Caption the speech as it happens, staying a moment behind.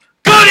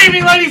Good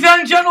evening, ladies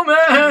and gentlemen.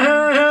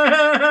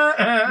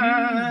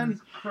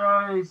 Jesus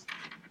Christ.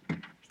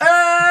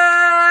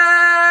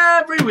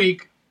 Every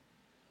week,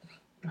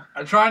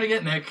 I try to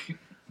get Nick.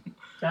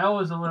 That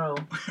was a little...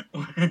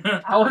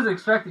 I wasn't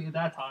expecting it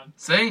that time.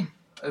 See?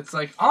 It's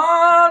like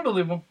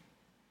unbelievable.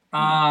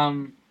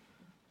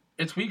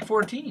 It's week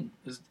 14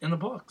 is in the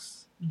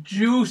books.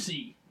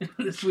 Juicy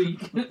this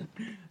week.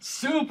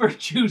 Super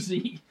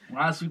juicy.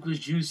 Last week was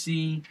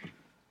juicy.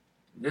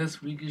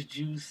 This week is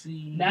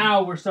juicy.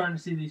 Now we're starting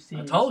to see these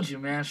teams. I told you,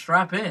 man.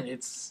 Strap in.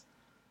 It's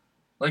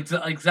like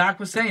Zach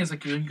was saying. It's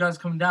like you guys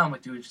coming down. I'm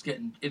like, dude, it's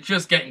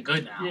just getting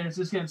good now. Yeah, it's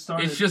just getting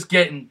started. It's just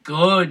getting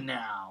good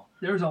now.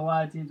 There was a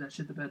lot of teams that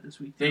shit the bed this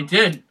week. They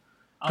did.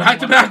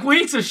 Back-to-back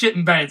weeks of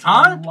shitting beds,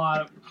 huh? A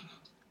lot of...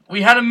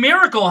 We had a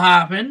miracle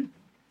happen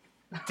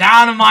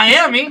down in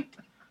Miami.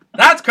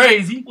 That's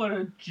crazy. What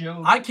a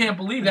joke. I can't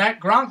believe that.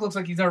 Gronk looks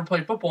like he's never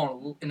played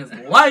football in his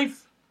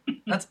life.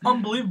 That's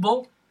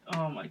unbelievable.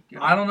 Oh, my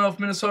God. I don't know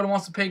if Minnesota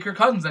wants to pay Kirk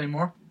Cousins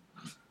anymore.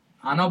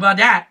 I don't know about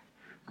that.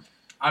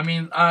 I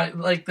mean,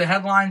 like the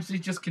headlines, they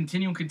just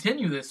continue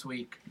this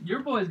week.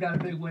 Your boys got a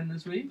big win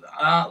this week.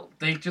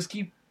 They just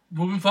keep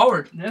moving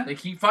forward. Yeah. They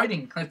keep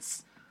fighting.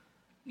 It's,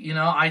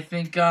 I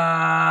think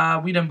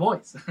we them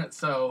boys.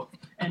 So.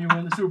 And you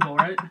win the Super Bowl,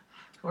 right?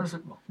 We're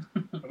Super Bowl.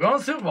 We're going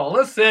to Super Bowl.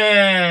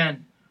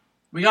 Listen,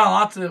 we got a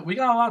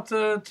lot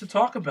to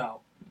talk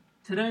about.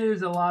 Today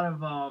is a lot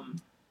of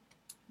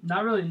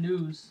not really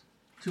news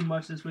too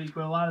much this week,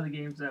 but a lot of the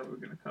games that we're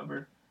going to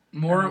cover.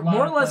 More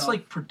or less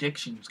like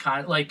predictions,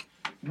 kind of like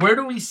where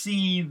do we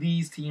see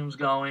these teams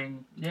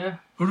going? Yeah.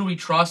 Who do we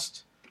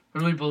trust? Who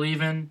do we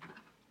believe in?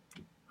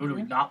 Who do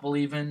we not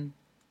believe in?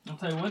 I'll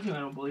tell you one thing I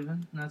don't believe in,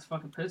 and that's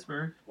fucking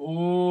Pittsburgh.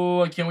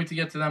 Oh, I can't wait to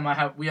get to them. I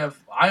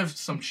have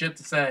some shit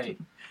to say.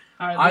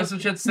 All right, I have some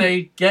shit to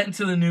say. Get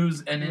into the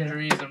news and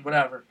injuries and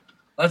whatever.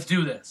 Let's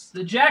do this.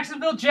 The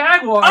Jacksonville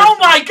Jaguars. Oh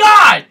my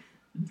God!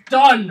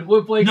 Done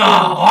with Blake No,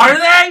 Bortles. are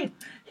they?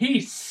 He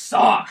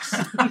sucks.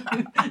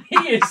 He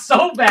is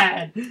so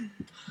bad.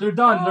 They're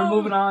done. They're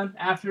moving on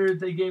after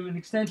they gave him an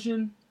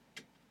extension.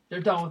 They're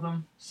done with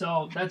him.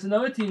 So that's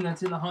another team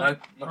that's in the hunt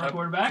for a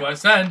quarterback. That's what I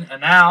said. And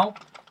now,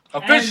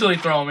 officially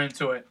throw him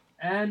into it.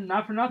 And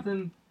not for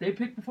nothing, they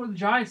picked before the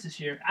Giants this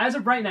year. As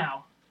of right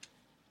now.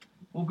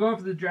 We'll go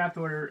over the draft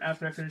order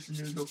after I finish the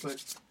news real quick.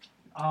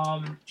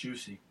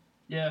 Juicy.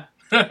 Yeah.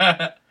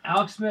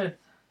 Alex Smith.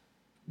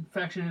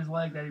 Infection in his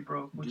leg that he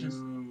broke, which is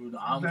very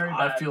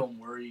bad. I feel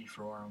worried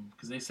for him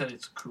because they said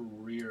it's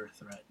career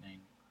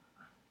threatening.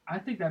 I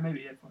think that may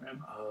be it for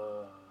him.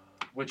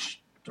 Which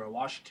throw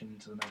Washington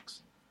into the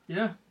mix.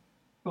 Yeah,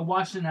 but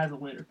Washington has a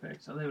later pick,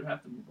 so they would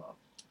have to move up.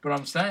 But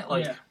I'm saying,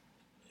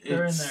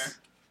 they're in there.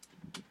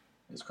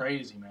 It's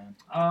crazy, man.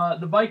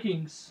 The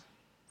Vikings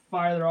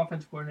fire their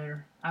offensive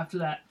coordinator after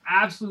that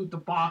absolute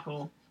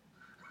debacle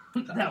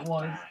that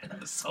was.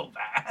 That was so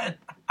bad.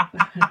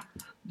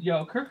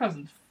 Yo, Kirk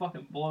Cousins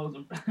fucking blows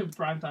in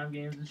primetime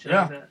games and shit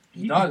yeah, like that.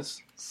 He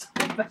does. So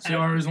bad. That's the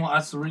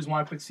reason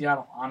why I picked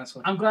Seattle,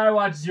 honestly. I'm glad I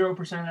watched 0%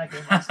 of that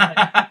game last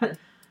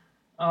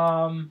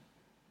night.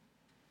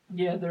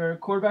 Yeah, their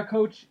quarterback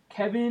coach,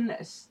 Kevin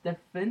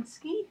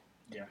Stefanski,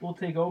 will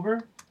take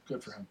over.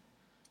 Good for him.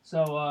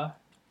 So,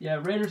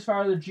 Raiders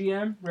fire their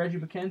GM, Reggie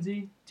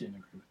McKenzie. Didn't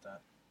agree with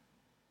that.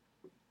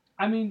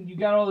 I mean, you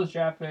got all those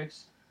draft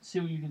picks. See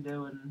what you can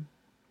do. And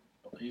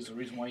he's the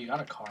reason why you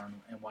got a Carr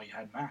and why you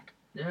had Mac.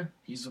 Yeah.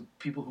 He's the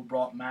people who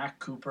brought Mac,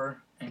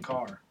 Cooper, and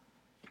Carr.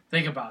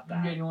 Think about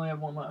that. Yeah, you only have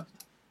one left.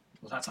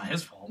 Well, that's not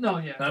his fault. No,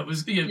 yeah. That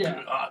was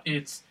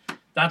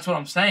that's what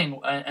I'm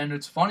saying, and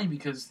it's funny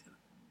because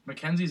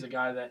McKenzie's a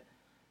guy that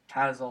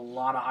has a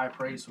lot of high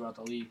praise throughout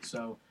the league.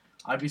 So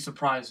I'd be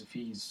surprised if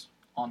he's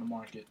on the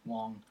market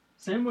long.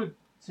 Same with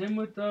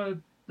the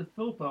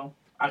Filippo.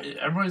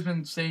 Everybody's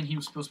been saying he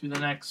was supposed to be the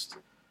next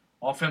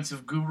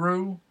offensive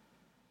guru.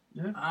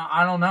 Yeah.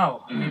 I don't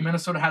know. I mean,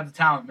 Minnesota had the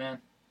talent, man.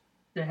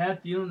 They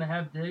have Thielen, they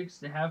have Diggs,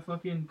 they have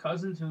fucking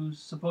Cousins, who's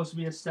supposed to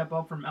be a step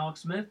up from Alex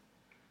Smith,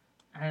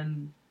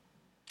 and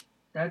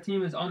that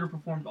team has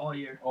underperformed all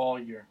year. All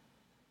year.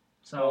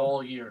 So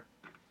all year.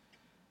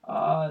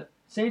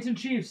 Saints and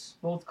Chiefs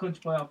both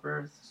clinched playoff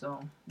berth, so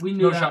we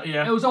knew that.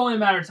 Yeah. It was only a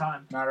matter of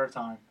time. Matter of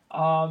time.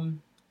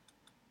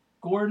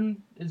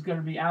 Gordon is going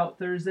to be out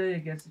Thursday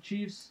against the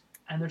Chiefs,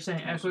 and they're saying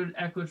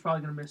Eckler's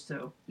probably going to miss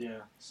too. Yeah.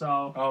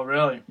 So. Oh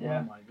really? Yeah.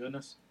 Oh my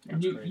goodness. And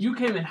That's crazy. you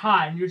came in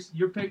high, and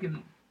you're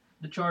picking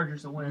the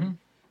Chargers to win. Mm-hmm.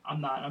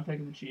 I'm not. I'm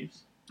picking the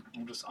Chiefs.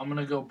 I'm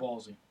gonna go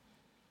ballsy.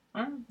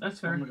 All right,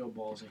 that's fair. I'm gonna go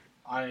ballsy.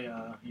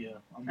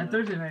 And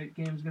Thursday night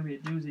game is gonna be a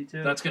doozy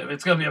too. That's good.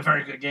 It's gonna be a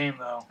very good game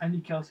though. I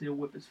need Kelsey to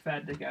whip his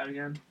fat dick out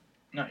again.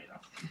 No, you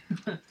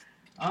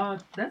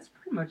don't. That's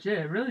pretty much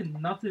it. Really,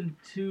 nothing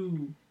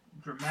too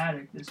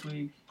dramatic this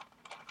week.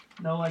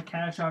 No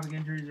catastrophic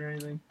injuries or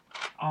anything.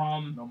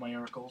 No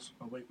miracles.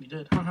 Oh wait, we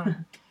did.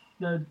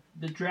 The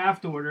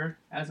draft order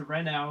as of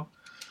right now.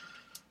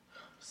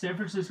 San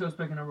Francisco's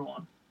picking number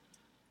 1.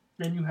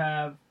 Then you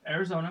have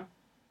Arizona,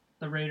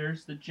 the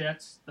Raiders, the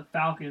Jets, the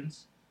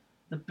Falcons,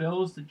 the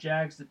Bills, the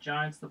Jags, the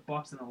Giants, the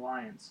Bucks, and the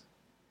Lions.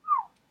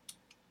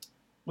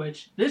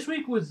 which this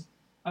week was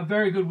a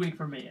very good week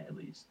for me, at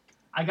least.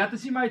 I got to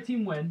see my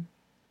team win,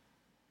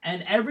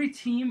 and every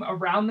team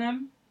around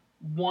them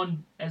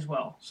won as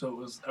well. So it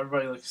was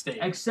everybody like stayed.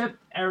 Except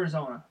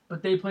Arizona,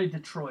 but they played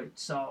Detroit,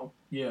 so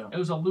Yeah. it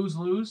was a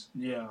lose-lose.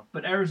 Yeah.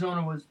 But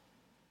Arizona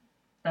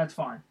that's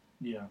fine.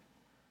 Yeah.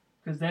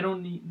 Because they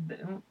don't need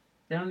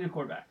a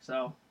quarterback.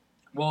 So.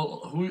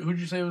 Well, who'd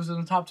you say was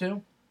in the top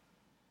two?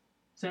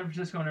 San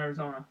Francisco and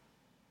Arizona.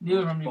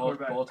 Neither of them need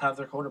quarterback. Both have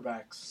their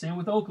quarterbacks. Same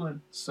with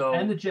Oakland. So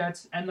and the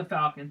Jets and the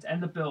Falcons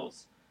and the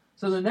Bills.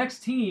 So the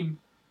next team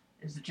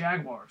is the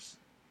Jaguars.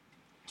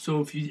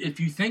 So if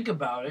you think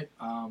about it,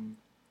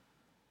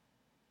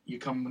 you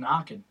come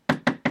knocking.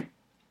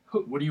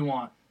 What do you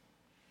want?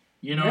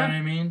 You know what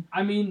I mean?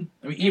 I mean,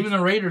 even the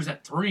Raiders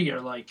at 3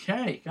 are like,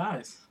 hey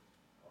guys.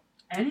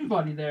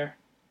 Anybody there?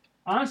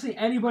 Honestly,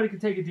 anybody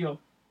could take a deal.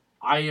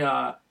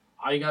 I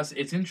guess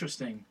it's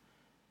interesting.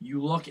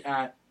 You look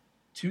at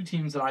two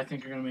teams that I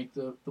think are going to make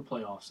the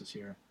playoffs this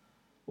year.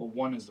 Well,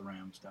 one is the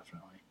Rams,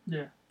 definitely.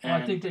 Yeah. Well,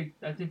 I think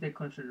they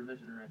clinched their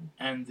division already.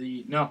 And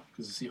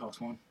because the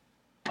Seahawks won.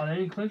 Oh, they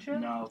didn't clinch it?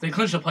 No, they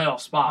clinched a playoff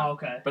spot. Oh,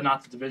 okay. But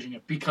not the division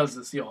yet because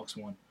the Seahawks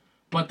won.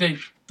 But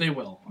they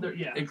will.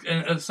 Yeah.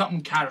 And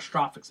something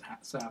catastrophic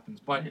happens.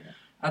 But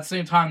at the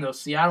same time, though,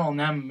 Seattle and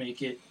them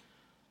make it,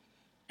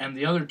 and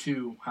the other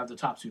two have the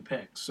top 2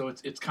 picks. So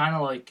it's kind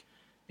of like,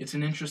 it's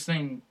an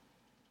interesting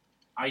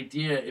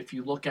idea if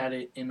you look at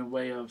it in a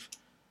way of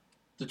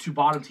the 2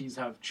 bottom teams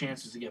have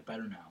chances to get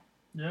better now.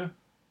 Yeah.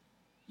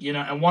 You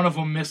know, and one of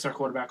them missed their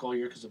quarterback all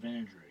year because of an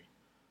injury.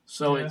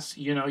 So it's,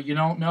 you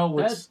don't know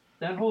what's...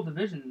 That whole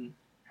division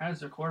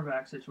has their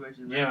quarterback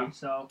situation ready,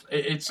 so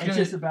it's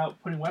just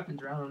about putting weapons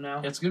around them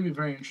now. It's going to be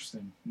very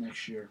interesting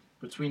next year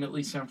between at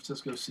least San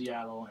Francisco,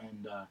 Seattle,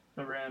 and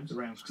the Rams.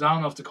 Because I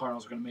don't know if the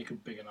Cardinals are going to make a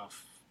big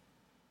enough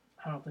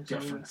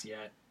difference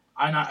yet.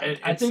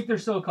 I think they're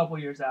still a couple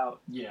years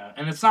out. Yeah,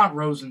 and it's not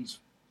Rosen's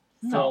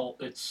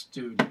fault. It's,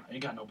 dude,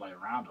 ain't got nobody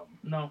around him.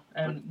 No,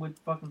 and with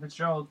fucking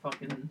Fitzgerald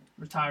fucking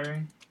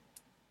retiring.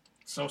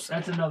 So sad.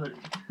 That's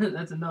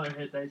another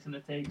hit that he's going to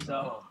take,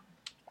 so...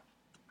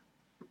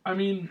 I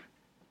mean,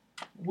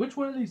 which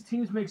one of these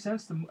teams makes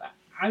sense to move?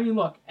 I mean,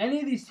 look, any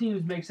of these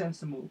teams make sense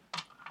to move.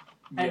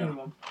 Any of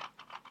them.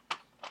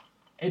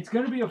 It's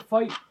going to be a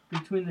fight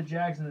between the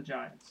Jags and the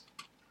Giants.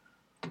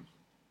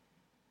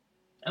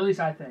 At least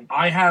I think.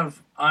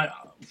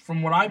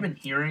 From what I've been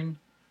hearing,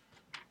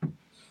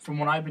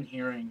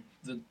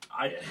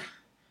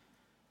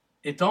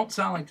 it don't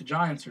sound like the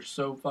Giants are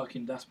so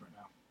fucking desperate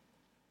now.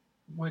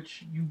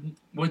 Which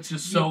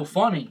is so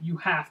funny. You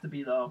have to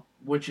be, though.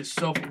 Which is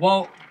so...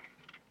 Well...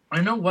 I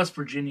know West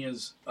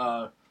Virginia's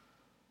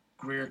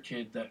Greer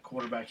kid, that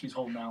quarterback, he's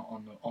holding out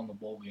on the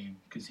bowl game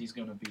because he's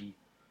going to be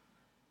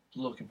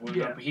looking for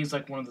it. But he's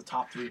like one of the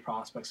top 3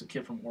 prospects, a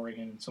kid from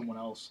Oregon and someone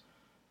else.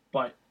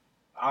 But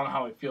I don't know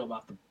how I feel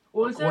about the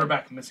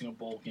quarterback missing a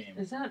bowl game.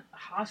 Is that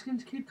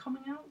Hoskins kid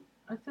coming out,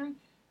 I think?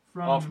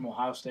 From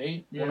Ohio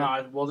State?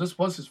 Yeah. This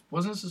wasn't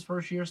this his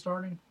first year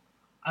starting?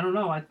 I don't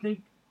know. I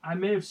think I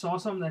may have saw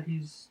something that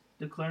he's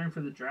declaring for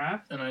the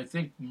draft. And I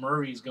think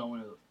Murray's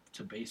going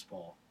to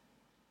baseball.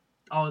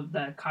 Oh,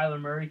 that Kyler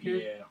Murray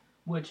kid? Yeah.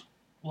 Which,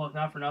 look,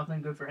 not for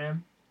nothing, good for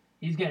him.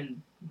 He's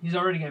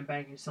already getting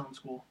banked. He's still in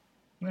school.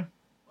 Yeah.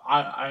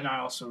 I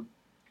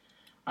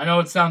know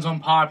it sounds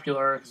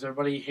unpopular because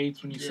everybody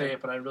hates when you say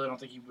it, but I really don't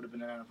think he would have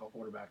been an NFL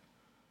quarterback.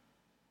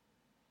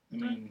 I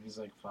mean, he's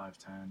like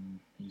 5'10".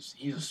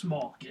 He's a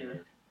small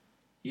kid.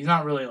 He's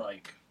not really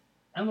like...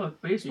 And look,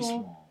 baseball, he's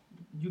small.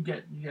 You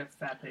get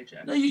fat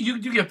paychecks. No,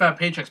 you get fat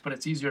paychecks, but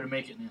it's easier to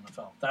make it in the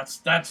NFL.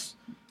 That's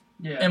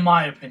in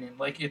my opinion.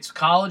 Like, it's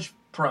college,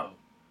 pro.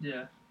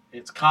 Yeah.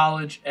 It's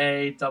college,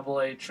 A,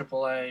 AA,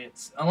 AAA.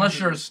 It's unless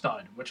you're a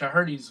stud, which I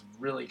heard he's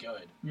really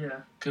good.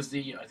 Yeah. Because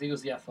I think it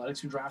was the Athletics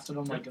who drafted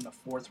him, like in the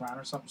 4th round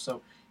or something.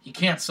 So he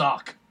can't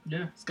suck.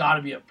 Yeah. It's got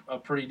to be a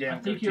pretty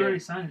damn good kid. I think he already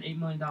signed an $8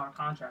 million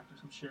contract or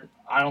some shit.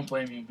 I don't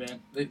blame you, Ben.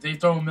 They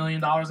throw $1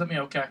 million at me,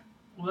 okay.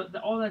 Well,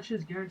 all that shit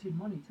is guaranteed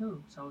money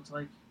too. So it's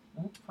like,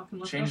 well, fucking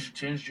let's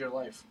changed your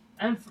life.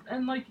 And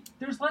like,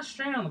 there's less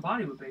strain on the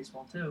body with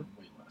baseball too.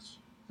 Way less.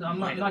 So I'm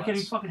not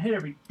getting fucking hit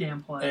every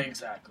damn play.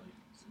 Exactly.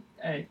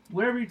 Hey,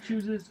 whatever he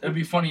chooses. It'd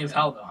be funny as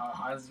hell though, huh?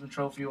 Heisman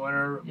Trophy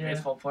winner,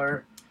 baseball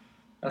player.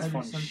 That's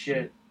funny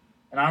shit.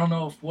 And I don't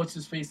know what's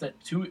his face, that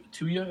Tua.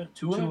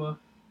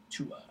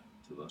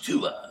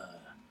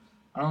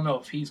 I don't know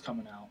if he's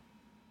coming out.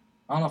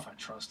 I don't know if I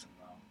trust him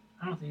though.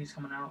 I don't think he's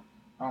coming out.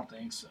 I don't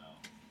think so.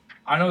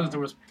 I know that there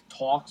was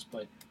talks,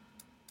 but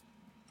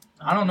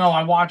I don't know.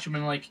 I watch him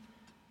and like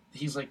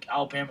he's like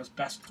Alabama's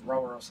best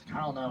thrower. I was like,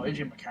 I don't know.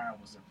 AJ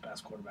McCarron was their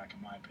best quarterback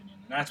in my opinion,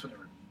 and that's when they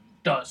were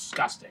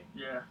disgusting.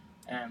 Yeah.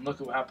 And look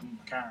at what happened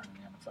with McCarron in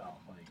the NFL.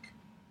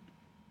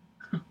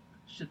 Like,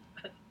 shit.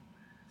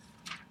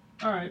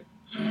 All right.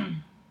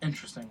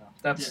 Interesting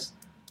though.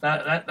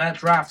 That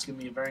draft's gonna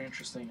be very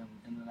interesting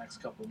in the next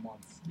couple of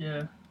months.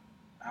 Yeah.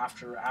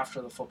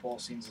 After the football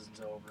season's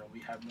over,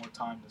 we have more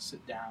time to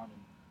sit down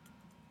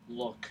and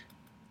look.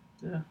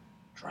 Yeah.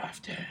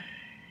 Draft day.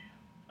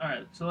 All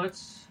right. So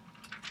let's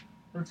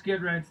Let's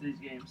get right into these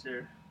games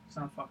here. Let's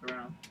not fuck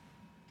around.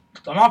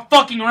 I'm not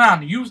fucking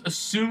around. You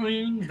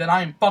assuming that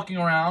I am fucking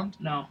around?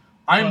 No.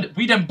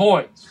 We them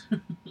boys.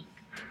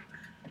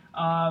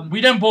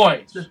 We them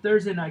boys. The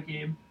Thursday night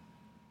game.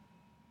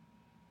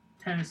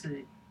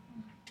 Tennessee.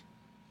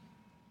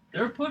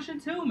 They're pushing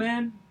too,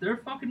 man. They're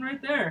fucking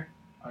right there.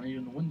 I need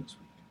them to win this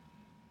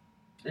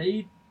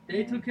week.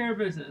 They took care of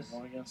business.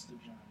 Going against the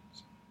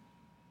Giants.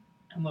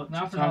 And look,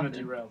 not It's for time nothing. to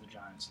derail the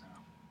Giants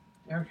now.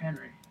 Derrick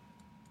Henry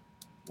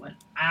went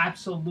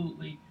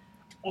absolutely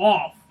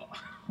off.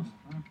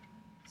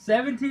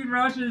 17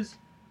 rushes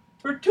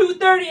for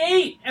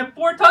 238 and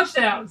 4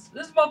 touchdowns.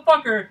 This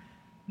motherfucker,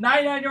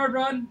 99-yard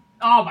run.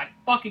 Oh my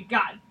fucking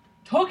god!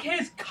 Took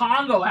his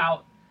Congo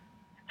out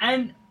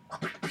and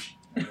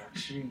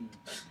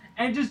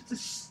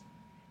just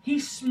he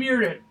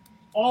smeared it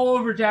all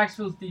over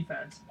Jacksonville's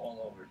defense.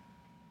 All over.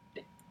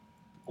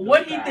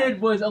 What he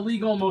did was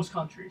illegal in most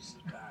countries.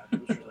 It was bad.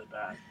 It was really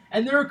bad.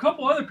 And there are a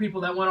couple other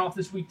people that went off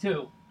this week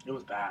too. It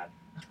was bad.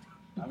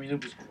 I mean,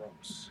 it was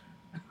gross.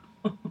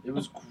 It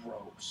was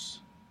gross.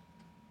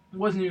 It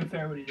wasn't even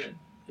fair what he did.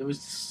 It was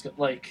just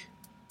like,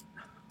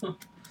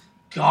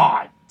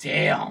 God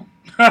damn.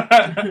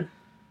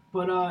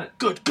 But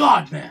Good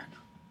God, man.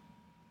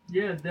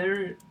 yeah,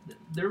 they're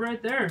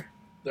right there.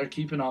 They're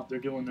keeping up. They're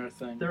doing their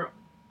thing.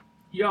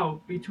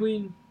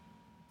 Between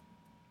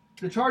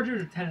the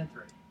Chargers are 10-3.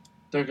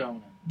 They're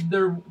going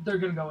in. They're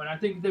gonna go in. I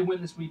think if they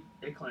win this week,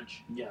 they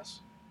clinch. Yes,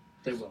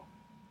 they will.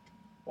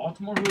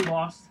 Baltimore, who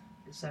lost,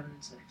 is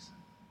 7-6.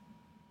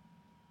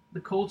 The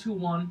Colts, who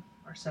won,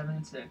 are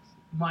 7-6.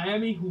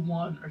 Miami, who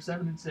won, are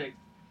 7-6.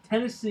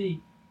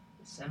 Tennessee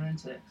is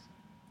 7-6.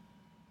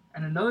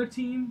 And another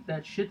team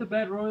that shit the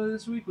bed royally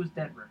this week was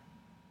Denver.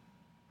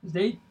 Because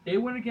they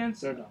went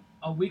against They're done.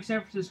 a weak San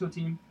Francisco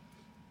team,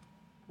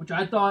 which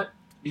I thought.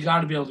 You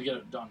got to be able to get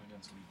it done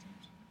against weak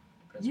teams.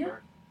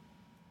 Pittsburgh.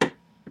 Yeah.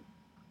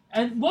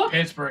 And look,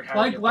 Pittsburgh.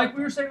 like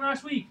we were saying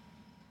last week,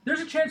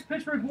 there's a chance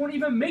Pittsburgh won't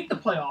even make the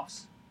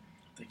playoffs.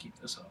 If they keep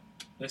this up,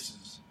 this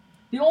is.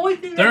 The only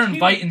thing They're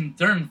inviting.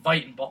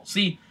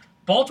 See,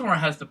 Baltimore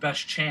has the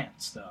best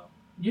chance though.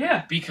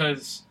 Yeah.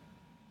 Because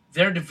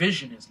their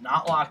division is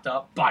not locked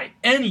up by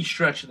any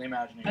stretch of the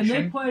imagination.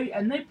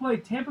 And they play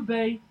Tampa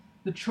Bay,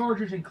 the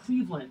Chargers, and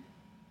Cleveland.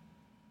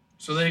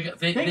 So they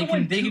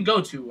can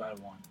go 2 out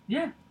of 1.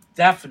 Yeah.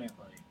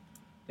 Definitely.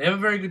 They have a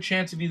very good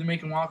chance of either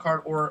making wild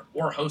card or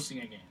hosting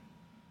a game.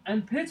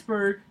 And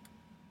Pittsburgh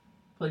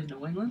plays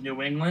New England.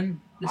 New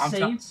England, The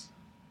Saints,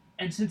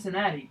 and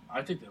Cincinnati.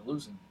 I think they're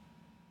losing.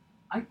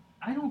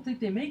 I don't think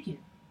they make it.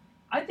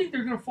 I think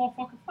they're gonna fall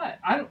fucking flat.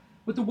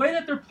 With the way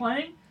that they're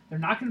playing, they're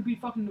not gonna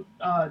beat fucking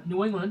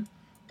New England.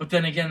 But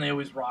then again, they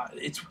always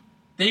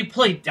they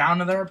play down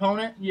to their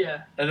opponent.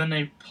 Yeah. And then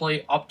they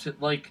play up to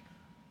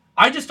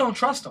I just don't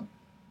trust them.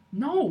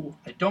 No.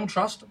 I don't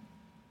trust them.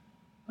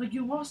 Like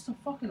you lost to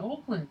fucking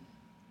Oakland,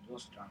 You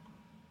lost to John Gruden.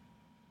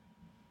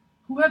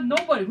 who have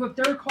nobody, who have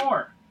Derek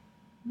Carr.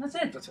 And that's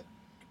it. That's it.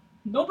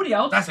 Nobody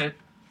else. That's it.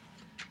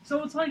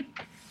 So it's like,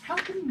 how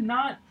can you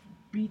not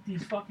beat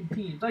these fucking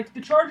teams? Like,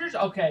 the Chargers,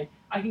 okay,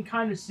 I can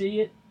kind of see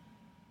it.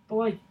 But,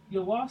 like,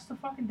 you lost to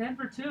fucking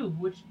Denver, too,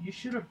 which you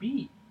should have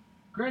beat.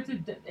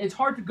 Granted, it's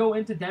hard to go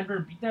into Denver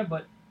and beat them,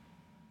 but...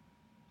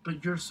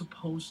 But you're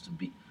supposed to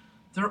be...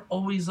 They're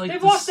always, like,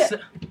 They've lost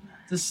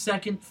the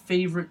second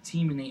favorite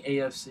team in the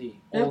AFC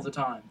all the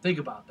time. Think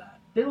about that.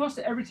 They lost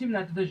to every team in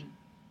that division.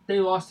 They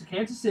lost to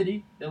Kansas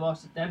City, they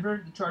lost to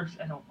Denver, the Chargers,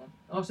 and Oakland.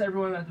 They lost to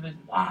everyone in that division.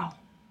 Wow.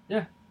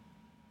 Yeah.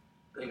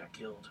 They got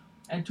killed.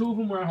 And 2 of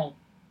them were at home.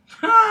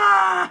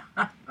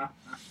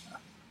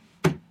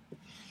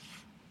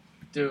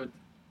 Dude.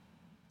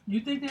 You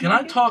think they Can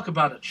I talk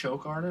about a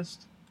choke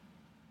artist?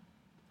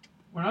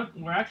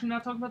 We're actually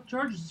not talking about the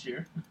Chargers this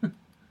year.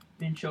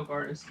 Being choke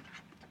artists.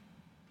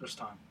 There's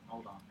time.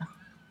 Hold on.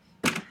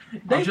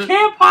 They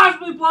can't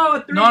possibly blow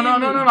a 3. No. I'm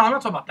not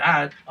talking about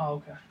that. Oh,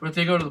 okay. But if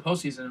they go to the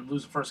postseason and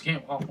lose the first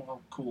game,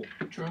 well, cool.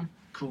 True.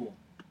 Cool.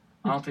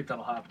 I don't think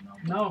that'll happen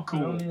though. No, cool.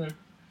 I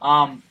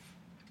don't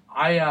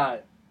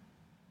either.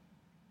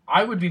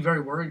 I would be very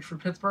worried for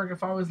Pittsburgh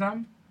if I was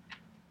them.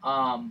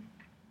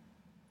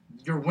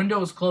 Your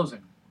window is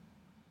closing.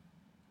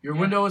 You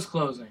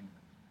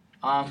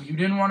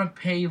didn't want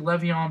to pay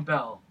Le'Veon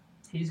Bell.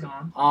 He's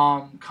gone.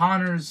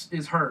 Connors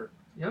is hurt.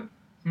 Yep.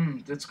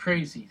 That's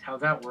crazy how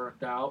that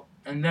worked out.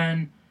 And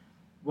then,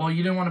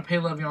 you didn't want to pay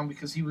Le'Veon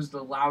because he was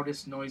the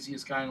loudest,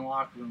 noisiest guy in the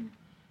locker room.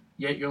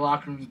 Yet your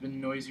locker room's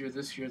been noisier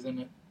this year than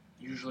it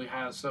usually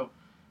has. So,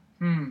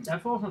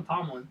 That falls on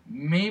Tomlin.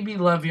 Maybe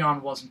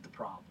Le'Veon wasn't the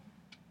problem.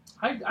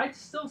 I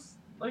still,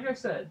 like I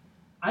said,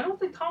 I don't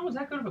think Tom was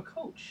that good of a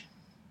coach.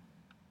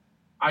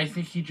 I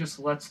think he just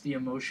lets the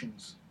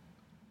emotions.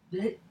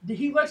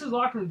 He lets his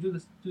locker room do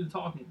the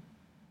talking,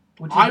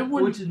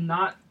 which is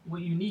not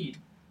what you need.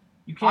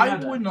 You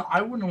can't.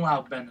 I wouldn't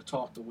allow Ben to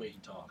talk the way he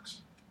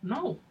talks.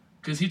 No,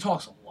 because he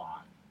talks a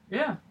lot.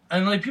 Yeah,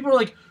 and people are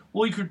like,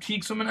 "Well, he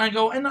critiques him," and I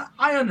go, and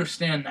I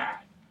understand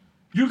that.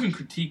 You can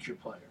critique your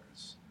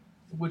players,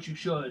 which you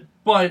should,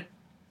 but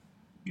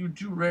you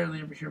do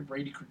rarely ever hear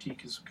Brady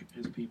critique his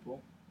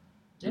people.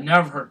 Yeah. You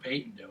never heard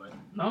Peyton do it.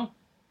 No.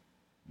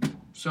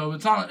 So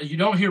it's not you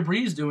don't hear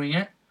Breeze doing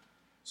it,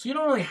 so you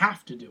don't really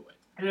have to do it.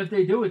 And if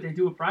they do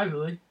it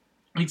privately.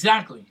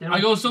 Exactly. I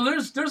go, so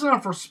there's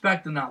enough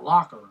respect in that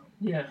locker room.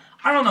 Yeah.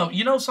 I don't know.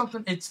 You know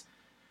something? It's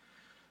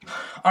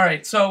all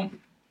right. So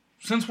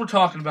since we're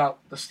talking about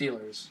the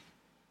Steelers,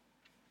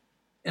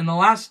 in the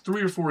last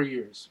 3 or 4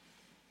 years,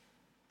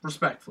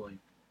 respectfully,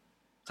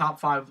 top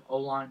 5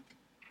 O-line.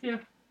 Yeah.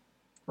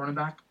 Running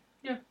back.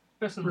 Yeah.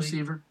 Best in the league.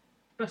 Receiver.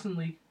 Best in the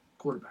league.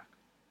 Quarterback.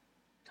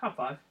 Top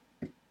 5.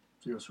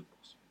 0 Super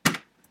Bowls.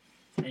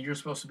 And you're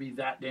supposed to be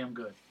that damn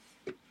good.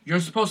 You're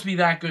supposed to be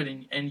that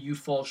good, and you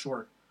fall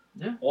short.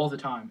 Yeah. All the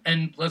time.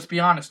 And let's be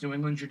honest, New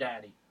England's your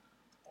daddy.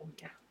 Oh,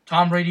 yeah.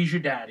 Tom Brady's your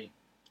daddy.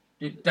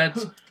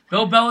 That's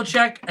Bill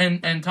Belichick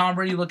and Tom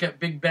Brady look at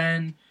Big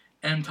Ben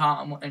and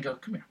Tom and go,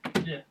 come here.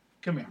 Yeah.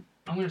 Come here.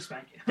 I'm going to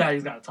spank you.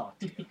 Daddy's got to talk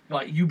to you.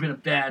 Like, you've been a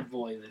bad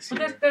boy this year.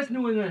 But that's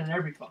New England in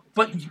every fucking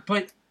But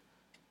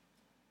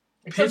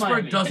except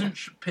Pittsburgh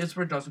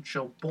Miami. doesn't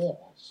show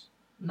balls.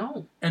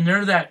 No. And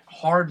they're that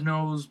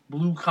hard-nosed,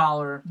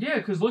 blue-collar. Yeah,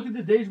 because look at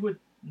the days with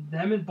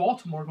them in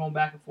Baltimore going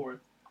back and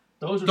forth.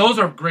 Those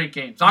are great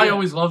games. I Yeah.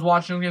 always loved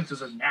watching them games because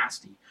they're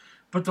nasty.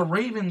 But the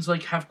Ravens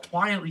have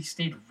quietly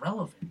stayed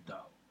relevant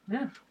though.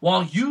 Yeah.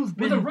 While you've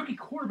been with a rookie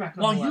quarterback.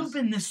 While you've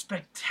been this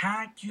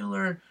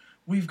spectacular,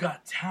 we've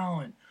got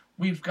talent,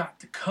 we've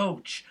got the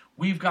coach,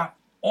 we've got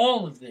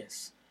all of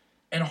this,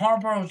 and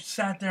Harbaugh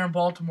sat there in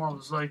Baltimore and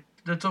was like,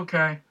 "That's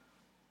okay.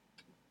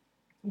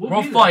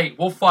 We'll fight,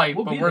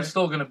 but we're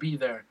still gonna be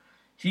there."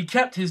 He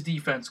kept his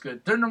defense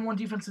good. They're number 1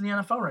 defense in the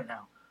NFL right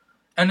now,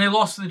 and they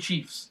lost to the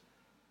Chiefs,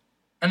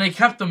 and they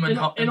kept them in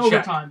check.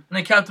 Overtime. And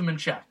they kept them in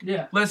check.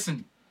 Yeah.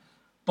 Listen,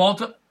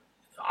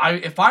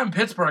 if I'm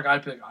Pittsburgh,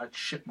 I'd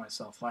shit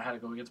myself if I had to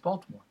go against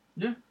Baltimore.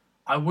 Yeah.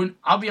 I wouldn't.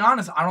 I'll be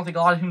honest. I don't think a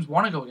lot of teams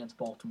want to go against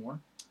Baltimore.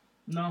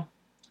 No.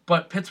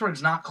 But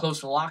Pittsburgh's not close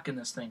to locking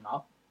this thing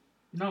up.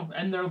 No,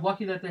 and they're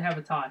lucky that they have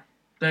a tie.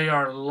 They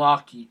are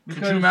lucky.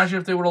 Could you imagine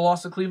if they would have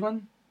lost to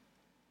Cleveland?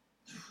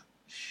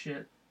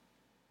 Shit.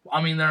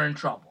 I mean, they're in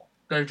trouble.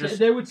 They're just.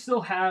 They would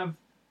still have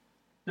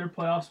their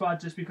playoff spot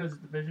just because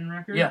of the division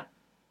record. Yeah.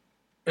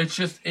 It's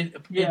just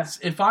It's,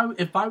 if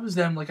I was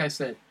them, like I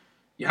said,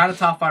 you had a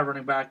top 5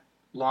 running back,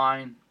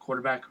 line,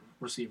 quarterback,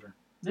 receiver.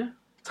 Yeah.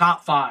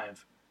 Top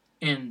 5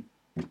 in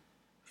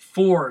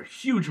 4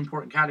 huge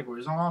important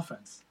categories on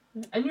offense.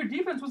 And your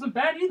defense wasn't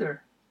bad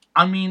either.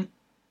 I mean,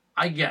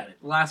 I get it.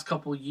 Last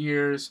couple of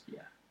years,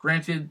 yeah.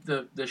 Granted,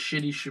 the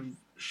shitty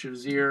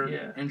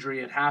Shazier injury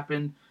had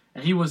happened,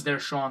 and he was their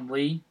Sean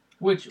Lee.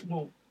 Which,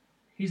 well,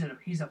 he's a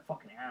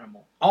fucking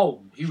animal.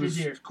 Oh, he was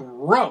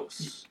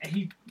gross.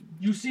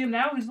 You see him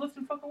now, he's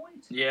lifting fucking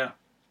weights. Yeah.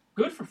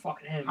 Good for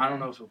fucking him. I don't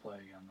know if he'll play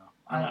again, though.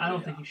 I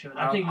don't think he should.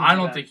 I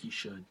don't think he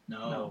should.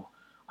 No.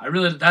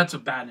 That's a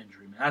bad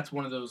injury, man. That's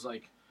one of those,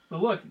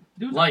 But look,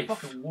 dude's a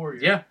fucking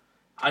warrior. Yeah.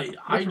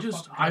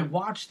 I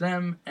watch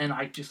them, and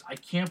I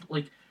can't,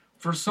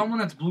 for someone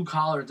that's blue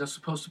collar, that's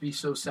supposed to be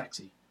so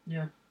sexy.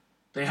 Yeah.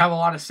 They have a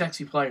lot of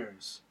sexy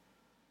players.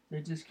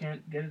 They just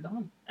can't get it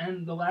done.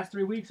 And the last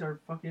 3 weeks are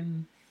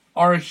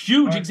a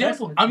huge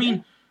example. I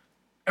mean,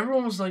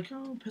 everyone was like,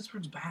 oh,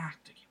 Pittsburgh's back.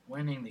 They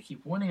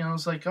keep winning. And I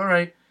was like, all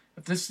right,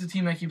 if this is the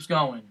team that keeps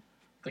going,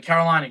 the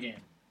Carolina game.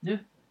 Yeah.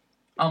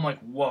 I'm like,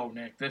 whoa,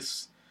 Nick,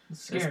 this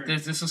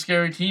is a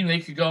scary team. They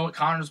could go,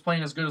 Connor's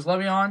playing as good as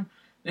Le'Veon.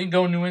 They can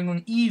go in New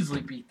England, easily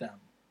beat them.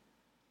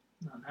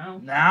 Not now.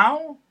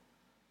 Now?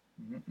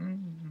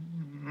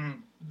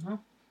 No.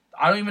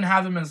 I don't even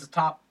have them as the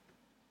top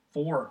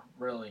 4,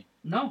 really.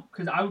 No,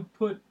 because I would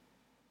put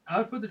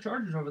the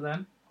Chargers over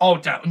them. Oh,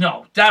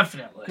 no,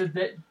 definitely.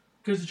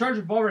 Because the Chargers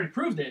have already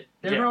proved it.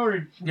 They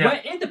already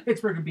went into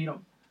Pittsburgh and beat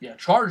them. Yeah,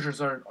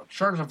 Chargers are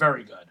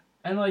very good.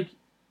 And I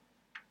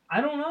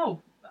don't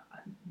know,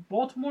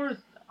 Baltimore.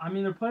 I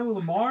mean, they're playing with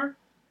Lamar,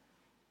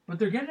 but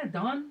they're getting it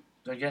done.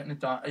 They're getting it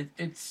done.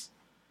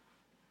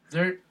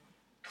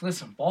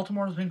 Listen,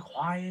 Baltimore's been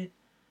quiet.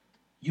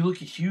 You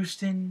look at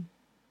Houston.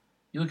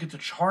 You look at the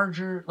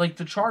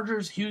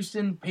Chargers,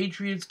 Houston,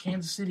 Patriots,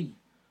 Kansas City.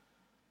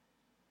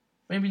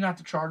 Maybe not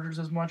the Chargers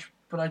as much,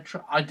 but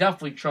I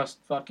definitely trust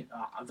fucking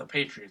the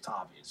Patriots,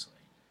 obviously.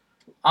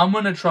 I'm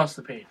going to trust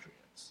the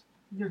Patriots.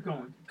 You're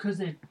going, because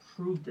they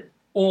proved it.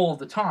 All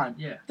the time.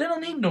 Yeah. They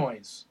don't need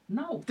noise.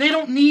 No. They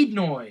don't need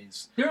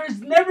noise. There is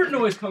never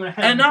noise coming out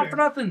of And not for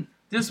nothing,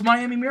 this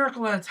Miami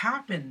Miracle that's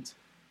happened,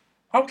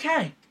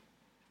 okay,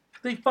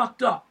 they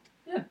fucked up.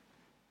 Yeah.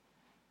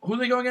 Who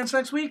do they go against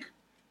next week?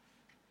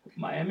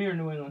 Miami or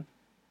New England?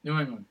 New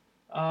England.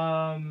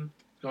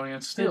 Going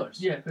against Steelers.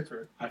 Yeah,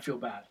 Pittsburgh. I feel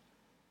bad.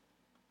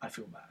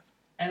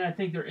 And I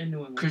think they're in New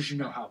England. Because you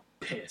know how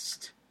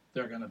pissed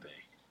they're going to be.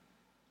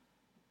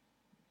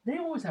 They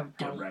always have a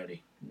problem.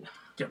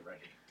 Get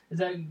ready. Is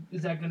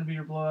that going to be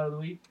your blowout of the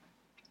week?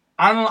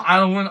 I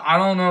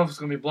don't know if it's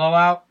going to be a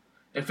blowout.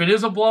 If it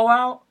is a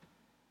blowout,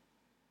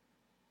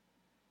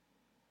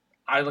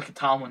 I look at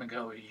Tomlin and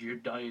go, your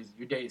days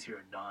here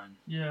are done.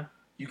 Yeah.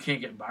 You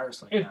can't get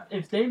embarrassed like If that.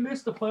 if they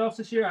miss the playoffs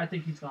this year, I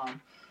think he's gone.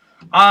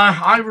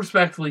 I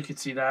respectfully could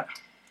see that.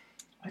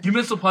 You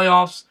miss the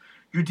playoffs.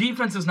 Your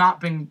defense has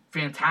not been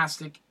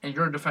fantastic, and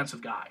you're a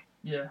defensive guy.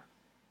 Yeah.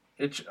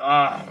 It's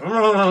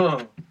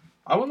I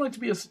wouldn't like to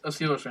be a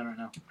Steelers fan right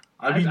now.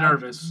 I'd be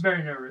nervous. I'm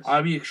very nervous.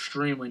 I'd be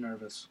extremely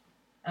nervous.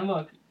 And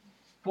look,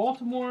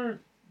 Baltimore,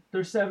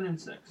 they're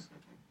 7-6.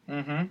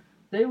 Mm-hmm.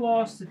 They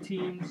lost to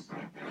teams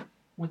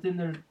within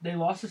their. They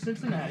lost to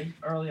Cincinnati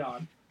early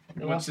on.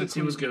 Since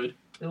he was good.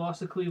 They lost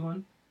to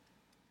Cleveland,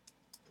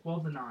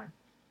 12-9.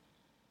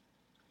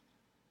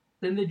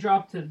 Then they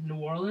dropped to New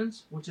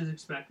Orleans, which is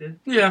expected.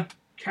 Yeah.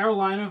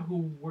 Carolina,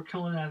 who were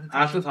killing it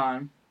at the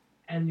time.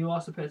 And you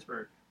lost to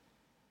Pittsburgh,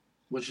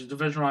 which is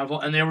division rival,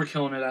 and they were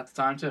killing it at the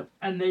time too.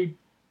 And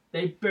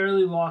they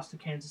barely lost to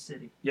Kansas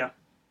City. Yeah.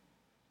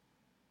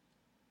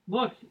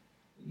 Look,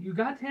 you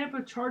got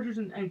Tampa, Chargers,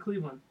 and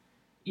Cleveland.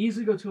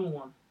 Easily go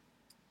 2-1.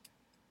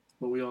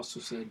 But we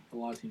also said a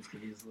lot of teams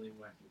could easily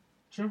win.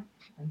 Sure.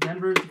 And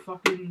Denver's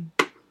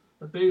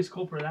the biggest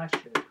culprit of that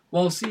shit.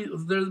 Well, see,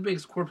 they're the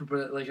biggest corporate,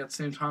 but like at the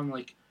same time,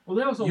 like. Well,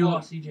 they also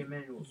lost C.J.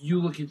 Manuel.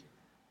 You look at.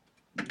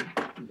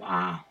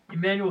 Wow.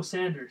 Emmanuel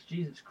Sanders,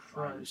 Jesus Christ.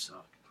 Wow, you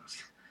suck.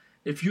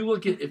 If you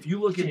look at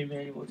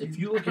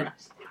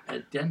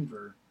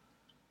Denver,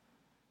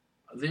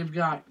 they've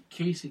got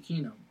Casey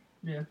Keenum.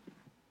 Yeah.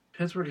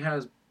 Pittsburgh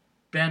has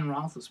Ben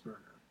Roethlisberger.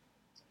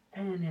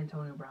 And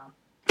Antonio Brown.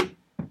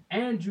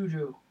 And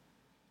Juju.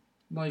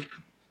 Like,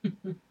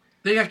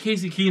 they got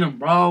Casey Keenum,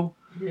 bro.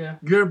 Yeah.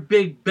 You're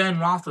big Ben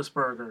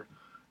Roethlisberger.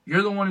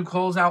 You're the one who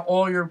calls out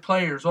all your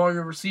players, all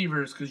your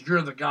receivers, because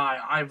you're the guy.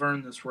 I've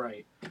earned this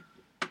right.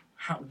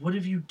 What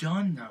have you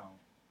done, though?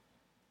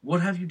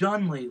 What have you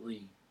done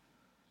lately?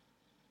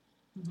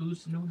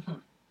 Lose to New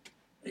England.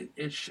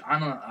 I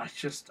don't know.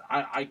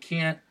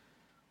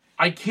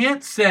 I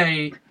can't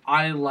say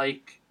I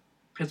like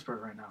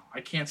Pittsburgh right now.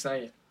 I can't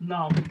say it.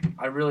 No.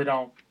 I really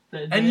don't.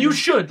 And you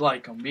should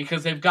like them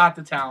because they've got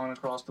the talent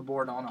across the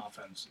board on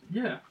offense.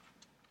 Yeah.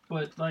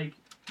 But, like,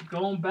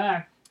 going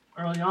back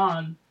early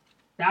on,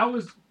 that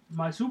was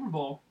my Super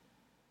Bowl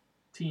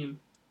team,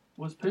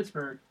 was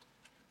Pittsburgh.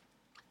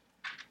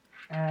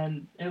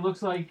 And it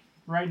looks like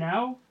right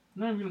now,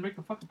 they're not even going to make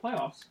the fucking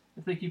playoffs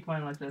if they keep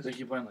playing like this. If they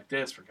keep playing like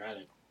this, forget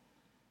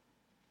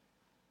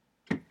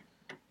it.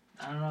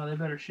 I don't know. They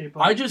better shape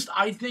up.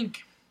 I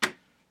think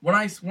when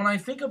I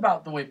think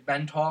about the way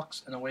Ben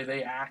talks and the way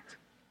they act,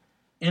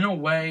 in a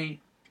way,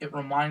 it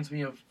reminds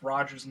me of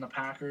Rodgers and the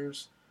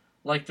Packers.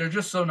 Like, they're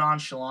just so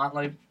nonchalant.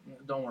 Like,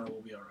 don't worry,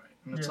 we'll be all right.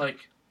 And it's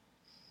like,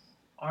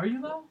 are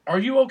you though? Are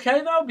you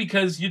okay though?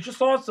 Because you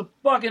just lost to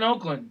fucking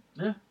Oakland.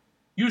 Yeah.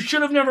 You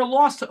should have never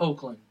lost to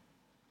Oakland.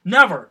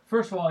 Never.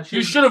 First of all,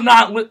 you should have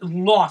not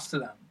lost to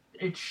them.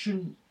 It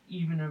shouldn't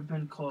even have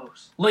been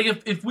close. Like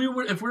if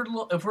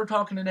we're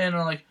talking today and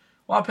they're like,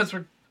 well,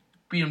 Pittsburgh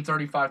beat them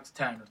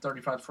 35-10 or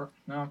 35-4.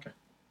 No, okay.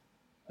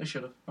 They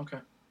should have. Okay.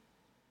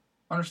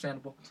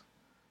 Understandable.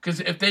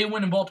 Because if they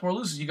win and Baltimore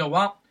loses, you go,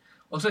 well,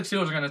 looks like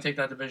Steelers are going to take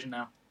that division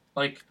now.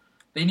 Like,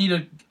 they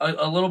need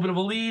a little bit of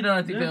a lead, and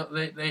I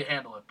think they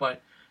handle it.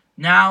 But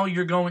now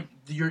you're going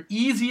your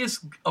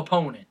easiest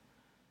opponent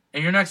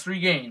in your next 3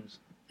 games,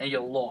 and you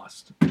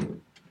lost.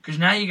 Because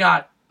now you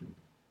got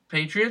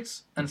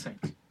Patriots and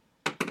Saints.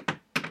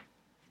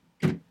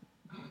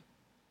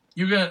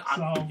 You think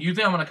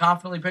I'm gonna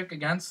confidently pick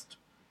against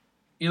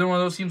either one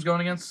of those teams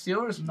going against the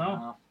Steelers?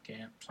 No,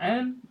 can't. Sorry.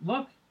 And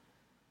look,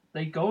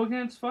 they go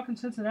against fucking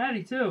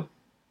Cincinnati too,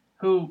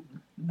 who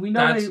we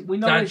know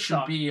that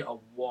should be a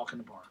walk in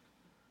the park.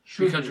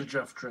 Because of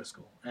Jeff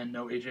Driscoll and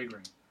no AJ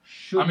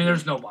Green.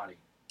 There's nobody.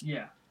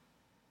 Yeah,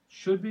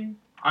 should be.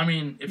 I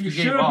mean, if you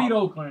should have beat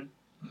Oakland.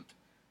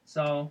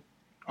 So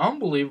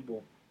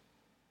unbelievable.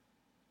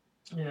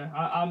 Yeah,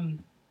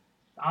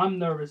 I'm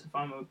nervous if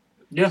I'm a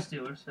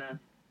Steelers fan.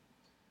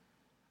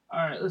 All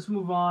right, let's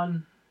move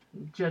on.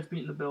 Jets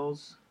beating the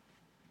Bills.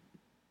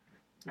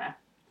 Nah.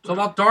 So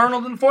about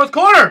Darnold in the fourth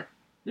quarter.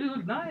 He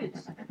looked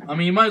nice. I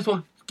mean, you might as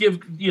well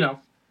give He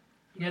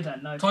had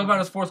that nice. Talk about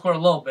his fourth quarter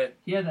a little bit.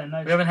 He had that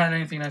nice. We haven't had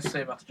anything nice to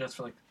say about the Jets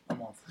for like a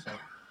month, so.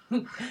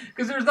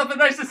 Because there was nothing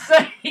nice to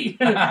say.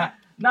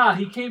 Nah,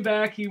 he came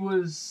back. He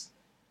was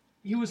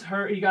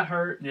hurt. He got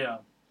hurt. Yeah.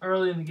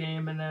 Early in the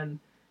game, and then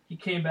he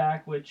came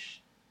back,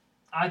 which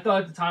I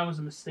thought at the time was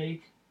a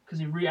mistake because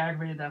he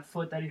re-aggravated that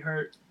foot that he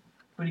hurt.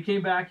 But he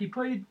came back. He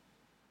played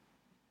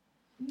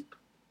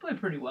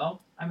pretty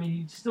well. I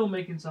mean, he's still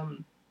making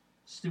some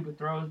stupid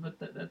throws, but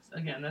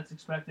that's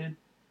expected.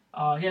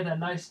 He had that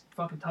nice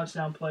fucking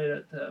touchdown play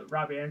to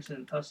Robbie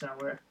Anderson touchdown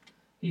where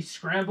he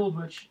scrambled,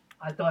 which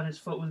I thought his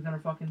foot was gonna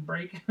fucking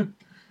break.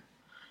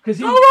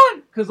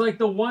 Because like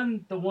the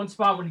one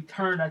spot when he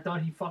turned, I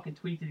thought he fucking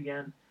tweaked it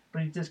again,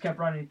 but he just kept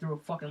running. He threw a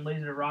fucking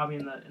laser to Robbie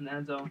in the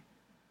end zone.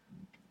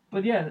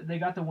 But yeah, they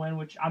got the win,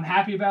 which I'm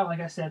happy about.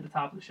 Like I said at the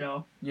top of the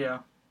show, yeah,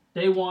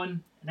 they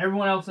won, and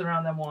everyone else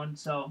around them won,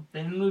 so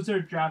they didn't lose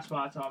their draft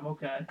spot, so I'm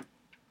okay.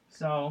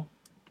 So,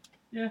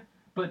 yeah,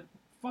 but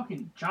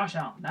fucking Josh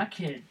Allen, that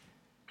kid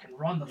can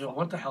run the fuck.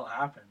 What the hell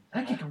happened?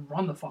 That kid can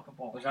run the fucking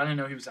ball. Like, I didn't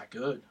know he was that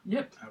good.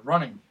 Yep. At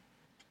running.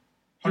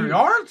 100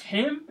 yards?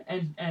 Him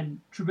and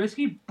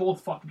Trubisky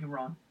both fucking can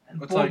run.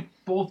 And It's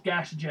both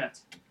gash the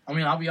Jets. I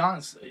mean, I'll be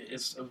honest.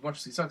 It's, as much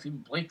as he sucks, even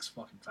Blake's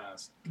fucking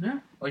fast. Yeah.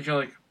 Like, you're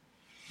like...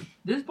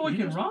 This boy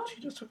can run?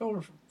 He just took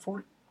over for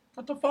 40...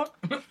 What the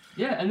fuck?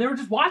 Yeah, and they were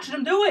just watching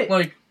him do it.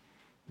 Like...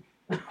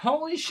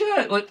 Holy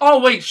shit. Like, oh,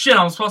 wait, shit,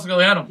 I was supposed to go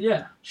at him.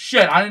 Yeah.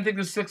 Shit, I didn't think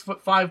this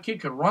 6'5" kid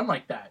could run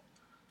like that.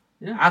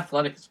 Yeah.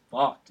 Athletic as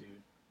fuck, dude.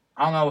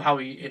 I don't know how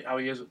he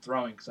is with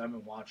throwing, because I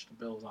haven't watched the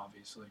Bills,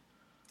 obviously.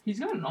 He's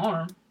got an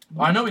arm.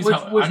 Well, I know he's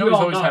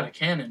always had a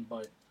cannon,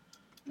 but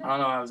I don't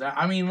know how that.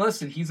 I mean,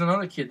 listen, he's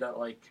another kid that,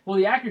 like... Well,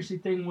 the accuracy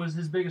thing was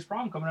his biggest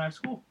problem coming out of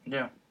school.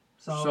 Yeah.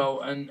 So,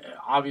 and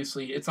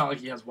obviously, it's not like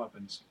he has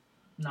weapons.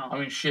 No. I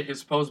mean, shit, his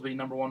supposedly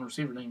number one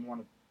receiver didn't even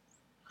want to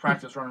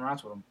practice running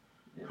around with him.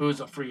 Yeah. Who is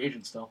a free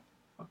agent still.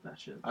 Fuck that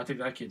shit. I think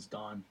that kid's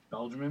done.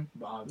 Belgium?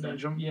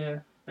 Yeah.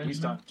 He's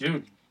done.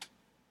 Dude,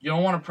 you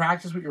don't want to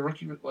practice with your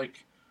rookie,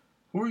 like,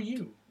 who are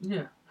you?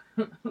 Yeah.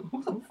 Who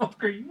the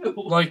fuck are you?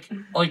 Like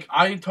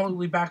I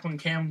totally back when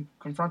Cam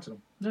confronted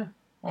him. Yeah.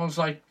 I was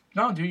like,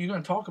 no, dude, you're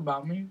going to talk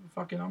about me?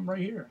 Fucking, I'm right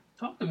here.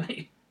 Talk to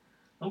me.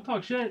 Don't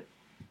talk shit.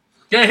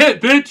 Get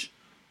hit, bitch!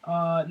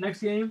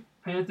 Next game,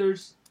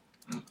 Panthers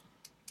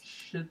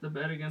shit the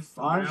bed against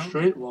the 5 Browns.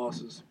 straight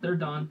losses. They're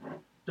done.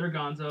 They're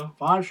gonzo.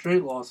 5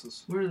 straight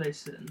losses. Where are they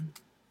sitting?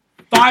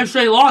 5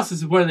 straight losses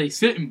is where they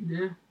sitting.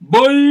 Yeah.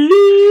 Boy!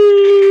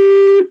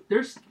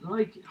 They're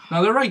like...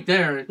 No, they're right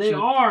there. They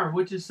are,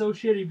 which is so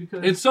shitty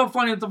because... It's so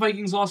funny that the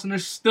Vikings lost and they're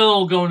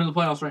still going to the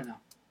playoffs right now.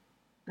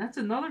 That's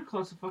another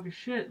clusterfuck of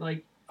shit.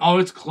 Like... Oh,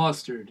 it's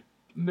clustered.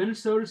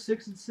 Minnesota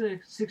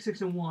 6-6,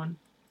 6-1.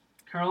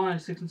 Carolina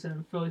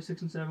 6-7, Philly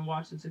 6-7,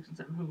 Washington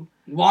 6-7. Who?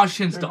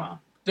 Washington's done.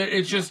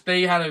 It's just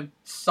they had a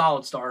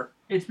solid start.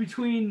 It's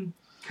between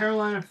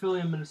Carolina,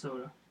 Philly, and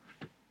Minnesota.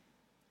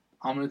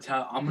 I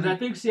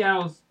think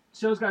Seattle's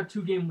got a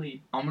 2-game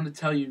lead. I'm gonna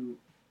tell you,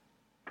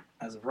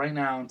 as of right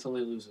now, until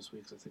they lose this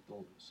week, 'cause I think they'll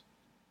lose.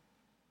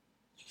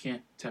 You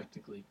can't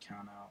technically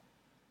count out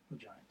the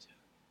Giants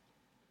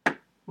yet.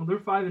 Well, they're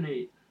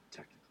 5-8.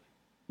 Technically,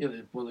 yeah.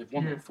 They've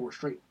won 4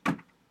 straight.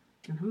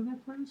 And who do they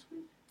play this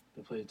week?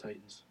 They play the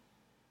Titans.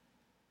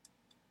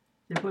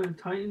 They play the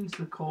Titans,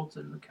 the Colts,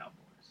 and the Cowboys.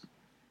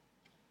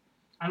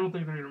 I don't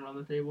think they're going to run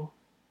the table.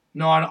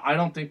 No, I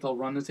don't think they'll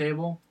run the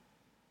table.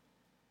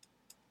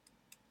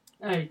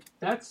 Hey,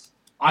 that's...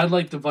 I'd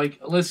like the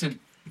Vikings...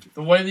 Listen,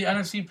 the way the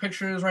NFC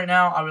picture is right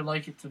now, I would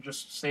like it to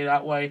just stay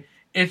that way.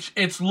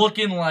 It's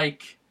looking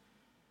like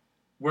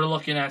we're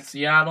looking at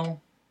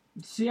Seattle,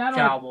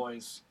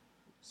 Cowboys.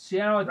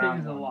 Seattle, I think,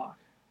 is a lock.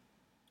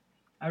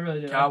 I really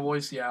do.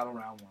 Cowboys, Seattle,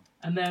 round 1.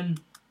 And then...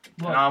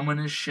 Look, and I'm going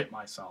to shit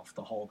myself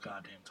the whole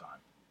goddamn time.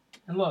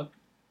 And look,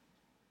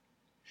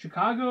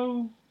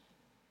 Chicago...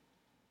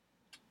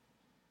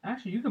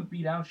 Actually, you can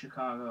beat out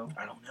Chicago.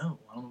 I don't know.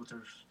 I don't know what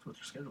their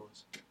schedule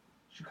is.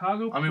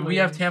 Chicago. I mean, we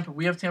have Tampa.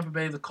 We have Tampa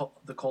Bay, the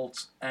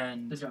Colts,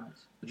 and the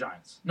Giants. The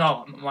Giants.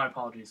 No, my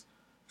apologies.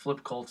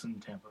 Flip Colts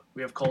and Tampa.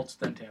 We have Colts,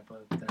 then Tampa,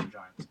 then the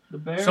Giants. The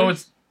Bears. So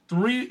it's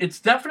 3. It's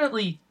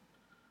definitely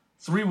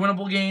 3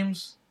 winnable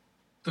games.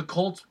 The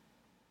Colts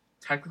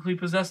technically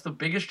possess the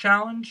biggest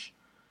challenge.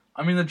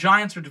 I mean, the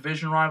Giants are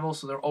division rivals,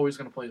 so they're always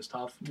going to play as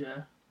tough.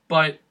 Yeah.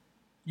 But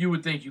you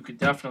would think you could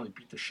definitely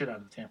beat the shit out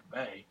of Tampa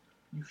Bay.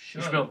 You should.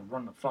 You should be able to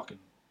run the fucking...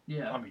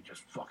 Yeah. I mean,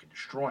 just fucking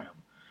destroy them.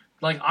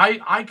 Like,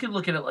 I could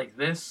look at it like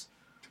this,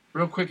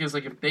 real quick, is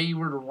like if they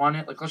were to run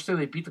it, like let's say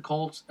they beat the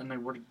Colts and they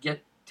were to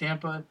get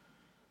Tampa.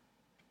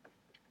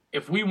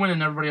 If we win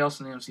and everybody else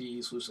in the NFC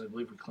East loses, I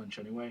believe we clinch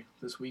anyway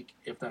this week.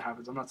 If that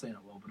happens, I'm not saying it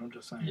will, but I'm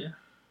just saying. Yeah.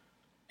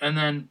 And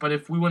then, but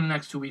if we win the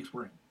next 2 weeks,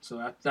 we're in.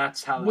 So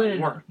that's how that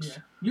works. Yeah.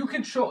 You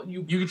control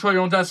your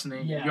own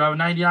destiny. Yeah. You have a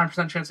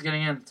 99% chance of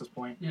getting in at this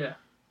point. Yeah.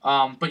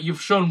 But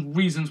you've shown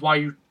reasons why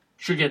you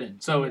should get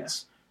in. So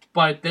it's,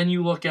 but then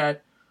you look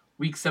at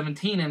week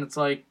 17 and it's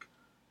like,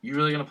 you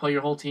really gonna play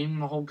your whole team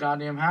the whole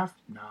goddamn half?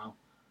 No.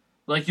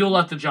 Like you'll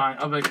let the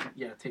Giants. I'm like,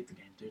 yeah, take the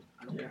game, dude.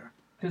 I don't care.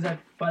 Because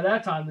by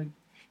that time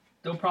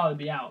they'll probably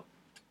be out.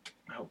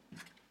 I hope.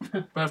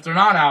 But if they're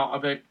not out, I'll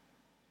be like,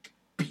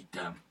 beat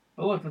them.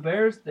 But look, the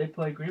Bears, they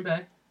play Green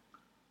Bay,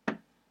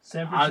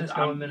 San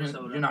Francisco, and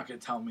Minnesota. You're not gonna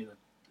tell me that.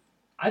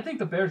 I think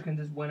the Bears can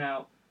just win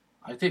out.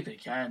 I think they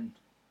can.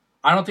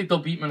 I don't think they'll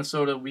beat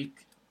Minnesota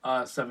week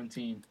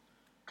 17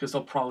 because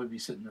they'll probably be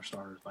sitting their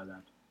starters by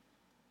then,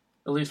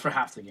 at least for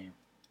half the game.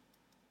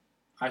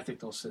 I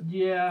think they'll sit.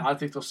 Yeah. I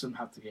think they'll sit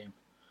half the game.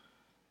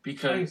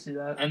 Because, I can see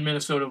that. And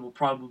Minnesota will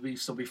probably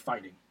still be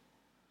fighting.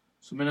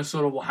 So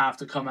Minnesota will have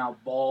to come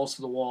out balls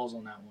to the walls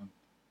on that one.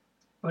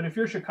 But if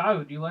you're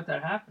Chicago, do you let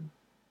that happen?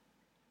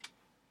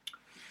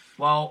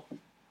 Well,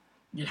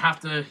 you'd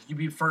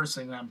be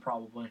firsting them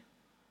probably.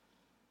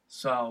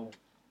 So.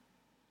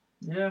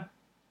 Yeah.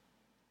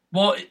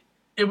 Well,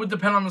 it would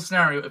depend on the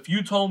scenario. If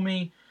you told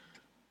me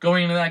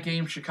going into that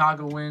game,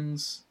 Chicago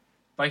wins,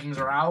 Vikings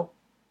are out,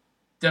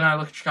 then I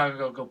look at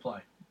Chicago and go play.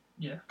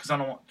 Yeah. Because I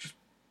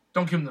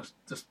don't give them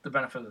the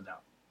benefit of the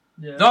doubt.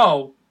 Yeah.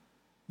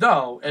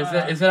 Though,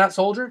 is it at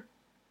Soldier?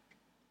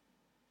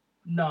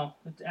 No,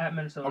 it's at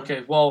Minnesota.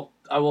 Okay, well,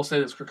 I will say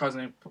this: Kirk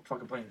Cousins ain't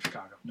fucking playing in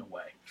Chicago. No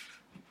way.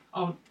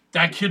 Oh,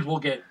 that kid will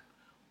get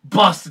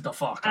busted the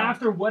fuck up.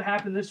 After what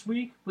happened this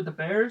week with the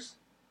Bears,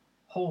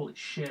 holy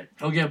shit.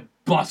 He'll get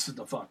busted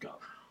the fuck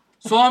up.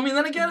 So, I mean,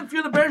 then again, if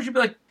you're the Bears, you'd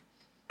be like,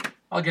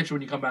 I'll get you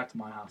when you come back to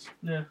my house.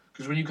 Yeah.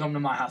 Because when you come to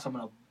my house, I'm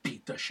going to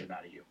beat the shit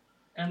out of you.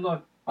 And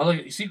look.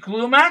 You see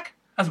Khalil Mack?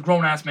 That's a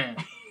grown-ass man.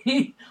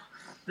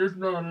 This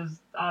man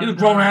is... He's a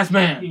grown-ass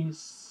man. He's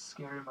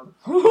scary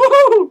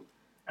motherfucker.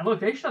 And look,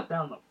 they shut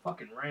down the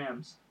fucking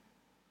Rams.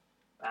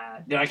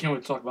 Bad. Yeah, I can't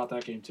wait to talk about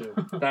that game, too.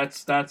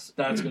 That's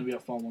going to be a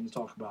fun one to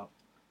talk about.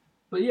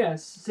 But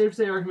yes, safe to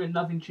say argument,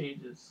 nothing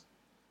changes.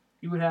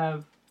 You would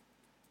have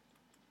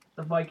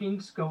the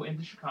Vikings go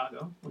into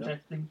Chicago, which I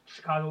think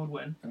Chicago would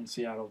win. And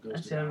Seattle goes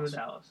to Seattle Dallas. to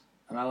Dallas.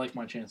 And I like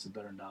my chances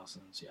better in Dallas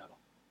than in Seattle.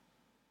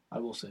 I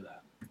will say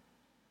that.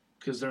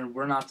 Because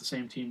we're not the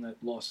same team that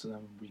lost to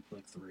them in week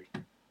 3.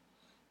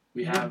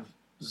 We have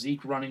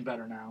Zeke running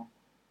better now.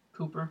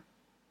 Cooper.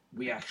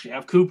 We actually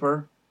have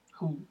Cooper.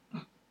 Who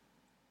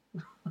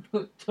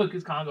took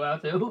his Congo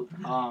out too.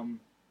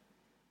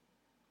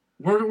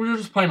 We're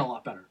just playing a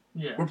lot better.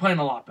 Yeah. We're playing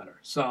a lot better.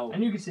 So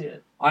and you can see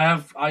it. I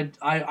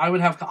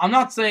would have. I'm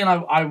not saying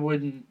I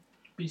wouldn't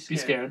be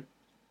scared.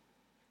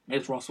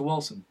 It's Russell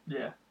Wilson.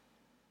 Yeah.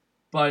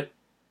 But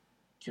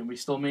can we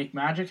still make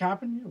magic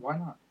happen? Yeah, why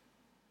not?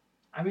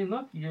 I mean,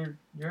 look, you're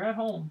at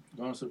home.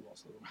 Going to Super Bowl,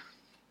 so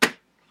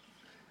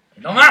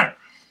it don't matter.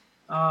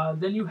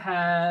 Then you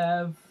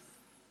have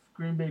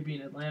Green Bay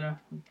beating Atlanta.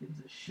 Who gives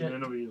a shit?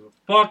 Nobody gives a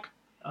fuck.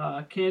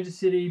 Kansas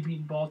City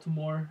beating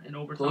Baltimore in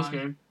overtime. Close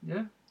game.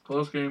 Yeah.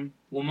 Close game.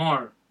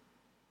 Lamar.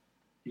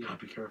 You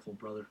gotta be careful,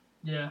 brother.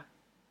 Yeah.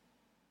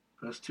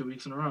 That's 2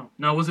 weeks in a row.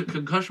 Now, was it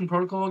concussion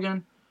protocol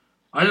again?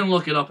 I didn't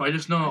look it up. I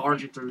just know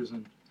RG3 was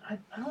in. I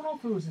don't know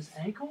if it was his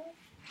ankle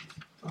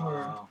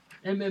or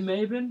it may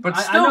have been. But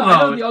still,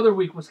 I know the other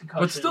week was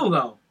concussion. But still,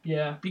 though.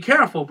 Yeah. Be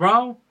careful,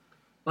 bro.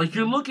 Like,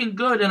 you're looking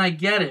good, and I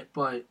get it,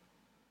 but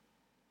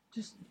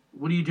just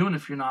what are you doing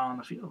if you're not on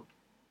the field?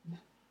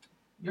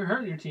 You're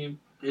hurting your team.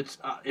 It's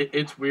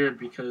weird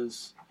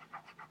because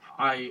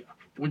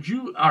would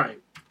you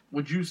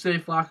say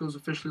Flacco's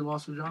officially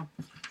lost his job?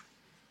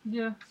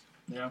 Yeah.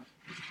 Yeah.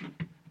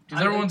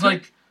 Because everyone's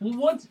like,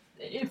 well,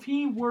 if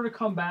he were to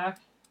come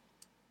back,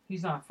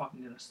 he's not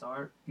fucking gonna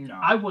start. No.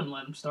 I wouldn't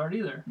let him start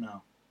either.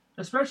 No.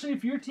 Especially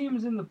if your team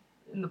is in the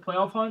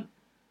playoff hunt.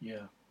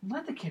 Yeah.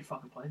 Let the kid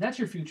fucking play. That's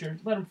your future.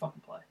 Let him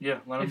fucking play. Yeah.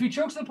 If he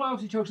chokes in the playoffs,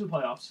 he chokes in the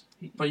playoffs.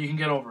 But you can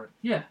get over it.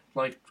 Yeah.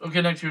 Like,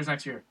 okay, next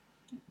year.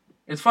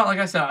 It's fine. Like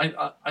I said,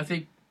 I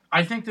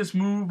think this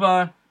move.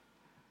 I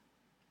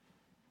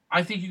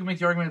think you can make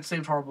the argument it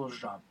saved Harbaugh's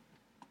job.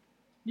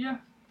 Yeah.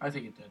 I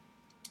think it did.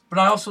 But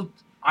I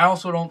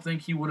also don't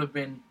think he would have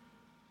been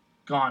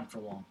gone for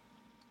long.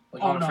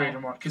 Like on a free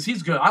agent market, because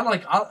he's good. I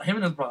like him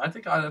and his brother. I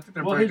think they're very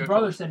good. Well, his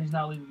brother said he's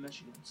not leaving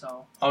Michigan,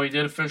 so. Oh, he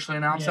did officially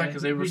announce that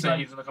because they were saying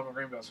he's going to come to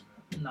Green Bay.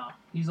 No,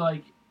 he's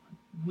like,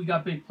 we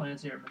got big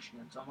plans here at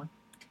Michigan. So I'm like,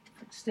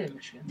 stay at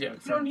Michigan. Yeah,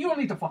 you don't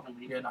need to fucking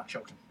leave. Yeah, not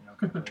choking.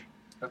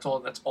 That's all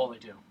they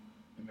do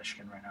in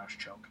Michigan right now is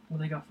choke. Well,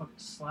 they got fucking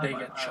slapped. They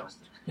get choked.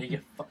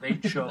 They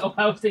choke.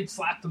 Ohio State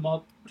slapped them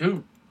up.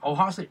 Dude,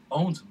 Ohio State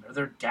owns them. They're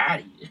their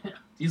daddy. Yeah.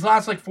 These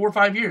last 4 or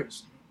 5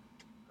 years,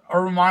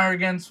 Urban Meyer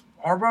against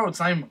Harbaugh, it's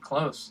not even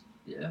close.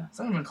 Yeah, it's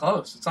not even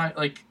close. It's not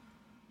like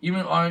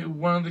even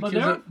one of the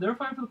kids. They're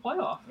fighting for the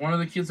playoff. One of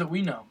the kids that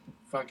we know,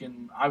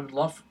 I would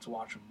love to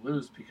watch them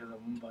lose because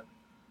of them, but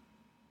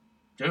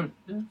dude,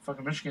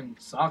 fucking Michigan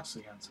sucks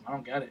against them. I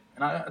don't get it,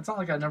 and it's not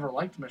like I never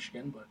liked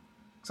Michigan, but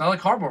because I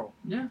like Harbaugh.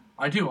 Yeah,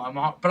 I do.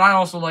 But I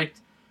also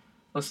liked.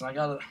 Listen,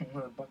 the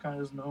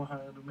Buckeyes know how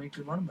to make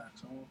good running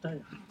backs. I won't tell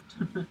you.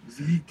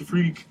 Zeke the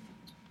freak.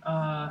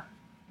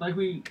 Like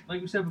we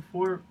said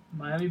before,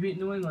 Miami beat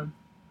New England,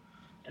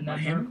 and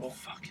that miracle.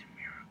 Fucking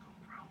miracle,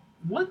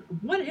 bro.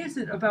 What is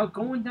it about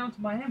going down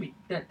to Miami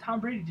that Tom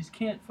Brady just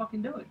can't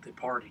fucking do it? They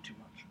party too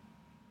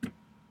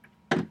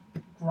much.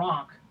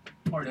 Gronk.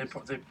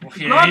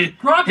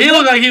 Gronk he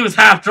looked like he was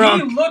half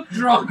drunk. He looked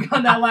drunk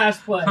on that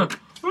last play.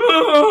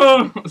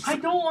 I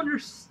don't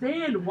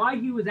understand why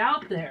he was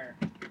out there.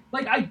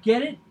 Like, I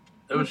get it.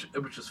 It was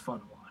just fun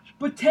to watch.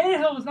 But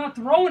Tannehill was not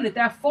throwing it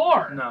that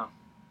far. No.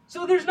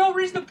 So there's no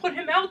reason to put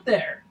him out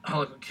there. I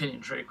like when Kenyon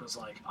Drake was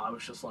like, I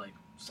was just like,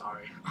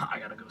 sorry, I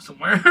gotta go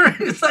somewhere.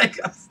 It's like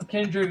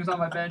Kenyon Drake was on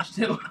my bench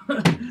too.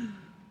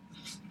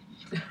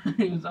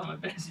 He was on my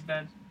fantasy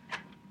bench.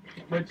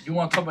 Wait, you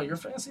want to talk about your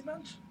fantasy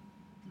bench?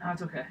 No,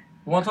 it's okay.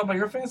 You want to talk about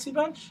your fantasy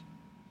bench?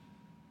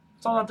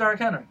 It's all about Derrick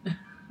Henry.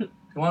 You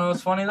want to know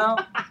what's funny though?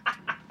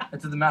 I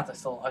did the math. I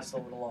still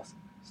would have lost.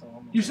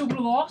 So you still would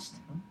have lost?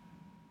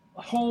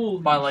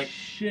 Holy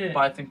shit!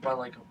 By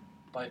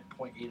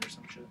 0.8 or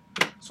some shit.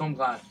 So I'm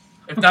glad.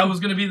 If that was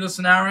gonna be the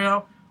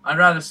scenario, I'd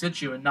rather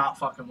sit you and not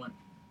fucking win.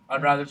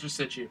 I'd rather just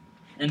sit you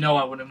and know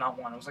I would have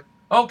not won. I was like,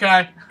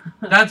 okay,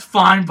 that's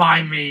fine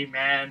by me,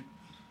 man.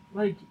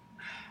 Like,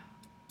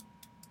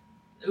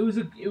 it was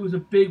a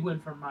big win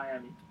for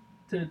Miami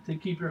to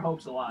keep your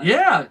hopes alive.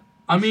 Yeah,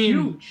 I mean,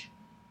 huge.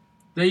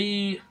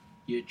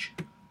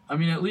 Jokic. I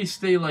mean, at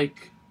least they're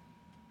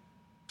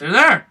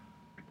there.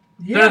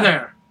 Yeah. They're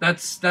there.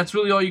 That's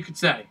really all you could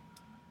say.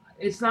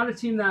 It's not a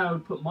team that I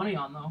would put money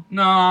on, though.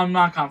 No, I'm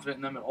not confident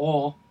in them at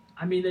all.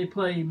 I mean, they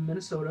play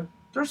Minnesota.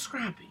 They're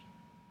scrappy.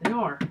 They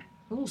are. They're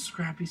little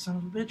scrappy son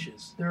of a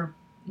bitches.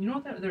 You know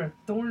what? They're a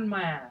thorn in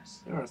my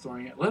ass. They're a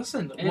thorn in it.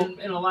 Listen. And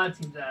a lot of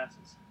teams'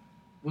 asses.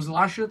 Was it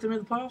last year that they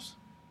made the playoffs?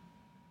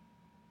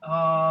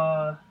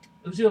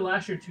 It was either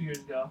last year or 2 years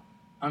ago.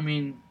 I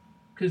mean...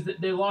 Because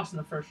they lost in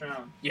the first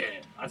round. Yeah,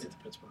 I think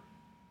the Pittsburgh.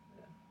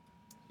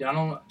 Yeah, I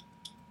don't know.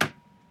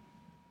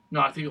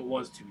 No, I think it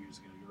was 2 years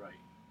ago. You're right.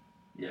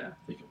 Yeah.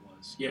 I think it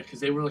was. Yeah, because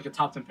they were like a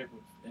top 10 pick,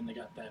 and they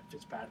got that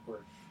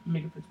Fitzpatrick.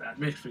 Mika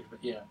Fitzpatrick.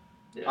 Yeah.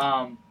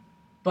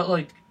 But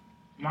like,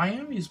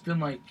 Miami's been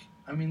like,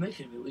 I mean, they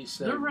could at least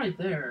say they're right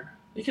there.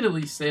 They could at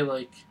least say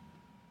like,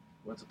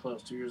 went to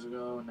playoffs 2 years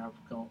ago, and now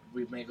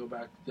we may go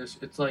back to this.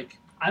 It's like,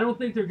 I don't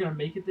think they're gonna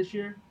make it this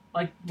year.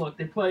 Like, look,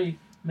 they play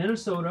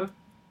Minnesota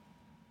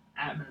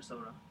at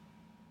Minnesota.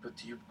 But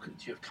do you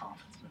have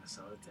confidence in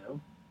Minnesota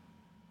too?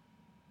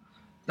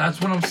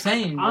 That's what I'm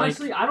saying.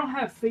 Honestly, I don't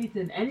have faith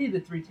in any of the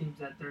three teams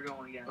that they're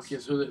going against. Okay,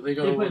 so they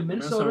go. They play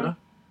Minnesota.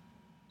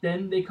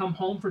 Then they come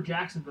home for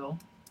Jacksonville,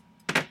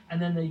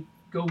 and then they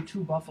go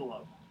to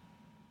Buffalo.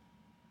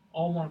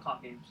 All 1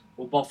 o'clock games.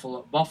 Well,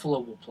 Buffalo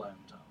will play them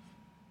tough.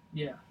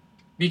 Yeah.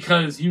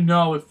 Because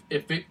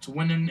if it's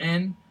winning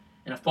in,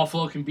 and if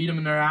Buffalo can beat them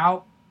and they're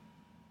out,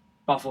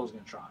 Buffalo's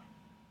gonna try.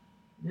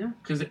 Yeah.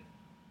 Because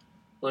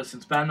listen,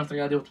 it's bad enough they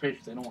gotta deal with the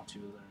Patriots. They don't want to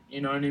either.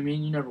 You know what I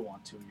mean? You never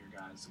want two of your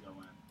guys to go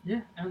in.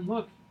 Yeah, and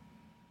look,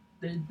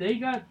 they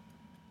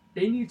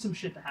need some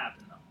shit to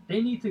happen though.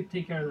 They need to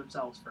take care of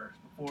themselves first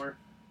before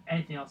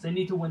anything else. They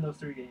need to win those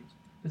 3 games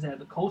because they have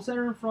the Colts that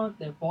are in front,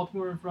 they have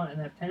Baltimore in front, and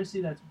they have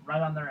Tennessee that's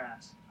right on their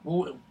ass.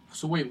 Well,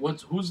 so wait,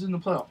 who's in the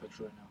playoff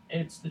picture right now?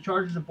 It's the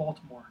Chargers of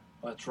Baltimore.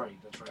 Oh, that's right.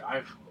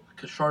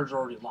 Because Chargers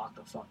already locked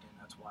the fuck in.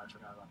 That's why I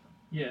forgot about them.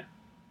 Yeah.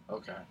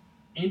 Okay.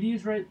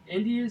 Indy's right.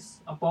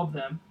 Indy's above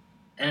them.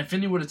 And if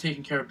Indy would have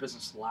taken care of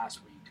business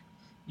last week,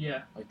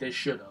 yeah, like they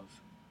should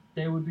have,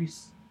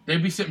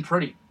 they'd be sitting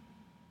pretty.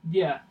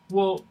 Yeah.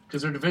 Well,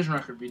 because their division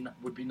record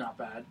would be not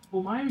bad.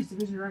 Well, Miami's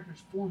division record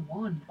is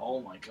 4-1.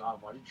 Oh my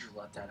God! Why did you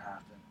let that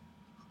happen?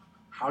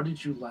 How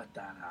did you let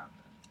that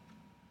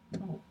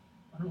happen? Oh,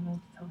 I don't know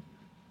what to tell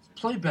you.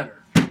 Play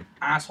better,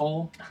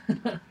 asshole.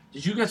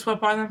 Did you get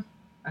swept by them?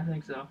 I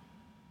think so.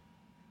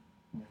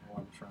 Oh,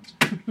 we're friends.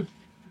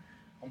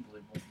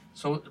 Unbelievable.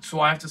 So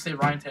I have to say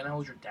Ryan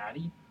Tannehill is your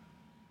daddy?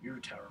 You're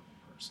a terrible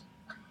person.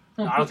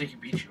 I don't think he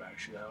beat you,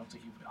 actually. I don't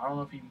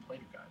know if he even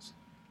played you guys.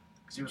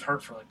 Because he was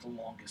hurt for, like, the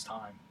longest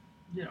time.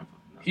 Yeah.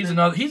 He's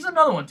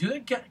another one. He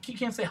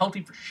can't stay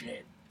healthy for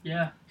shit.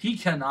 Yeah. He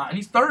cannot. And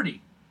he's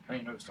 30. I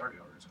didn't know he was 30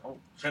 already. Oh,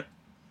 shit.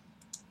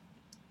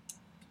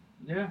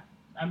 Yeah.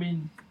 I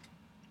mean,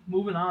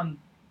 moving on.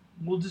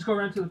 We'll just go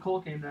right to the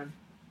Colt game then.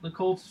 The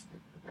Colts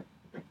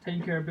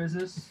taking care of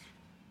business.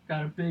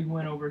 Got a big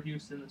win over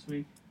Houston this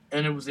week.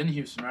 And it was in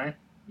Houston, right?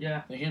 Yeah.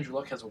 I think Andrew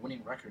Luck has a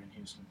winning record in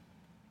Houston.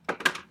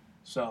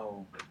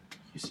 So,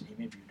 Houston, he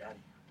may be your daddy.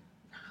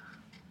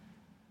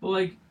 But,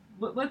 like,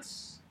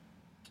 let's...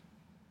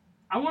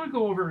 I want to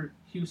go over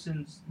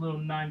Houston's little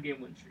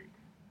 9-game win streak.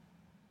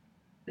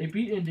 They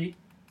beat Indy,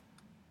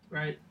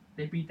 right?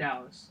 They beat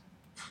Dallas.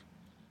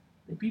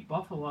 They beat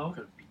Buffalo.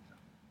 Could have beat them.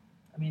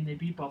 I mean, they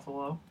beat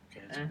Buffalo.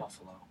 Okay, it's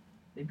Buffalo.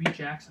 They beat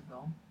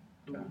Jacksonville.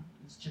 Okay.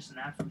 It's just an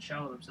absolute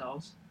shell of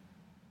themselves.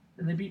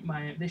 Then they beat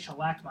Miami. They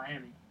shellacked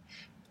Miami.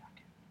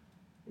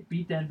 They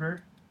beat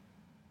Denver,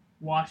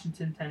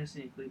 Washington,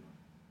 Tennessee, and Cleveland.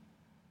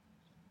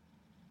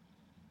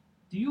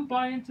 Do you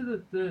buy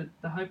into the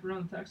hype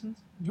around the Texans?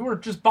 You were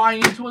just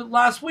buying into it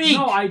last week.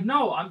 No, I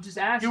know. I'm just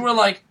asking. You were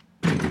like...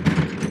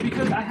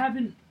 Because I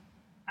haven't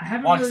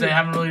Because they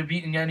haven't really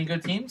beaten any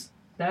good teams?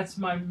 That's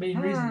my main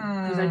reason.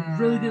 Because I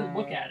really didn't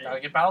look at it.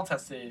 Gotta get battle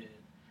tested.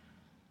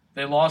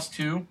 They lost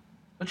to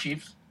the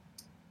Chiefs.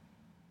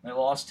 They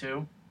lost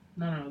to...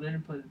 No, they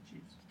didn't play the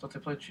Chiefs. I thought they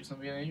played the Chiefs in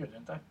the beginning of the year,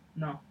 didn't they?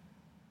 No.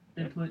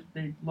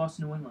 They lost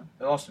to New England.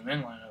 They lost to New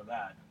England, I know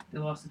that. They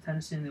lost to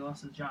Tennessee and they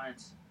lost to the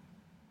Giants.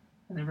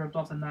 And they ripped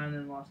off the 9 and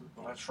then lost to the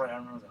Colts. That's right, I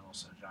remember they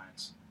lost to the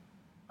Giants.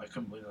 I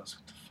couldn't believe that. I was like,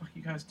 what the fuck are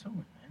you guys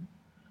doing,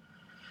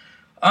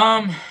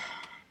 man?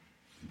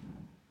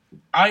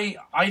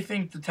 I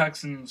think the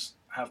Texans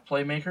have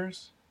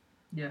playmakers.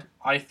 Yeah.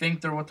 I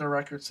think they're what their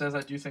record says.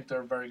 I do think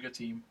they're a very good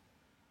team.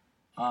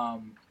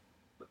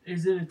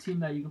 Is it a team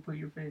that you can put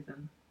your faith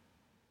in?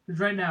 Because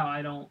right now,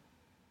 I don't.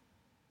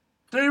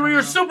 They were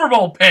your Super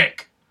Bowl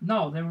pick.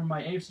 No, they were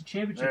my AFC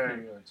Championship There pick.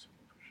 you go.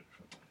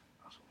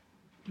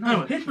 No,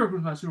 Anyway. Pittsburgh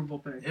was my Super Bowl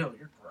pick. Ew,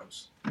 you're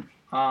gross.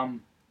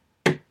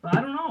 But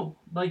I don't know.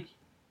 Like,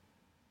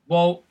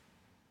 well,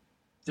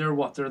 they're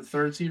what? They're the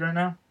 3rd seed right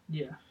now?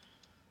 yeah.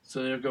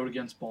 So they'll go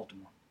against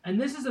Baltimore. And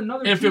this is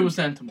another If team, it was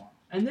then tomorrow.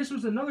 And this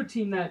was another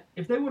team that,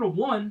 if they would have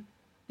won,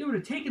 they would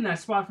have taken that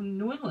spot from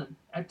New England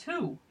at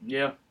 2.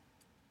 Yeah. So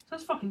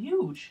that's fucking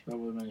huge. That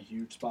would have been a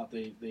huge spot.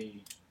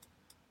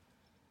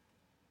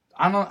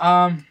 I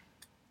don't,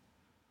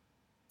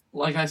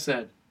 like I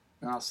said,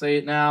 and I'll say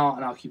it now,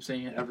 and I'll keep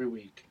saying it every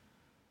week.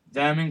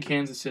 Them and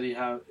Kansas City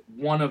have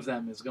one of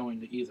them is going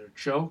to either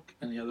choke,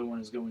 and the other one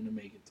is going to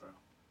make it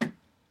through.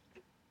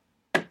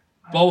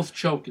 Both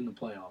choke in the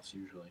playoffs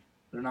usually.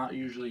 They're not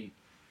usually,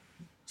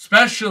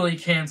 especially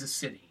Kansas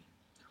City.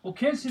 Well,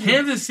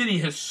 Kansas City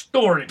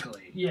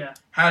historically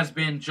has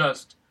been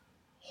just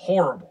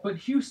horrible. But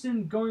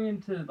Houston, going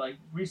into like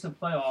recent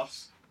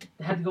playoffs,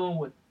 they had to go in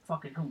with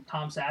fucking who?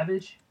 Tom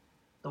Savage,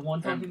 the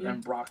one fucking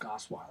and Brock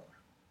Osweiler.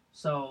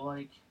 So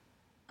like,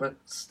 but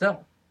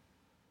still,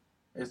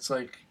 it's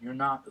like you're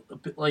not a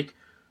bit like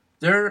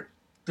their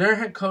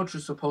head coach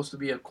is supposed to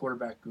be a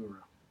quarterback guru.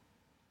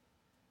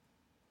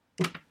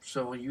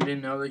 So you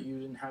didn't know that you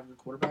didn't have good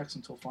quarterbacks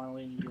until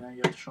finally you have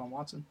Deshaun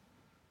Watson.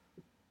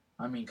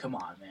 I mean, come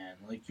on, man.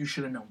 Like, you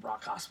should have known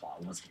Brock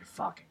Osweiler wasn't your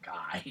fucking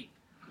guy.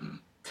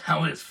 That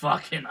was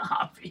fucking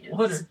obvious.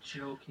 What a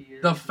joke he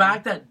is. The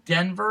fact that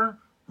Denver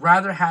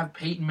rather have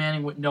Peyton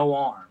Manning with no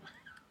arm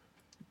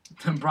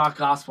than Brock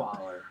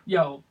Osweiler.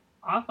 Yo,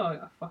 I thought I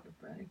got fucking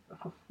banged.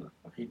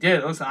 He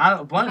did. Listen, I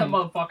don't blame him.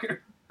 That motherfucker.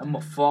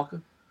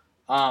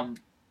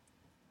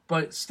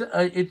 But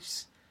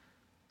it's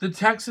the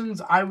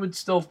Texans. I would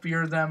still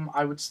fear them.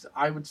 I would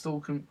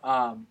still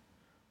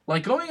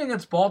like going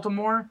against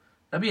Baltimore.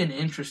 That'd be an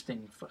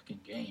interesting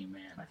fucking game,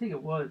 man. I think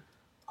it would.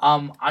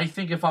 I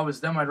think if I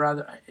was them, I'd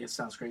rather. It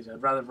sounds crazy.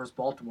 I'd rather versus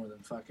Baltimore than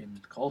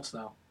fucking Colts,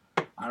 though.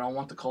 I don't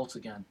want the Colts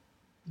again.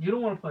 You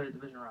don't want to play a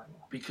division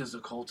rival because the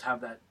Colts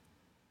have that.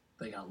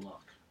 They got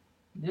luck.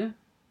 Yeah.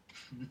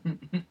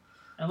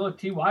 And look,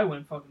 Ty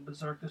went fucking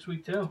berserk this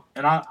week too.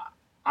 And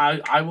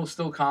I will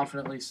still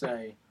confidently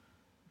say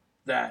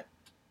that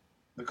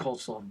the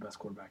Colts still have the best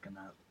quarterback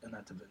in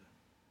that division.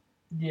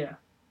 Yeah.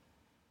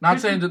 Not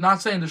saying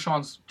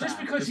Deshaun's bad, just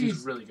because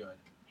he's really good.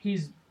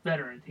 He's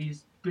veteran.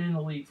 He's been in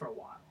the league for a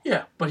while.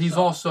 Yeah, but he's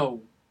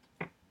also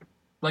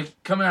like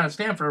coming out of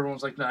Stanford.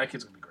 Everyone's like, "No, that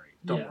kid's gonna be great.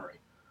 Don't worry."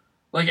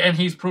 Like, and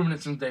he's proven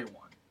it since day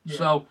one. Yeah.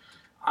 So,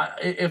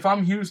 if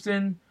I'm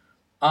Houston,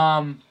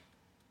 I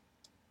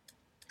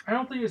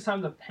don't think it's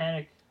time to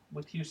panic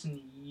with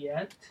Houston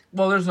yet.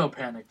 Well, there's no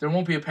panic. There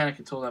won't be a panic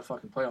until that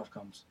fucking playoff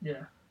comes.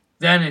 Yeah.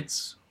 Then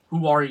it's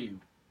who are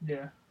you?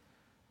 Yeah.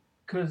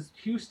 Because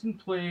Houston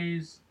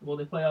plays. Well,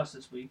 they play us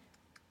this week.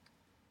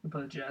 They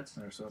play the Jets.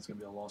 So that's gonna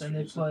be a loss. Then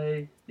they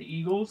play the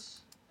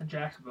Eagles and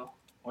Jacksonville.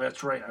 Oh,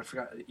 that's right. I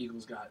forgot the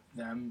Eagles got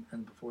them,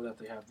 and before that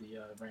they have the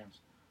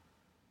Rams.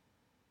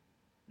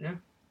 Yeah.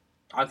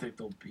 I think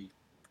they'll beat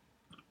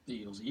the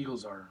Eagles. The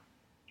Eagles are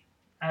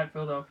at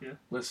Philadelphia.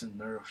 Listen,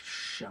 they're a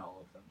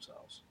shell of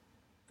themselves.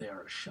 They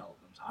are a shell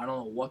of themselves. I don't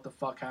know what the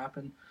fuck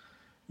happened.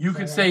 You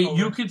could say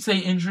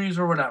injuries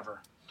or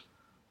whatever,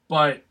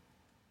 but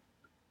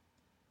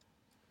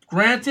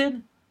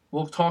granted,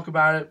 we'll talk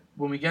about it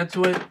when we get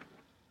to it.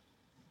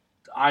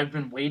 I've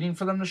been waiting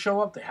for them to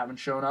show up. They haven't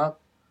shown up.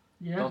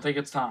 Yeah. Don't think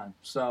it's time.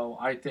 So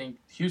I think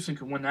Houston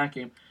can win that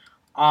game.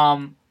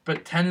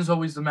 But 10 is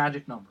always the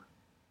magic number.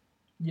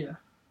 Yeah.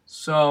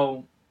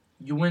 So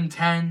you win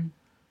 10,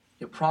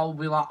 you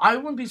probably lock. I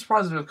wouldn't be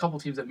surprised if there's a couple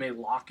teams that may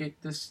lock it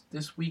this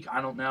week.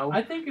 I don't know.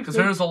 I think because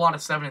there's a lot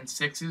of 7 and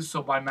 6s.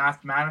 So by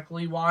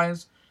mathematically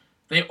wise,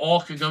 they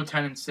all could go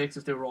 10 and 6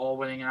 if they were all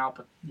winning out.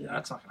 But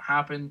that's not going to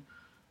happen.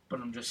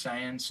 But I'm just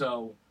saying.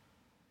 So.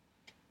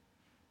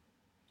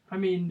 I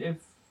mean,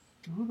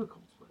 who the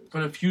Colts plays?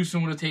 But if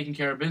Houston would have taken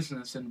care of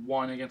business and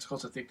won against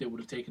Colts, I think they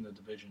would have taken the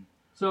division.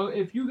 So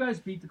if you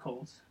guys beat the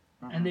Colts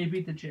and they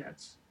beat the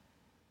Jets,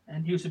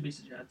 and Houston beats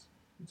the Jets,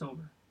 it's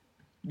over.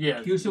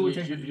 Yeah, Houston will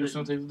take the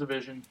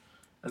division,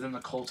 and then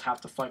the Colts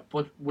have to fight.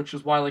 But which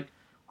is why, like,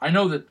 I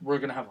know that we're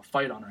gonna have a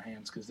fight on our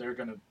hands because they're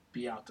gonna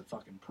be out to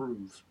fucking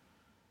prove.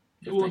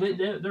 Well,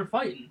 they're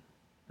fighting.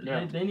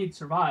 Yeah. They need to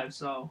survive.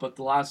 So. But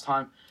the last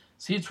time,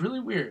 see, it's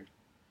really weird.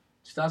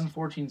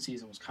 2014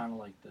 season was kind of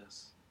like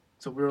this.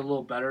 So we were a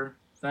little better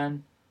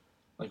then,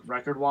 like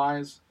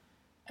record-wise,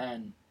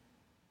 and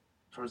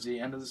towards the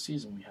end of the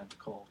season we had the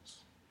Colts.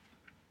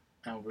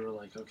 And we were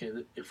like, okay,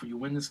 if you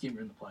win this game,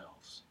 you're in the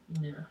playoffs.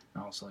 Yeah.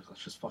 And I was like,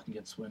 let's just fucking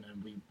get this win,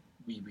 and we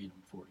beat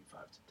them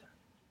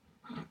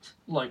 45-10.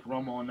 Like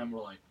Romo and them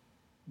were like,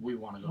 we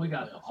want to go to the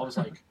playoffs. I was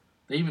like,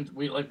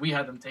 we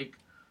had them take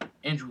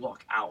Andrew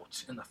Luck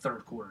out in the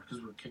third quarter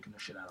because we were kicking the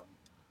shit out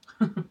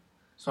of them.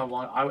 So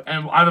I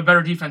have a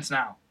better defense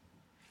now.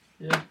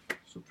 Yeah.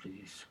 So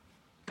please.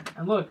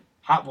 And look.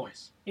 Hot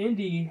voice.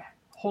 Indy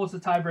holds the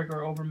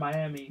tiebreaker over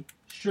Miami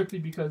strictly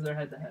because they're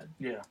head-to-head.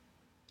 Yeah.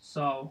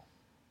 So.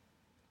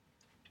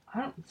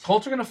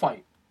 Colts are going to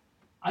fight.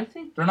 I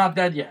think. They're not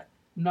dead yet.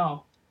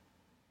 No.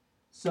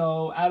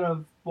 So out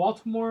of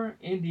Baltimore,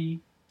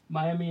 Indy,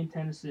 Miami, and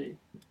Tennessee.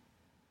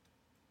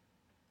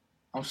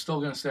 I'm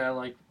still going to say I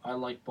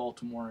like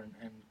Baltimore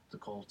and the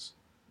Colts.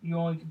 You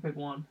only can pick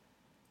one.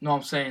 No,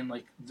 I'm saying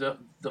like the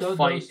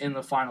fight in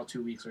the final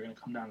 2 weeks are going to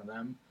come down to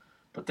them.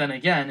 But then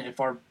again, if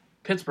our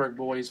Pittsburgh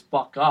boys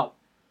fuck up,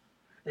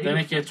 then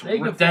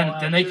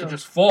they could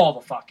just fall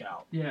the fuck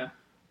out. Yeah.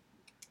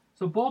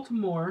 So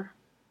Baltimore,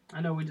 I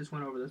know we just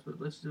went over this,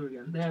 but let's do it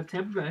again. They have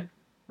Tampa Bay,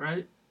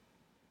 right?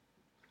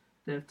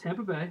 They have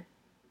Tampa Bay.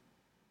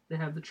 They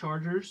have the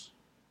Chargers.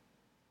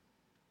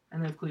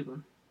 And they have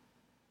Cleveland.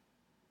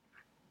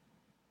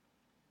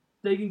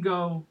 They can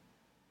go,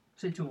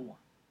 say, 2-1.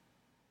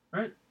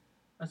 Right?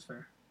 That's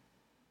fair.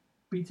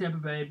 Beat Tampa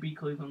Bay, beat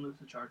Cleveland, lose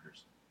the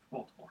Chargers.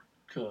 Baltimore.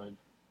 Could.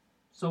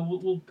 So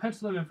we'll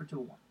pencil them in for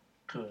 2-1.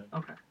 Could.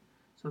 Okay.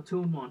 So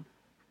 2-1.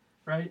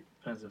 Right?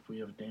 Depends if we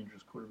have a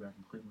dangerous quarterback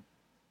in Cleveland.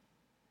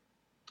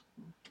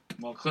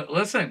 Well,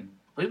 listen.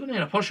 Cleveland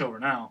ain't a pushover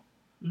now.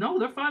 No,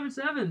 they're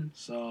 5-7.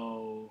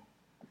 So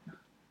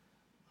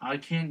I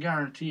can't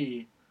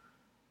guarantee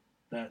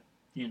that,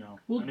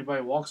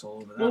 anybody walks all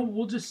over them. Well,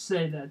 we'll just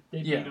say that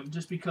they beat them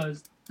just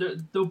because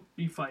they'll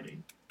be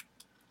fighting.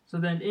 So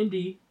then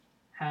Indy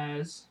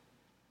has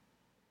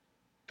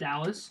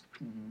Dallas.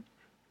 Mm-hmm.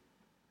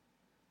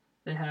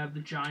 They have the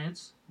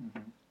Giants.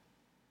 Mm-hmm.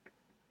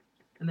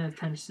 And they have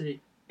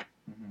Tennessee.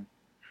 Mm-hmm.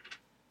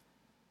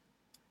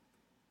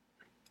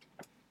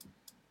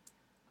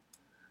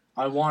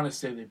 I want to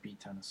say they beat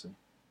Tennessee,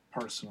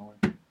 personally.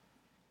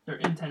 They're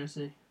in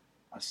Tennessee.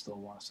 I still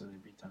want to say they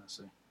beat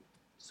Tennessee.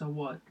 So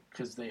what?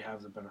 Because they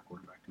have the better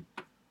quarterback.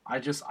 I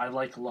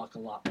like Luck a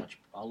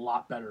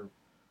lot better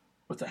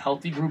with a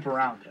healthy group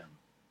around him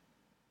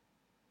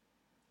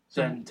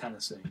than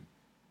Tennessee.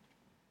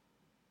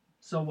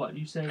 So what?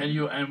 You say?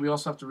 And we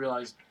also have to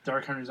realize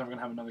Derrick Henry's never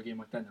gonna have another game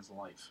like that in his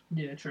life.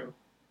 Yeah, true.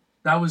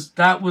 That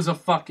was a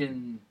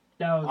fucking.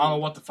 I don't know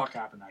what the fuck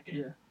happened that game.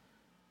 Yeah.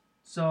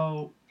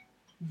 So,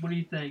 what do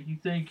you think? You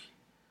think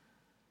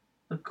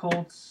the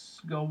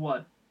Colts go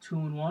what?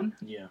 2-1?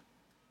 Yeah.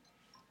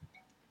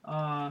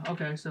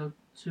 Okay, so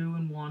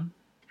 2-1.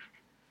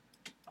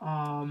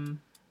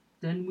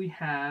 Then we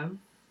have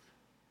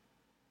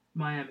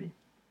Miami.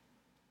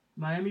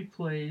 Miami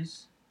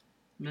plays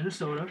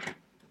Minnesota.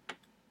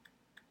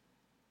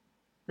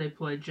 They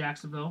play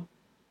Jacksonville.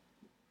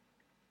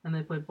 And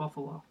they play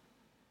Buffalo.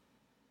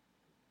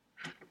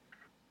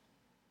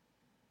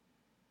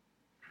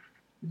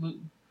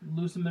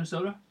 Lose to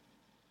Minnesota?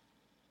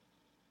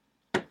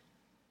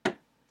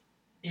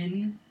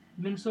 In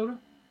Minnesota?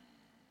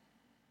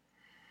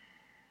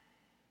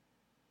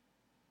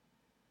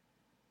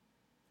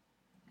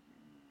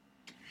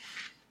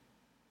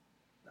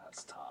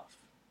 That's tough.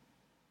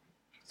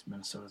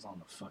 Minnesota's on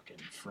the fucking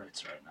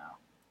fritz right now.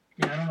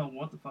 Yeah, I don't know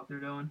what the fuck they're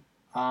doing.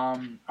 All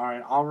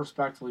right, I'll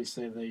respectfully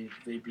say they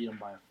beat them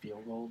by a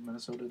field goal.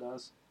 Minnesota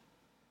does.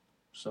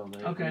 So they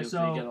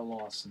get a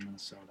loss in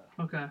Minnesota.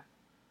 Okay,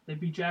 they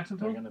beat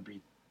Jacksonville. They're gonna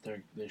beat.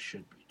 They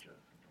should beat Jacksonville.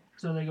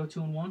 So they go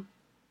 2-1.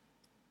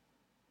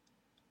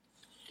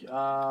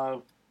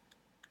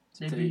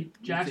 They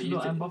beat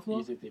Jacksonville and Buffalo.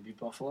 You think they beat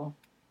Buffalo?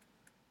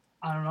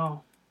 I don't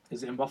know.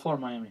 Is it in Buffalo or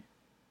Miami?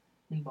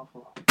 In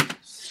Buffalo.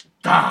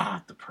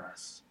 Stop the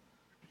press.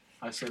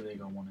 I say they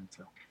go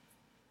 1-2.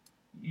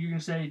 You're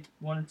gonna say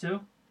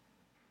 1-2?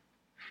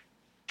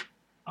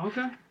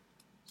 Okay.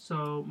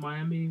 So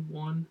Miami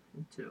 1-2.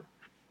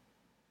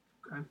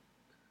 Okay.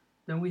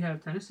 Then we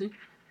have Tennessee.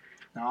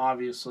 Now,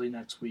 obviously,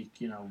 next week,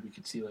 we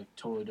could see like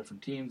totally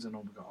different teams, and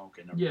we'll go,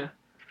 okay, never mind.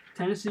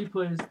 Tennessee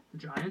plays the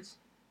Giants.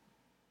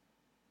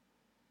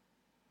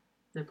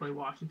 They play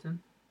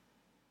Washington.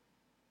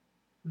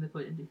 And they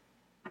play Indy.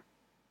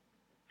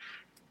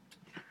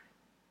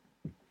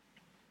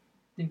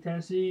 Think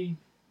Tennessee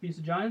beats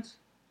the Giants?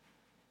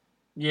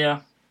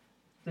 Yeah.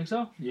 Think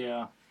so?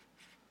 Yeah.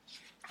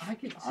 I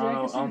can see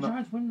the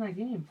Giants winning that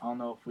game. I don't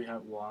know if I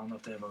don't know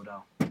if they have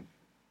Odell.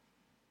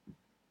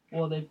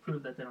 Well, they've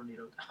proved that they don't need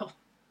Odell.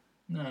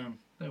 No,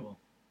 they will.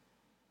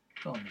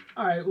 All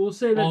right, we'll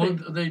say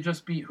that they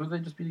just beat. Who did they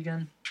just beat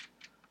again?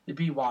 They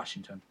beat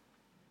Washington.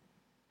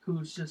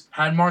 Who's just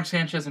had Mark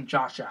Sanchez and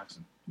Josh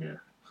Jackson. Yeah.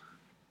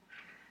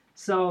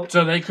 So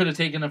they could have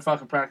taken a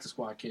fucking practice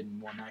squad kid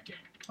and won that game.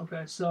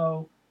 Okay,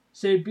 so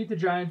say beat the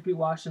Giants, beat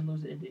Washington,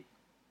 lose to Indy.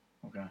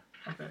 Okay.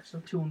 Okay, so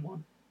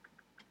 2-1.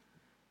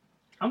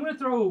 I'm gonna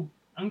throw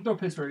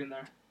Pittsburgh in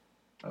there.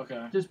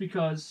 Okay. Just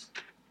because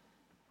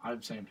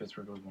I'm saying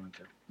Pittsburgh goes 1-2.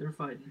 They're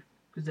fighting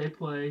because they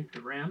play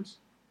the Rams.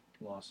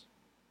 Loss.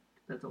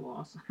 That's a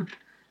loss.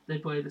 They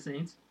play the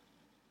Saints.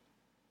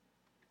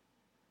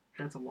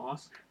 That's a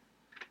loss.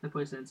 They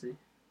play Cincy.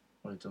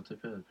 Wait, don't they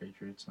play the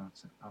Patriots, not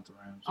the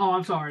Rams? Oh,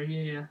 I'm sorry.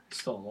 Yeah. It's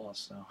still a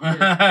loss, though.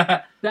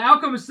 Yeah. The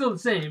outcome is still the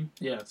same.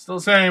 Yeah, it's still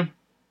the same.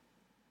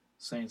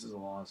 Saints is a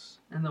loss.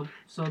 And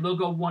they'll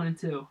go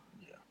 1-2.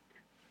 Yeah.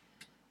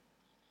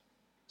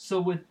 So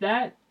with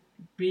that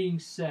being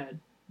said,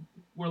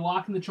 we're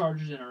locking the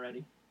Chargers in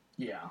already.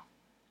 Yeah.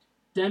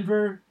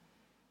 Denver,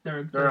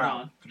 they're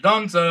out.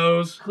 gone.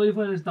 Dunzos.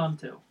 Cleveland is done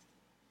too.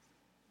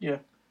 Yeah.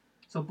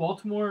 So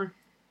Baltimore,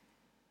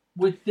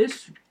 with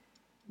this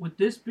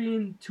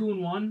being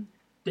 2-1,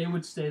 they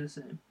would stay the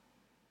same.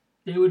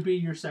 They would be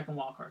your second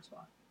wild card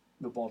spot.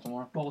 The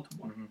Baltimore?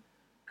 Baltimore.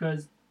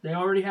 Because they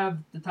already have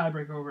the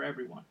tiebreaker over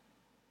everyone.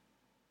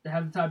 They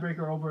have the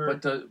tiebreaker over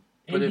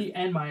Indy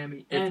and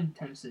Miami and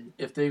Tennessee.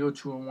 If they go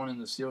 2-1 and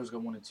the Steelers go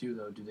 1-2,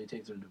 though, do they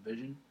take their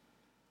division?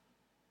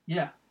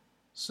 Yeah.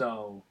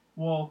 So.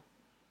 Well.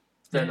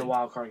 Then the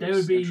wild card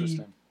gets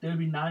interesting. They would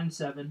be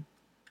 9-7.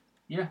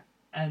 Yeah.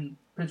 And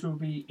Pittsburgh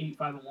would be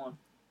 8-5-1.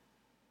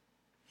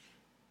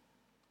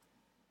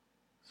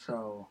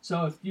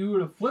 So if you were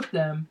to flip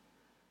them,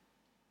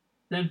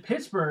 then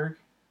Pittsburgh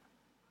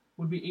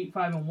would be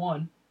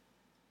 8-5-1,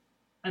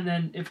 and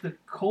then if the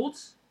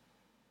Colts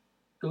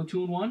go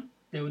 2-1,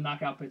 they would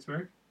knock out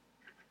Pittsburgh.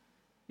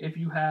 If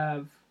you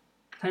have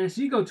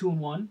Tennessee go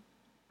 2-1,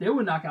 they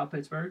would knock out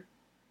Pittsburgh.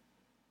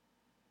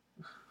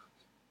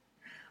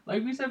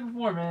 Like we said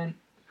before, man,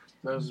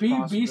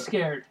 be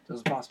scared.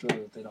 There's a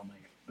possibility that they don't make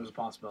it. There's a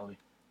possibility.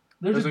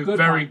 There's a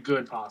very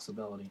good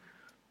possibility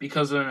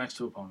because of their next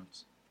two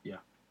opponents. Yeah.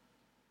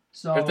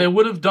 So if they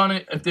would have done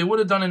it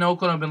in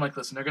Oakland, I've been like,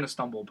 listen, they're going to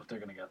stumble, but they're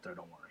going to get there.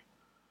 Don't worry.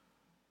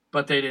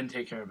 But they didn't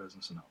take care of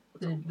business enough.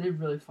 They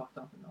really fucked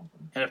up in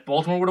Oakland. And if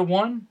Baltimore would have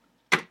won,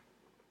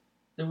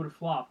 they would have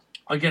flopped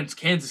against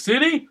Kansas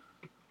City.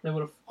 They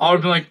would have. I would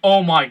have been like,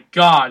 oh my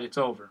god, it's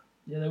over.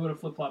 Yeah, they would have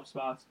flip-flop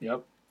spots.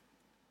 Yep.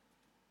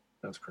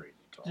 That's crazy.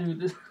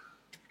 Dude, this...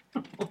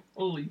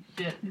 holy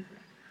shit.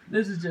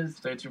 This is just...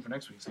 Stay tuned for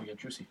next week so you get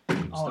juicy.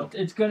 Oh,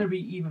 it's going to be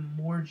even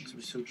more juicy.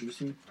 It's so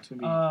juicy. It's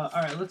gonna be...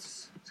 Alright,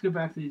 let's get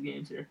back to these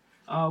games here.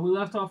 We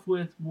left off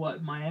with,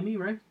 what, Miami,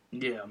 right?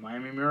 Yeah,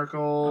 Miami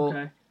Miracle.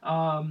 Okay.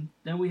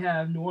 Then we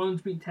have New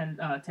Orleans beat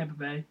Tampa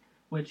Bay,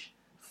 which...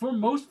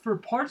 For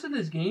parts of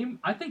this game,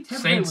 I think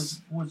Tampa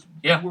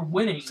Bay were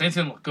winning. Saints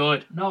didn't look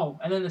good. No,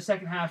 and then the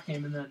second half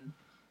came, and then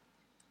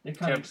they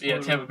kind of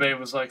exploded. Tampa Bay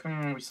was like,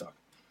 we suck.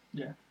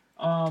 Yeah.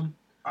 I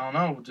don't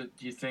know. Do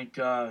you think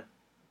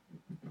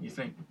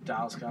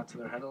Dallas got to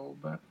their head a little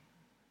bit?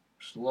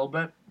 Just a little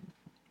bit?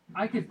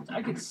 I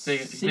could see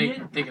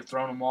it. They could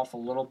throw them off a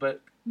little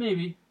bit.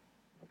 Maybe.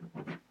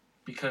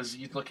 Because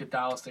you look at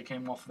Dallas, they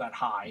came off of that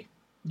high.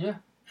 Yeah.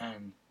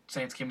 And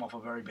Saints came off a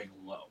very big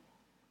low.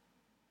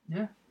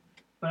 Yeah.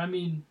 But I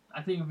mean,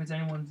 I think if it's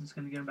anyone that's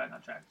going to get them back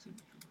on track, it's going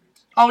to be Drew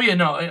Brees. Oh yeah,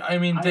 no, I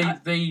mean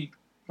they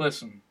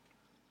listen.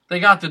 They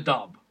got the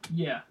dub.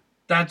 Yeah.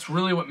 That's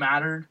really what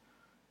mattered.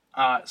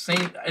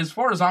 As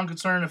far as I'm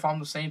concerned, if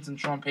I'm the Saints and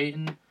Sean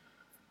Payton,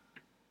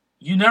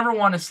 you never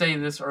want to say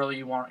this early.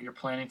 You're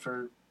planning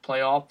for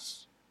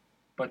playoffs,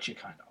 but you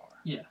kind of are.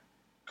 Yeah.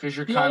 Because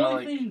you're kind of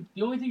like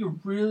the only thing you're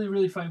really,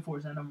 really fighting for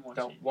is that number 1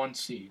 seed. That 1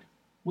 seed,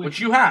 which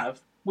you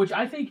have. Which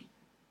I think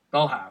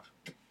they'll have.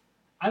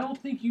 I don't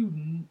think you.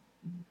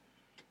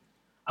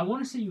 I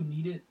want to say you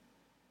need it,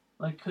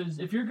 because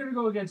if you're gonna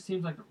go against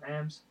teams like the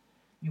Rams,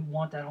 you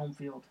want that home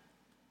field.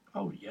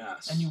 Oh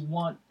yes. And you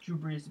want Drew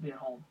Brees to be at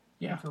home.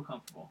 Yeah. And feel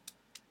comfortable.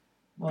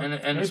 Well,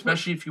 and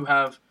especially if you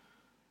have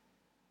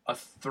a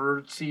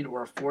 3rd seed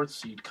or a 4th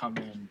seed come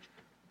in.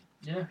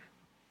 Yeah.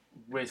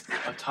 With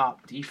a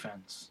top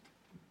defense.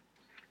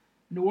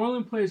 New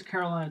Orleans plays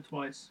Carolina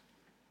twice.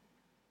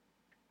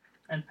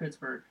 And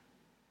Pittsburgh.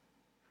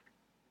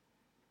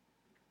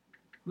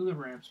 Who do the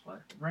Rams play?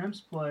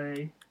 Rams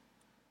play...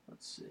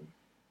 Let's see.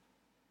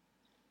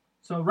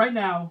 So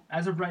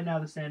as of right now,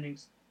 the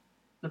standings,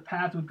 the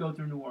path would go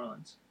through New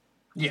Orleans.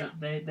 Yeah. So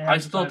they I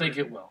still think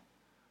it will.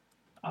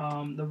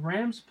 The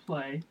Rams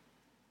play...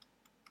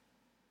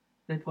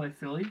 They play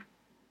Philly.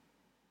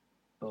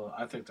 Well,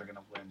 I think they're going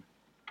to win.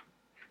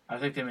 I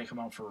think they may come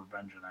out for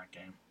revenge in that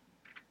game.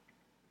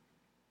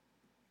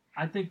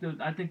 I think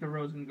the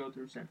road's going to go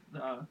through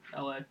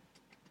L.A.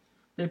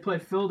 They play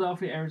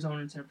Philadelphia, Arizona,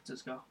 and San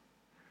Francisco.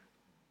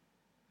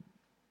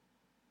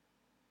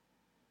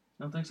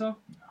 Don't think so?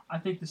 No. I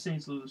think the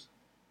Saints lose.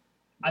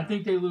 No. I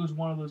think they lose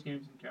one of those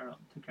games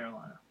to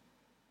Carolina.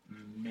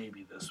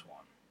 Maybe this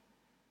one.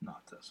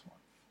 Not this one.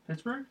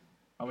 Pittsburgh?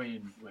 I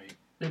mean, wait.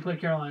 They play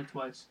Carolina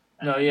twice.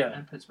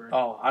 And Pittsburgh.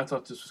 Oh, I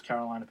thought this was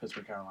Carolina,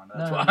 Pittsburgh, Carolina.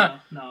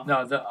 That's no.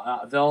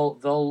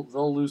 No,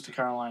 they'll lose to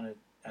Carolina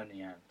in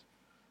the end.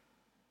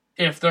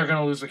 If they're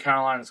gonna lose to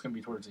Carolina, it's gonna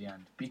be towards the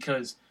end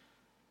because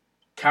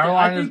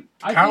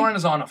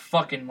Carolina's on a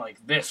fucking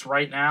like this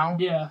right now.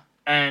 Yeah.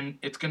 And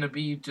it's gonna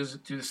be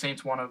just do the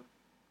Saints want to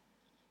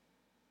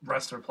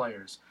rest their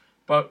players?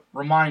 But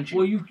remind you,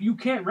 well, you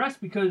can't rest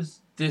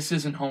because this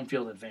isn't home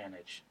field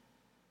advantage.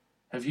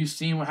 Have you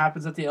seen what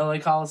happens at the LA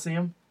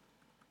Coliseum?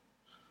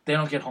 They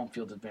don't get home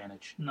field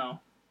advantage. No.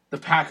 The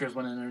Packers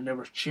went in there and they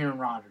were cheering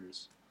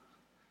Rodgers.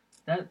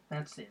 That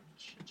stadium's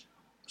shit.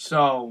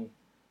 So,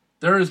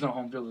 there is no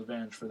home field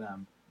advantage for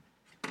them,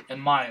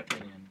 in my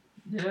opinion.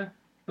 Yeah,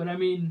 but I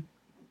mean,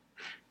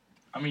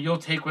 you'll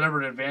take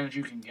whatever advantage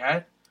you can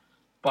get,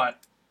 but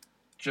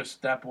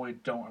just that boy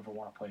don't ever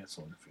want to play at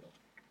Soldier Field.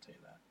 I'll tell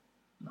you that.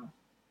 No.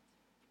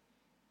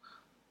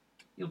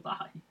 He'll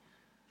die.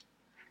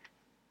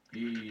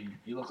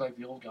 He looked like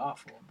the old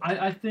Goff.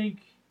 I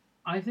think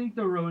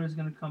the road is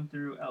going to come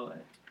through LA.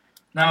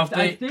 Now,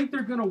 I think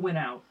they're going to win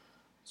out.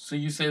 So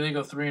you say they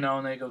go 3-0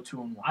 and they go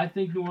 2-1. I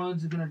think New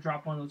Orleans is going to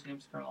drop one of those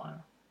games to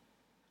Carolina.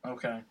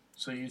 Okay.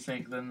 So you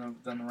think then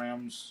the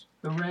Rams...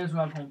 The Rams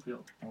will have home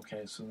field.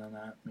 Okay, so then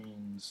that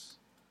means...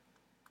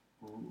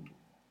 Ooh.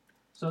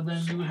 So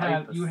then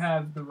you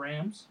have the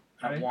Rams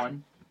at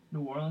 1.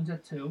 New Orleans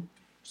at 2.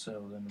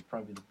 So then it would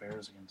probably be the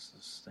Bears against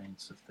the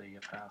Saints if they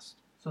get past.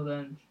 So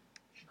then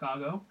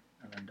Chicago.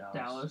 And then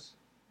Dallas.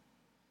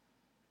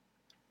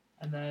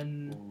 And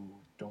then... Ooh,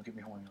 don't get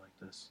me horny like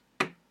this.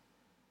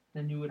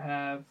 Then you would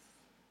have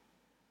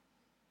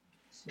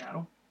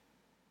Seattle.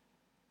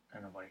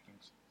 and the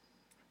Vikings.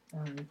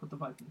 And they put the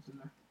Vikings in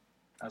there.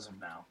 As of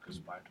now, because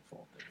by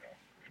default they go.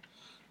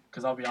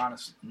 Because I'll be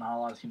honest, not a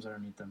lot of teams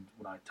underneath them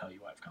would I tell you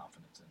I have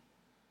confidence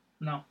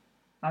in. No.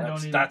 I don't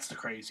even. That's the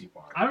crazy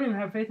part. I don't even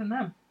have faith in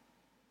them.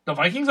 The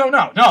Vikings? Oh,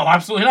 no. No,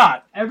 absolutely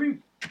not.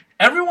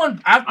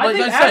 Everyone,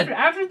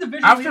 after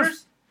division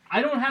leaders,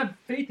 I don't have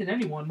faith in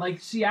anyone. Like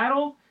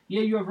Seattle,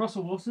 yeah, you have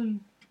Russell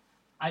Wilson.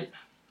 I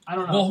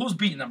don't know. Well, who's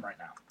beating them right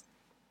now?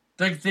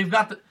 They've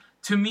got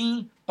to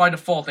me, by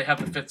default, they have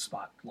the 5th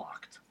spot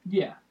locked.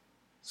 Yeah.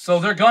 So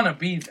they're going to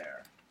be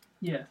there.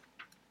 Yeah.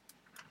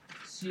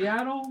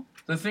 Seattle.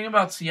 The thing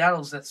about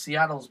Seattle is that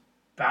Seattle's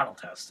battle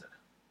tested.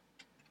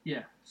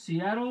 Yeah.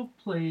 Seattle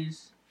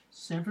plays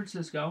San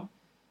Francisco.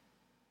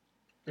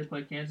 They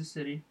play Kansas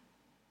City.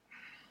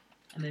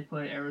 And they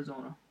play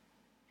Arizona.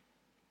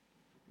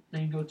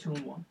 Then you go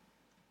 2-1.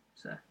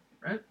 Say,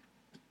 right?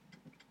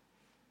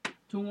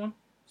 2-1?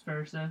 It's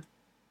fair to say.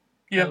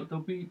 Yeah. They'll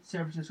beat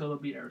San Francisco, they'll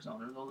beat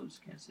Arizona, they'll lose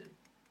to Kansas City.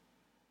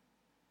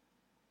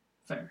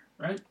 Fair,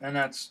 right? And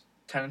that's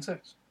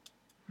 10-6.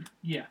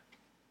 Yeah.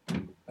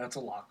 That's a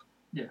lock.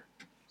 Yeah.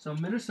 So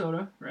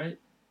Minnesota, right?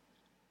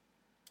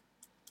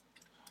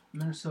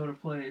 Minnesota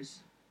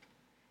plays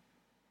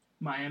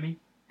Miami.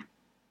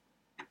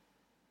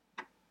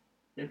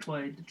 They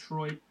play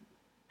Detroit.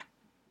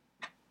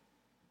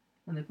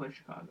 And they play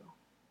Chicago.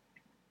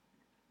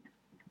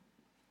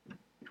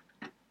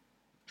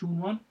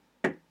 2-1?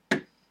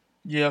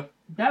 Yeah.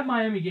 That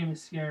Miami game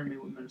is scaring me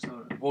with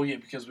Minnesota. Well, yeah,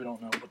 because we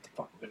don't know what the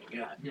fuck we're gonna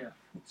get. Yeah.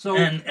 So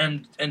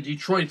and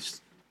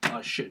Detroit's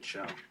a shit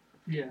show.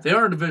 Yeah. They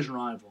are a division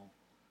rival.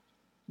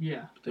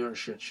 Yeah. But they are a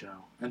shit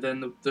show. And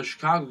then the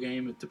Chicago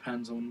game, it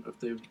depends on if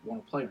they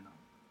want to play or not.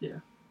 Yeah.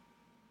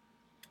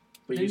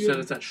 But you said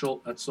it's at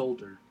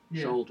Soldier.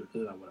 Yeah. Shoulder.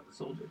 Whatever.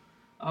 Soldier.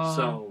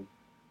 So.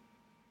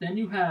 Then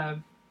you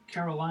have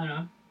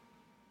Carolina.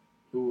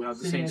 Who have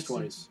the Saints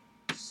twice.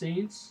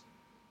 Saints.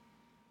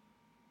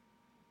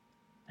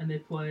 And they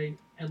play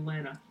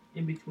Atlanta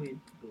in between.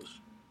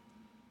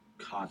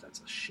 God, that's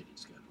a shitty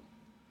schedule.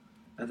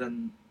 And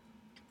then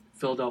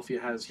Philadelphia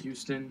has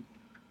Houston,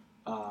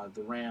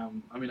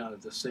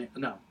 the Saints.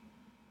 No.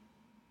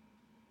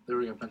 They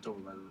already got bent over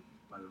by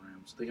the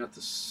Rams. They got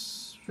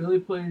this. Philly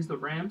plays the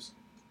Rams.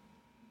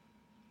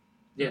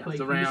 Yeah,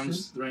 the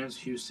Rams. The Rams,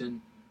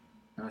 Houston,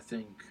 and I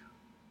think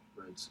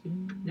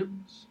Redskins. Yep.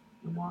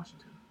 In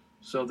Washington.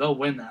 So they'll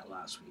win that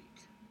last week.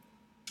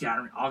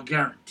 I'll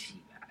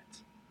guarantee that.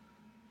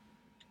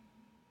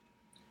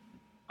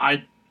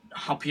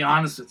 I'll be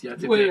honest with you. I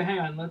think Wait, hang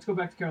on. Let's go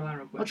back to Carolina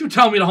real quick. Don't you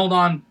tell me to hold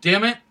on,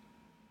 damn it.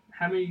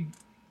 How many?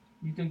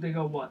 You think they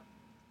go what?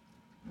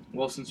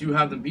 Well, since you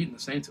have them beating the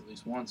Saints at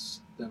least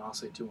once, then I'll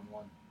say 2-1.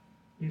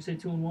 You say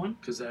 2-1?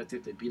 Because I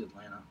think they beat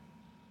Atlanta.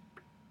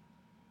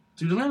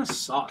 Dude, Atlanta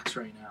sucks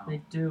right now.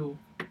 They do.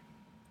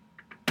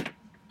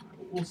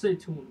 We'll say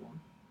 2-1.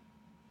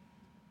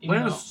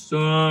 Atlanta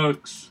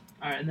sucks.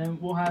 All right, and then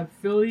we'll have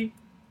Philly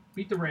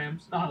beat the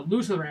Rams.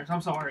 Lose to the Rams.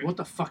 I'm sorry. What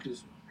the fuck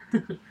is?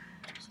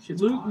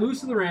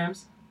 Lose to the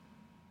Rams.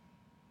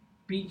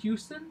 Beat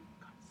Houston.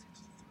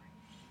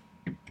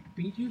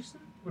 Beat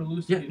Houston or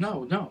lose to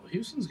Houston? No.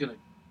 Houston's gonna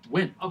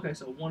win. Okay,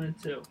 so 1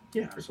 and 2.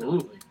 Yeah,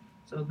 absolutely.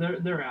 So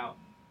they're out.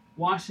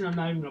 Washington, I'm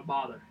not even gonna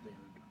bother.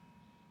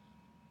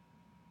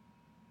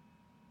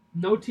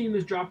 No team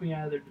is dropping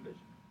out of their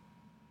division.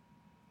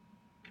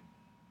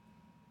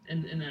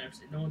 In the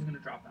NFC, no one's gonna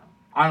drop out.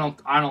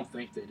 I don't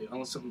think they do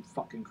unless something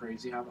fucking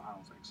crazy happens. I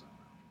don't think so.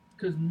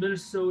 Because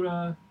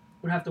Minnesota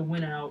would have to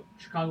win out,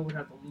 Chicago would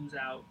have to lose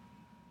out,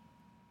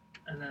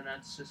 and then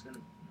that's just gonna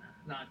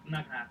not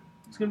gonna happen.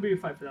 It's gonna be a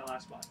fight for that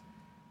last spot.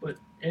 But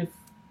if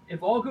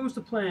all goes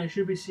to plan, it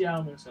should be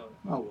Seattle, Minnesota.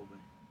 Oh, will be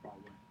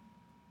probably.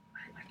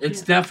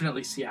 It's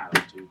definitely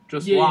Seattle, dude.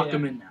 Just lock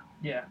them in now.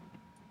 Yeah.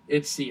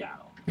 It's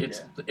Seattle.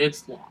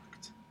 It's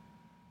locked.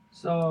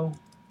 So,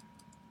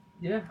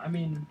 yeah, I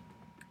mean,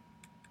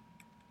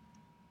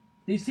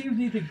 these teams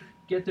need to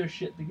get their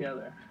shit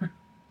together,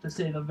 to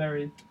say the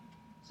very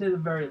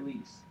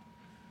least.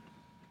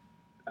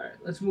 All right,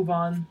 let's move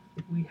on.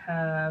 We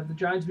have the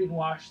Giants beating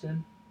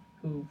Washington,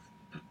 who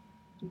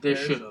they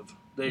should have.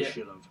 They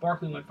should have.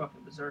 Barkley went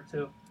fucking berserk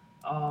too.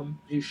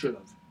 He should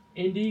have.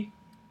 Indy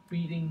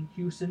beating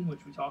Houston,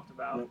 which we talked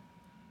about.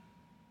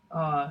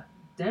 Yep.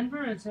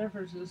 Denver and San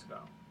Francisco.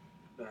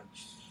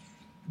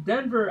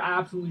 Denver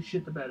absolutely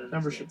shit the bed.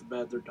 Denver shit the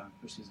bed. They're done.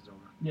 Their season's over.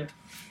 Yeah.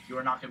 You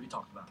are not going to be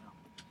talked about now.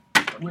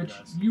 Which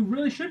you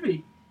really should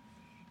be.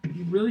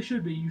 You really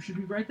should be. You should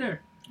be right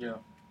there. Yeah.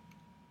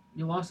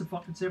 You lost to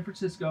fucking San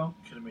Francisco.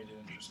 Could have made it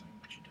interesting,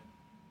 but you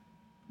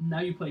didn't. Now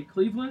you play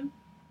Cleveland,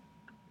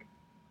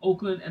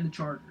 Oakland, and the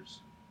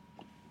Chargers.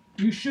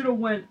 You should have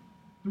went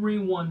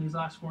 3-1 these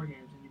last 4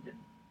 games, and you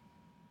didn't.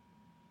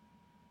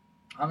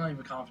 I'm not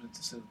even confident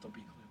to say that they'll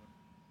beat Cleveland.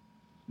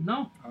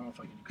 No. I don't know if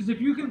I can. Because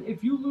if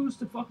you lose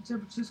to fucking San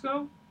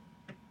Francisco,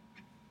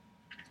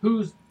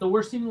 who's the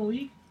worst team in the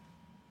league,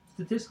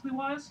 statistically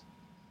wise.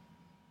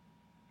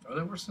 Are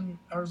they worse than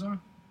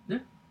Arizona? Yeah.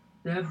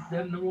 They have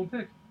number 1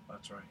 pick.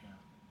 That's right,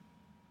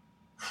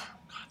 yeah.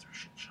 God, they're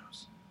shit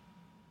shows.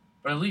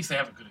 But at least they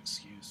have a good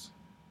excuse.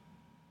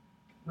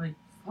 Like,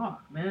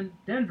 fuck, man.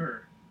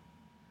 Denver.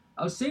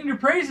 I was singing your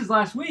praises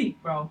last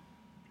week, bro.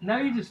 Now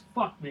you just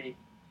fucked me.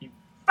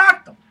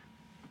 Fuck them.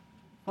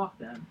 Fuck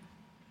them.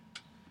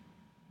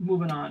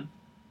 Moving on.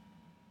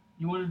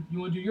 You want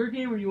to do your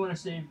game, or you want to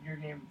save your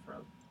game for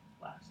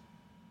last?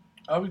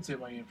 I would save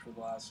my game for the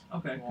last.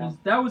 Okay, because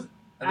that was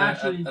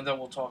and then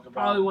we'll talk about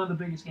probably one of the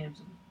biggest games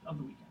of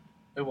the weekend.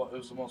 It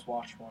was the most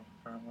watched one,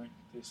 apparently.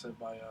 They said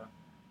by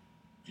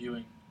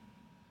viewing.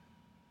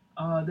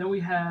 Then we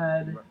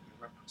had. You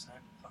represent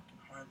fucking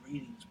hard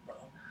ratings, bro.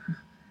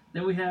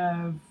 Then we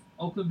have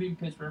Oakland beating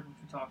Pittsburgh, which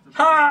we talked about.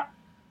 Ha!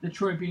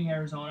 Detroit beating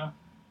Arizona.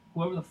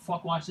 Whoever the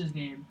fuck watched this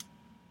game.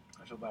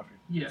 I feel bad for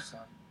you. Yeah.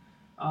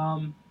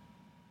 Son.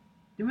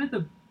 Then we had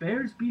the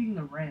Bears beating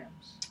the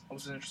Rams. It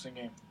was an interesting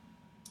game.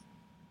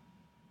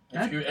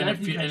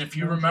 If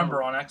you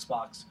remember on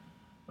Xbox,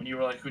 when you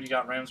were like, who do you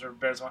got, Rams or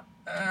Bears? I went,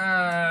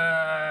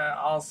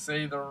 I'll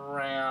say the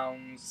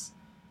Rams.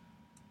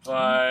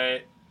 But...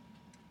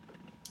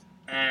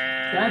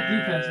 that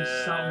defense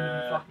is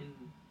something fucking...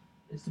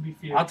 is to be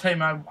feared. I'll tell you,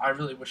 man, I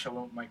really wish I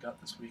went with my gut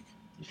this week.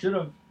 You should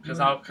have. Because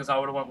I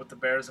would have went with the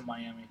Bears in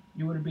Miami.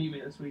 You would have beat me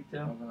this week, too.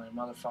 Oh, really,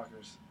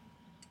 motherfuckers.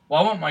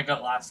 Well, I went with my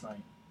gut last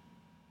night.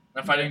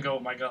 And if I didn't go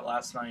with my gut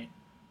last night,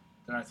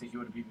 then I think you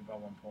would have beat me by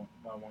 1 point,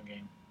 by one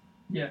game.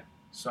 Yeah.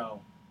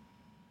 So.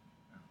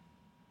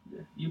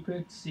 Yeah. You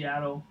picked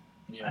Seattle.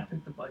 Yeah. I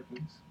picked the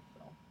Vikings.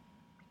 So.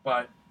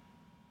 But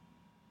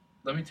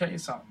let me tell you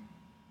something.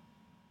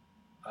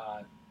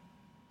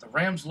 The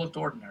Rams looked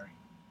ordinary.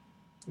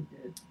 It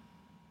did.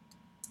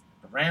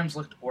 The Rams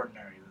looked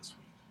ordinary this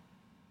week.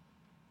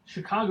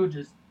 Chicago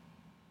just...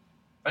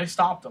 They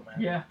stopped them,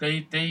 man. Yeah.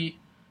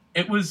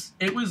 It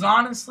was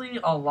honestly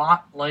a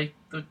lot like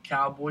the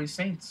Cowboys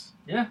Saints.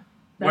 Yeah.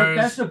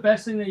 That's the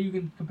best thing that you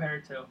can compare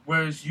it to.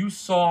 Whereas you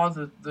saw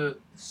the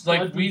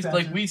like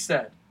we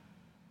said.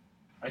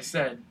 I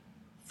said,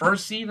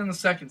 first seed and the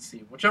second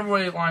seed, whichever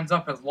way it lines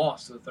up, has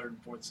lost to the third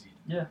and fourth seed.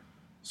 Yeah.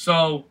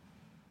 So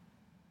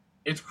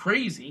it's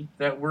crazy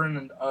that we're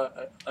in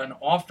an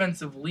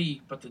offensive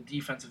league, but the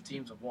defensive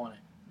teams have won it.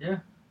 Yeah.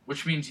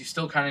 Which means you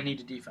still kind of need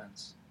a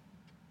defense.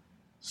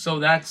 So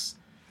that's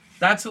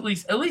at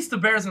least the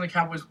Bears and the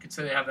Cowboys could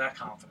say they have that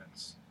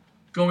confidence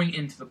going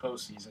into the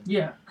postseason.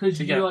 Yeah, because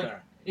to get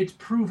there, it's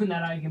proven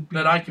that I can beat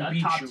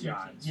you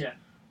guys. Teams. Yeah.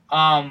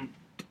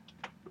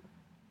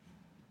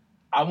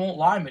 I won't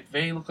lie,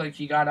 McVay looked like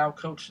he got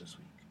outcoached this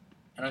week,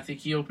 and I think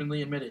he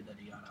openly admitted that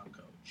he got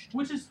outcoached.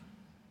 Which is,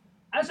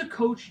 as a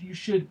coach, you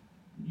should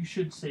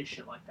say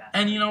shit like that.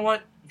 And you know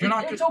what?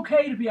 It's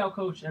okay to be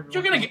outcoached.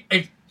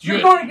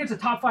 You're going against a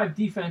top 5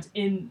 defense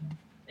in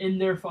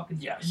their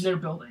fucking in their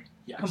building.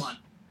 Yes. Come on,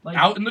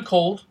 out in the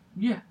cold.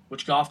 Yeah.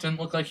 Which Goff didn't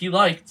look like he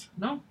liked.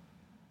 No.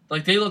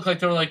 Like they look like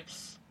they were like,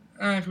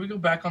 can we go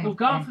back on the?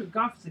 Goff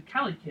is a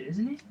Cali kid,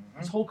 isn't he? Mm-hmm.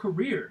 His whole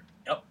career.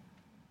 Yep.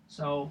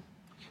 So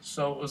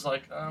it was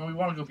like, we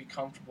want to go be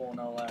comfortable in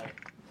LA.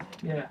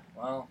 Yeah.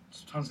 Well,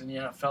 sometimes in the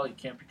NFL you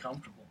can't be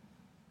comfortable.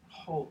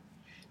 Oh,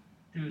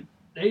 dude,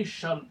 they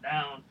shut him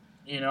down.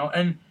 You know,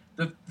 and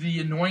the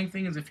annoying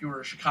thing is if you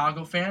were a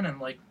Chicago fan and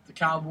like the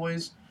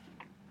Cowboys,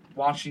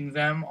 watching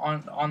them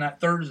on that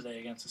Thursday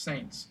against the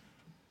Saints,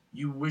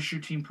 you wish your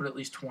team put at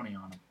least 20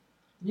 on them.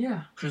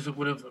 Yeah. Because it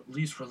would have at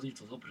least relieved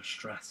a little bit of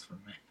stress for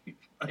me.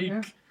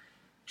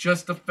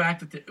 Just the fact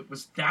that it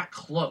was that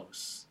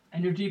close.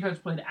 And your defense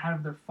played out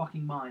of their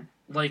fucking mind.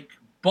 Like,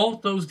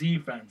 both those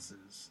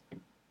defenses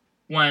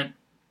went,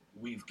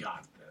 we've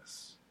got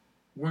this.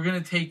 We're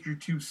going to take your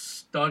 2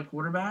 stud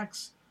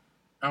quarterbacks,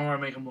 and we're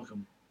going to make them look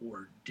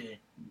ordinary.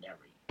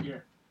 Yeah.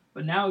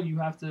 But now you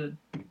have to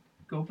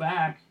go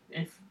back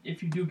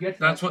if you do get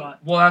to that spot.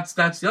 Well,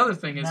 that's the other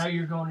thing is now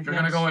you're going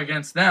to go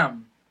against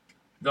them,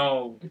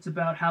 though. It's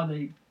about how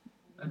they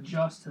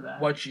adjust to that.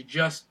 What you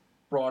just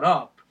brought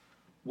up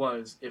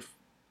was if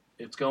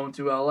it's going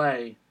to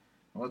L.A.,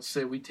 let's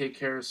say we take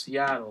care of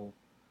Seattle,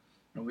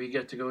 and we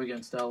get to go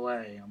against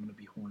L.A., I'm going to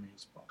be horny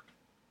as fuck.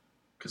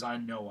 Because I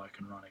know I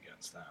can run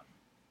against them.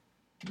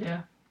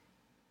 Yeah.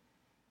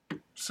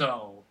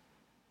 So,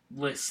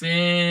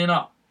 listen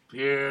up.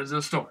 Here's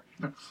the story.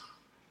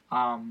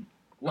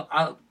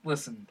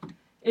 Listen.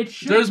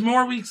 There's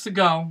more weeks to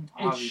go.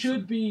 Obviously. It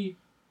should be.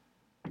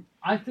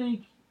 I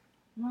think,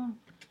 well,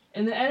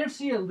 in the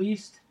NFC at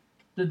least,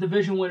 the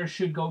division winners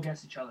should go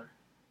against each other.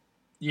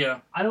 Yeah.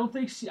 I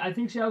think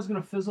Seattle's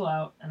going to fizzle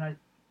out, and I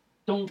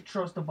don't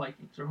trust the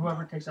Vikings or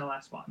whoever takes that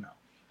last spot. No.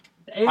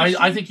 AFC,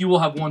 I think you will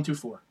have 1, 2,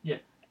 4. Yeah.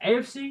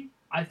 AFC,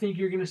 I think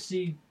you're going to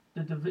see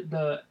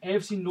the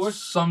AFC North.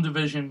 Some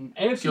division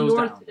AFC goes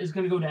North down. is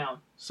going to go down.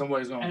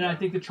 Somebody's going and down. I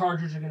think the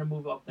Chargers are going to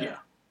move up there. Yeah.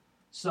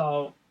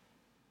 So,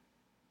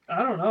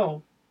 I don't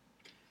know.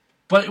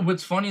 But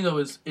what's funny, though,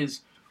 is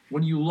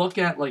when you look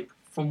at, like,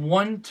 from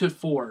 1 to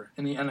 4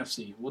 in the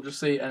NFC, we'll just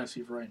say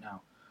NFC for right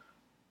now,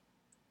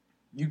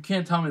 you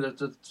can't tell me that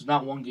there's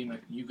not one game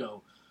that you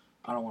go,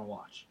 I don't want to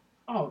watch.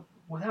 Oh,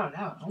 without a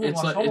doubt.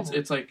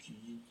 It's like,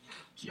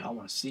 yeah, I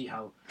want to see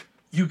how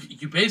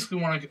you basically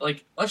want to,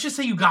 like, let's just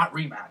say you got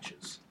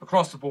rematches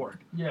across the board.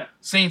 Yeah.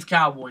 Saints,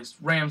 Cowboys,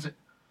 Rams.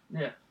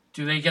 Yeah.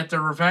 Do they get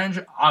their revenge?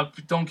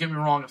 Don't get me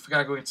wrong. If I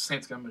gotta go against the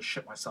Saints, I'm gonna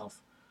shit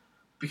myself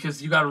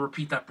because you got to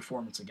repeat that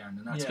performance again,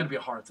 and that's gonna be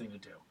a hard thing to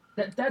do.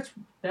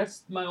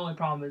 That's my only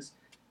problem is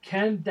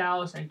can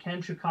Dallas and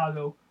can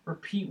Chicago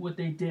repeat what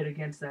they did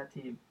against that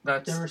team?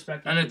 That's their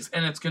respective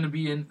and it's gonna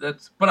be in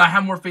that's. But I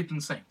have more faith in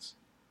the Saints.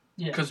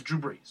 Yeah. Because Drew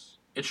Brees.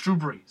 It's Drew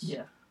Brees.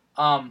 Yeah.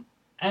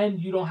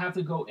 And you don't have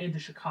to go into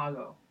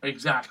Chicago.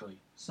 Exactly.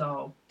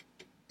 So.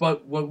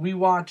 But what we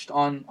watched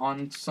on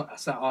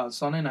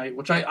Sunday night,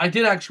 which I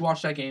did actually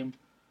watch that game,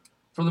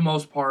 for the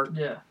most part.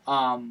 Yeah.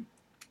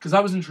 Because I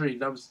was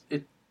intrigued. That was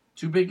it.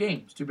 2 big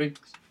games, 2 big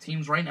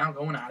teams right now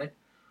going at it.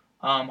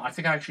 I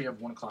think I actually have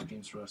 1:00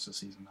 games for the rest of the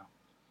season now.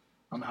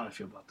 I don't know how I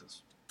feel about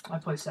this. I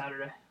play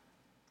Saturday.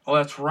 Oh,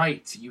 that's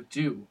right. You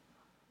do.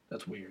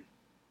 That's weird.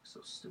 So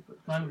stupid.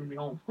 I'm gonna be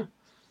home. Oh,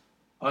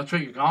 that's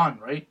right. You're gone,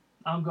 right?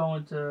 I'm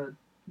going to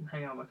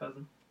hang out with my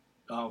cousin.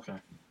 Oh, okay.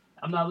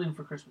 I'm not leaving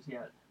for Christmas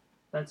yet.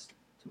 That's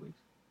 2 weeks.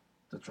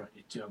 That's right.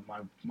 Yeah,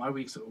 my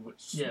weeks at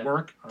Yeah.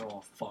 work are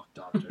all fucked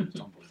up, dude. It's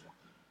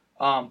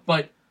unbelievable.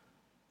 But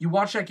you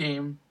watch that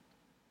game.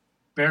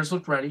 Bears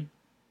looked ready.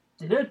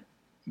 They did.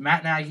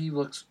 Matt Nagy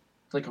looks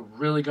like a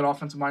really good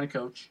offensive-minded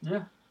coach.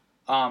 Yeah.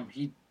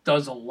 He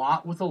does a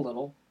lot with a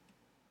little.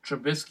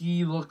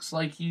 Trubisky looks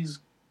like he's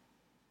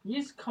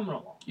coming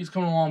along. He's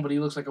coming along, but he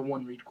looks like a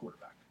one-read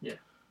quarterback. Yeah.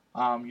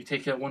 You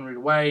take that one read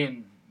away,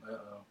 and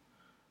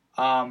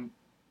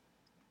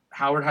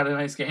Howard had a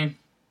nice game.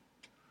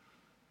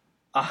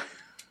 I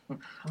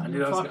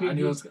knew it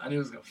was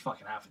gonna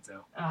fucking happen too.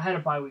 I had a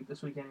bye week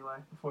this week anyway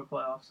before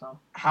playoffs, so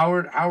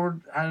Howard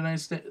had a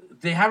nice day.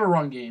 They have a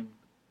run game.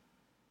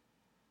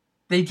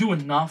 They do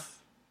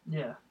enough.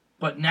 Yeah.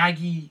 But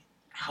Nagy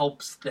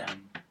helps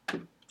them.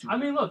 I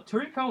mean, look,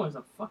 Tariq Cohen's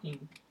a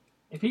fucking.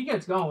 If he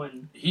gets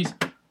going, he's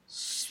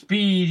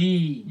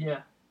speedy.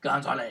 Yeah.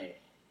 Gonzalez.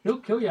 He'll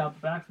kill you out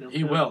the backfield.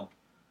 He will.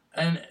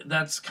 And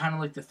that's kind of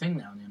like the thing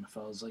now in the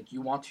NFL is like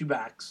you want 2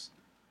 backs.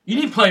 You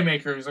need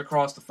playmakers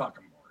across the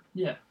fucking board.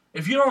 Yeah.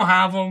 If you don't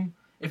have them,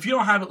 if you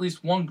don't have at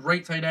least one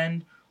great tight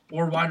end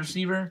or wide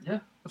receiver, yeah,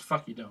 what the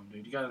fuck you doing,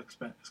 dude? You got to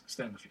extend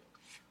the field.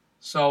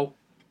 So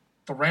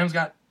the Rams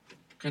got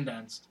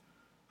condensed.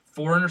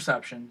 4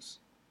 interceptions.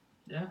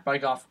 Yeah. By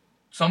Goff.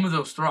 Some of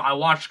those throws, I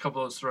watched a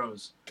couple of those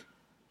throws.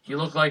 He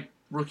looked like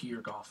rookie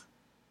year Goff.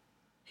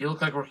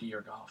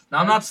 Now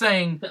I'm not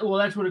saying. Well,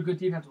 that's what a good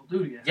defense will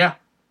do to you. Yeah.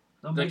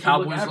 The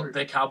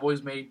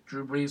Cowboys made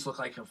Drew Brees look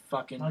like a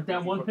fucking like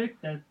that one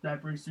pick that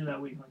Brees threw that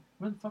week. Like,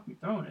 where the fuck are you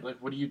throwing it? Like,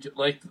 what do you do?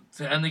 Like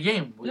to end the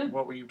game?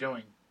 What were you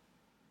doing?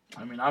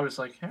 I mean, I was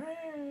like,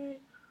 hey,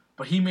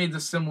 but he made the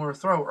similar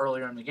throw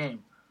earlier in the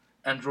game,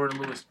 and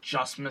Jordan Lewis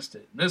just missed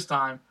it. And this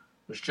time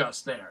was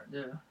just there.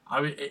 Yeah.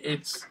 I mean,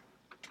 it's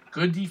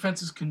good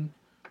defenses can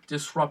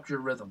disrupt your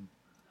rhythm,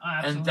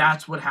 and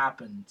that's what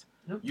happened.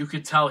 Yep. You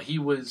could tell he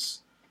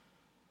was.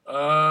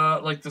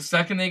 Like the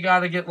second they got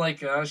to get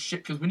like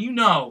shit, because when you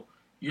don't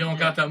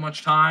got that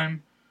much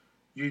time,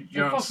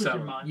 you're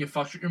unsettled. You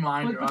fuck with your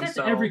mind. But you're that's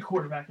unsettled. every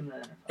quarterback in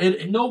the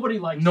NFL. Nobody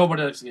likes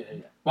to get hit.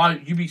 Yeah.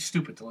 Why you'd be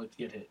stupid to like to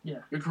get hit? Yeah,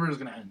 your career's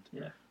gonna end.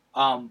 Yeah.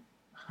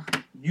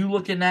 You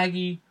look at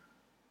Nagy.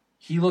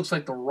 He looks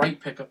like the right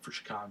pickup for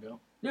Chicago.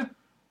 Yeah.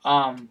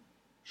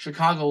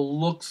 Chicago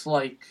looks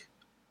like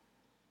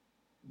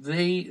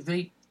they're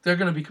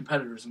gonna be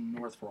competitors in the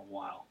North for a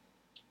while.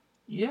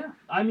 Yeah,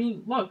 I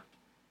mean, look.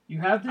 You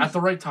have this, at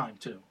the right time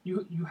too.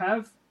 You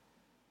have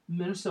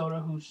Minnesota,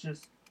 who's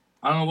just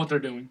I don't know what they're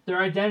doing.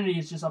 Their identity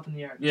is just up in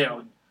the air.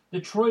 Yeah,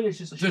 Detroit is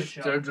just a shit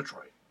show. They're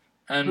Detroit,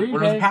 and we're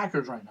the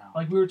Packers right now.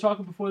 Like we were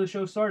talking before the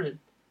show started.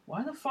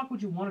 Why the fuck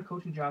would you want a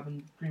coaching job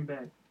in Green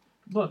Bay?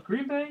 Look,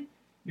 Green Bay,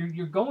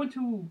 you're going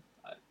to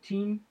a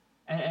team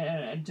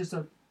and just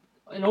an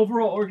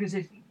overall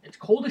organization. It's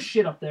cold as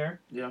shit up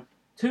there. Yeah.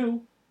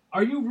 2,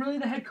 are you really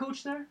the head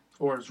coach there?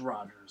 Or is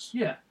Rodgers?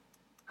 Yeah.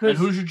 And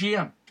who's your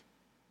GM?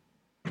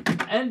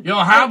 And you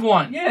don't have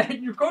one. Yeah,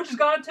 your coach is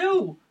gone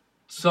too.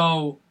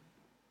 So,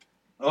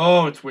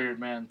 it's weird,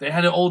 man. They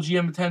had an old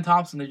GM at 10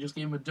 Tops, and they just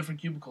gave him a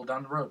different cubicle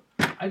down the road.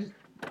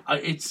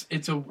 It's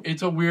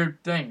a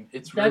weird thing.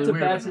 That's really weird. That's a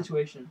bad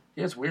situation.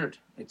 Yeah, it's weird.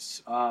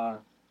 It's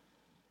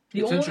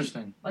it's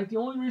interesting. Like the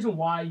only reason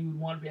why you would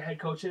want to be a head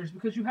coach there is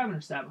because you have an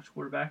established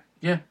quarterback.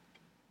 Yeah.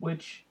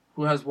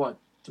 Who has what?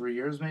 3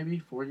 years, maybe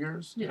 4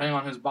 years, depending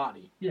on his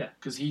body. Yeah.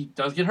 Because he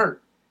does get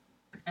hurt.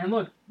 And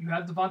look, you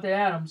have Devontae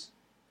Adams.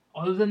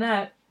 Other than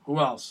that, who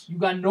else? You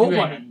got nobody.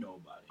 You ain't got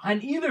nobody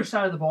on either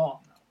side of the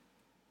ball. No.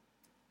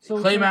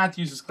 So Clay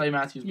Matthews is Clay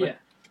Matthews. Yeah.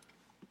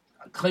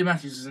 But Clay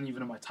Matthews isn't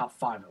even in my top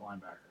 5 at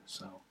linebackers,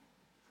 so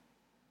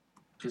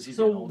because he's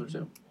getting older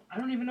too. I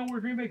don't even know where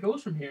Green Bay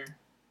goes from here.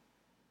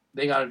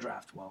 They got to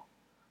draft well.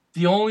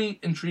 The only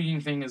intriguing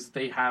thing is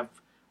they have.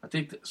 I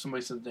think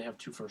somebody said they have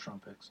 2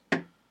 first-round picks,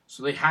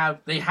 so they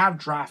have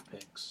draft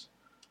picks.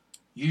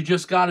 You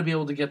just got to be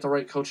able to get the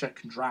right coach that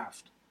can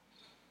draft.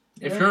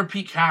 Yeah. If you're a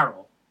Pete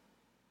Carroll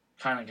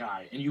kind of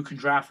guy and you can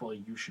draft well,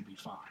 you should be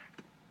fine.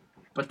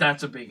 But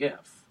that's a big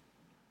if.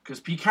 Because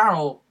Pete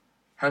Carroll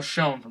has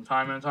shown from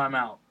time in and time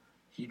out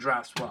he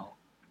drafts well.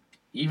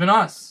 Even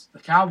us, the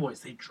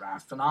Cowboys, they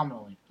draft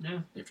phenomenally. Yeah.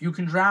 If you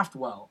can draft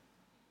well,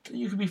 then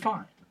you can be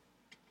fine.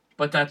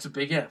 But that's a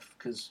big if,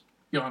 because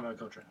you don't have a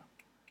coach right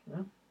now.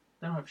 Yeah.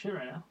 They don't have shit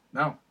right now.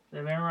 No. They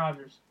have Aaron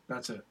Rodgers.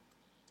 That's it.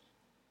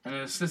 And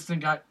an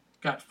assistant got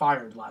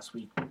fired last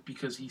week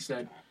because he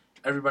said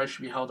everybody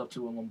should be held up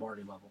to a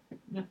Lombardi level.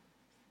 Yeah.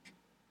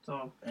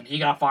 So. And he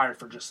got fired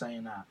for just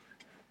saying that.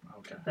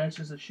 Okay. That's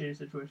just a shitty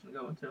situation to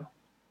go into.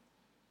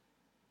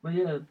 But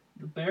yeah,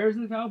 the Bears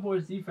and the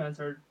Cowboys defense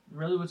are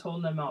really what's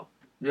holding them up.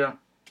 Yeah.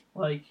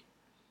 Like,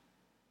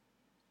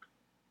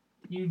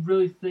 you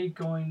really think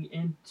going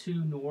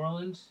into New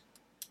Orleans,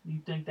 you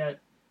think that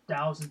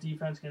Dallas'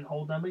 defense can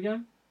hold them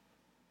again?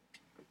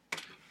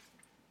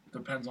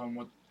 Depends on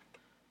what.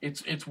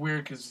 It's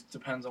weird because it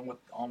depends on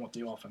what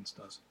the offense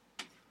does.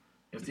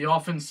 If the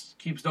offense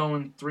keeps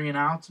going 3 and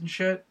outs and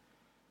shit,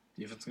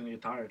 the defense is gonna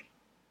get tired.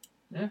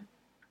 Yeah.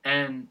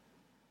 And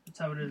that's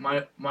how it is.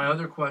 My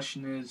other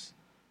question is,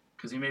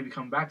 because he may be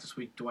coming back this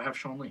week, do I have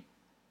Sean Lee?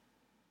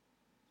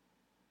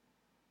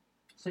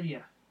 So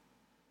yeah.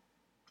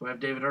 Do I have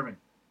David Irving?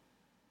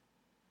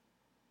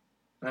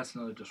 That's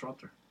another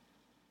disruptor.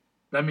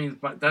 That means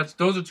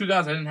those are 2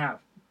 guys I didn't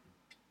have.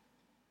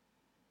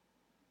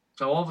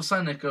 So all of a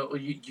sudden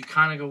you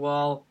kind of go,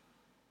 well,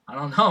 I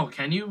don't know.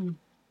 Can you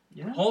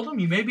hold him?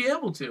 You may be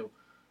able to,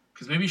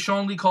 because maybe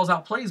Sean Lee calls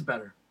out plays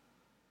better.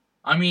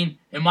 I mean,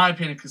 in my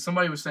opinion, because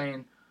somebody was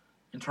saying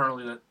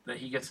internally that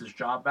he gets his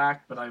job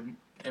back, but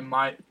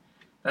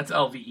that's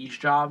LVE's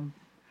job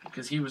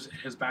because he was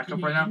his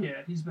backup right now.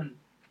 Yeah, he's been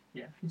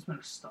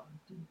a stud.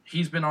 Dude.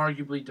 He's been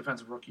arguably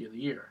defensive rookie of the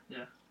year.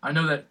 Yeah, I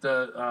know that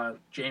the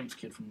James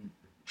kid from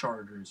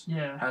Chargers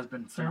has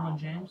been phenomenal.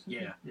 James.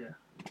 Yeah.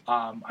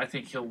 I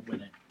think he'll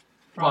win it.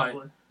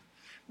 Probably. But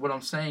what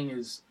I'm saying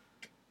is,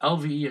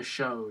 LVE has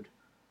showed,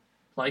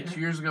 2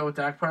 years ago with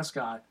Dak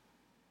Prescott.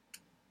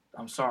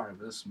 I'm sorry,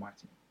 but this is my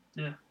team.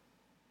 Yeah.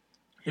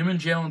 Him and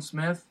Jalen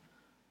Smith,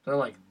 they're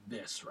like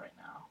this right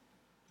now.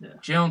 Yeah.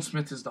 Jalen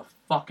Smith is the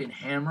fucking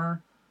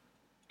hammer,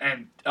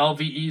 and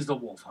LVE is the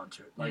wolf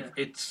hunter. They're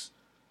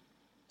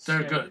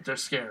scary. good. They're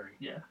scary.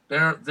 Yeah.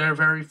 They're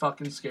very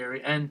fucking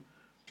scary, and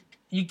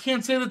you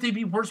can't say that they'd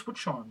be worse with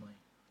Sean Lee.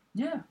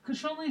 Yeah, because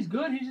Sean Lee's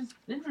good. He's just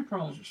injury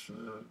prone.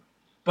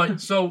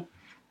 But so,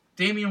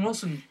 Damian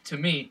Wilson to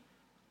me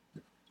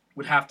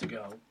would have to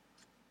go.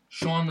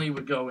 Sean Lee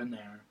would go in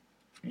there,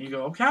 and you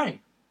go,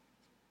 okay.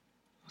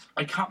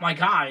 I cut my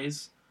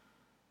guys.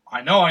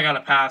 I know I got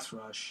a pass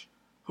rush.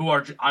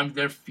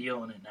 They're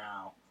feeling it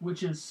now.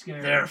 Which is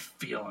scary. They're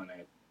feeling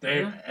it.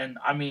 And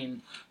I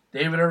mean,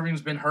 David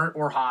Irving's been hurt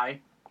or high,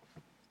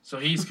 so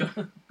he's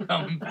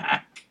coming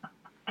back.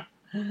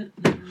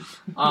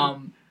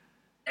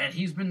 And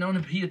he's been known to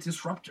be a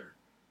disruptor.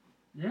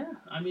 Yeah,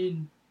 I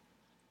mean,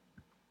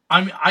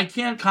 I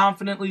can't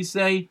confidently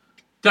say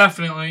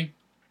definitely,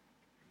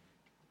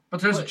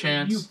 but there's a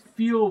chance. You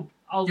feel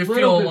a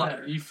little bit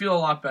better. You feel a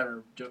lot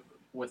better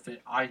with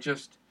it.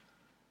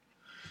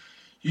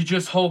 You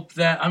just hope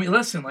that. I mean,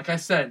 listen, like I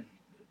said,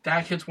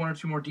 Dak hits 1 or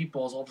 2 more deep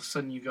balls. All of a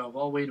sudden, you go,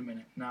 well, wait a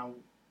minute now.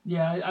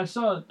 Yeah, I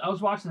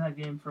was watching that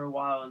game for a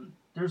while, and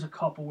there's a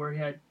couple where he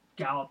had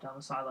Gallup down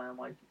the sideline. I'm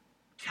like,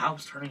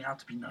 Gallup's turning out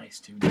to be nice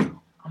too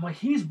now. I'm like,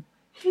 he's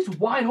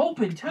wide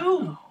open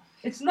too.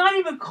 It's not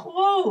even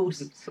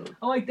close.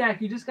 I'm like,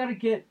 Dak, you just gotta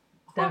get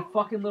that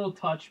fucking little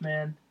touch,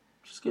 man.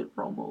 Just get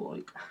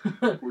Romo,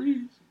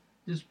 please.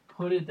 Just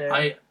put it there.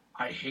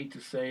 I hate to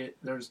say it.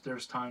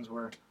 There's times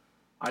where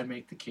I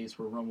make the case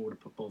where Romo would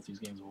have put both these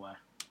games away.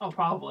 Oh,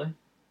 probably.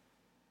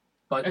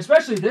 But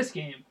especially this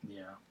game.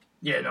 Yeah.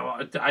 Yeah. No.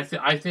 I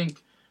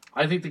think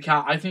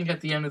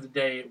at the end of the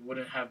day it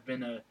wouldn't have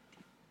been a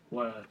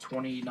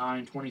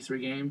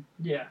 29-23 game.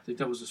 Yeah. I think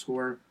that was the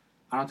score.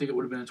 I don't think it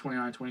would have been a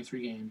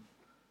 29-23 game.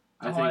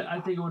 I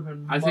think it would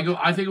have been. I think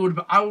it would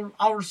have been.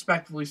 I'll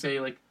respectfully say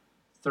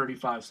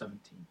 35-17.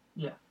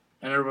 Yeah.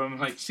 And everyone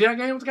was like, "See that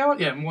game with the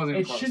Cowboys? Yeah, it wasn't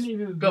even close. Shouldn't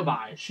even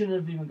goodbye. It shouldn't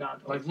have even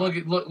gone.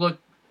 Look.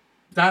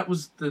 That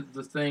was the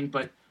thing,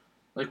 but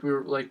we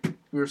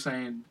were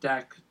saying,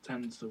 Dak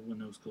tends to win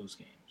those close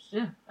games.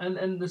 Yeah,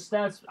 and the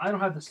stats. I don't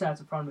have the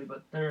stats in front of me,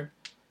 but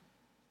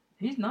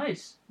he's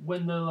nice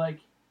when they're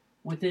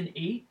within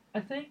 8. I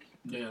think.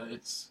 Yeah,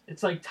 it's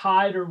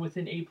tied or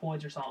within 8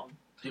 points or something.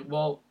 In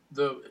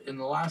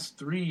the last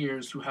 3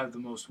 years, who had the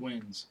most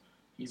wins,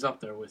 he's up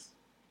there with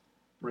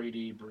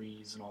Brady,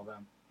 Breeze, and all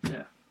them.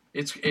 Yeah.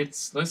 It's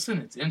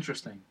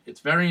interesting. It's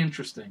very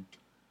interesting.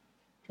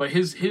 But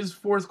his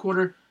fourth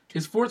quarter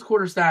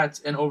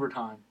stats in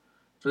overtime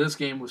for this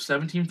game was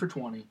 17 for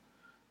 20,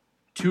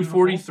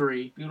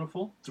 243,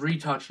 beautiful, 3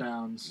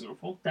 touchdowns,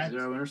 beautiful,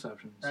 0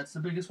 interceptions. That's the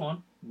biggest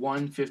one.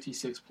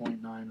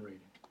 156.9 rating.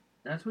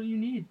 That's what you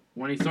need.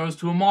 When he throws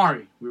to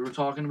Amari, we were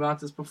talking about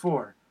this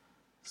before.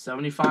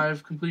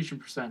 75 completion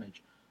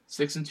percentage,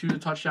 6 and 2 to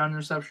touchdown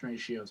interception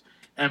ratios,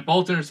 and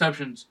both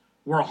interceptions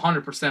were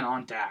 100%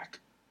 on Dak.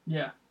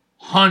 Yeah.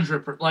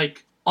 100%,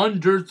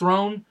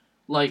 underthrown.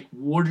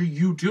 What are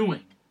you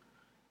doing?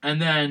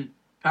 And then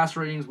pass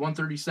ratings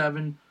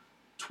 137,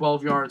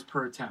 12 yards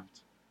per attempt.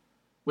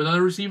 With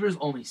other receivers,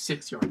 only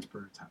 6 yards per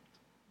attempt.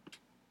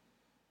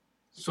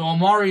 So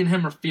Amari and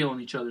him are feeling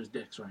each other's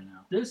dicks right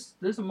now. This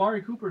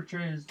Amari Cooper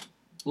trade is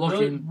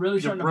Looking really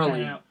starting to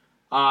pan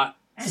out.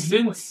 And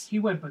since he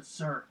went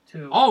berserk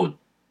too. Oh,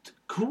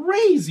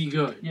 crazy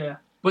good. Yeah.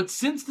 But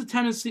since the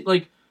Tennessee,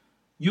 like,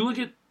 you look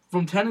at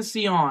from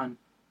Tennessee on,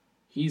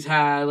 he's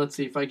had, let's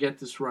see if I get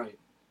this right,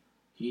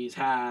 he's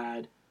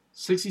had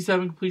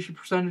 67 completion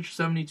percentage,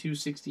 72,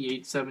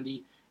 68,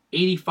 70,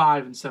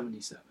 85, and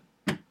 77.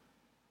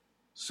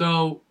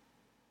 So,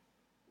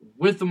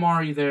 with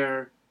Amari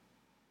there,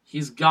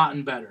 he's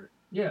gotten better.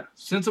 Yeah.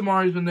 Since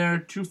Amari's been there,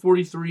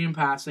 243 in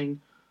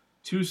passing,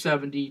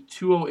 270,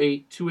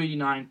 208,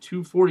 289,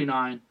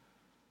 249,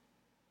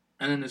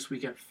 and then this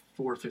week at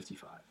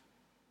 455.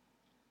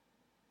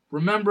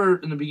 Remember,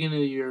 in the beginning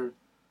of the year,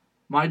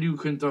 my dude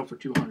couldn't throw for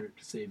 200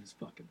 to save his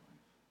fucking life.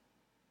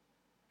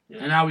 Yeah.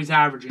 And now he's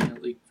averaging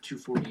at like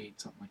 248,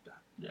 something like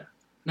that. Yeah.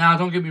 Now,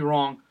 don't get me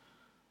wrong.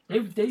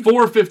 They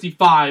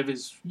 455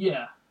 is...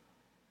 Yeah.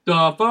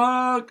 The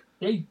fuck?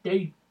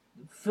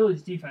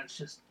 Philly's defense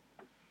just...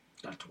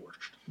 got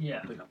torched.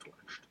 Yeah. They got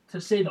torched. To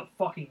say the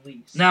fucking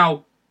least.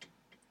 Now,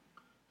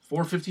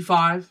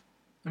 455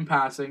 in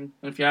passing.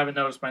 And if you haven't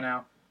noticed by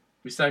now,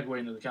 we segue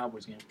into the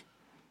Cowboys game.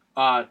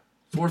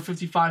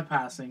 455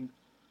 passing,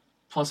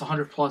 plus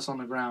 100 plus on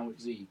the ground with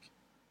Zeke.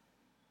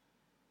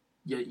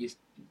 Yeah,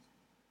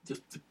 the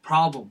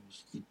problem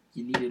was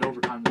you needed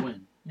overtime to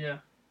win. Yeah.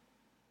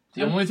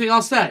 The only thing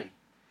I'll say,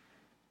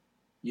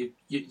 you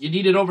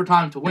needed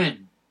overtime to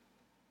win.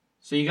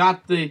 So you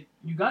got the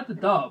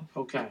dub.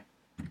 Okay.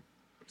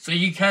 So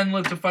you can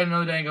live to fight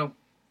another day and go,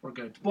 we're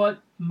good.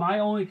 But my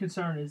only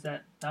concern is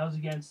that was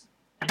against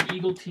an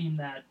Eagle team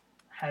that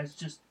has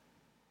just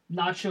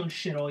not shown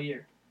shit all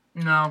year.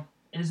 No.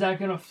 Is that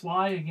going to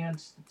fly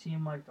against a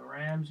team like the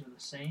Rams or the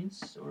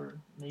Saints or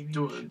maybe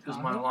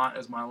Chicago?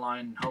 Is my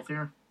line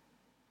healthier?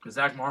 Because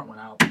Zach Martin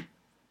went out.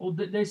 Well,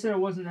 they said it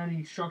wasn't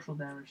any structural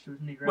damage to his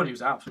knee, right? But he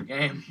was out for the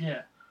game.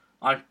 Yeah.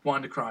 I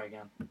wanted to cry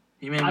again.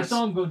 I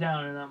saw him go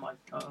down, and I'm like,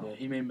 uh-oh. Yeah,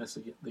 he may miss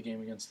the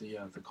game against the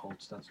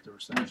Colts. That's what they were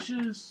saying. Which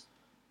is...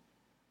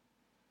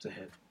 It's a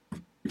hit.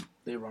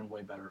 They run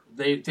way better.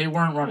 They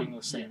weren't running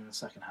the same in the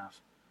second half.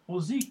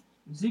 Well, Zeke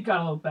got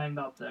a little banged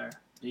up there.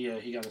 Yeah,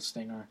 he got a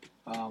stinger.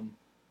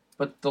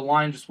 But the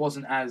line just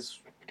wasn't as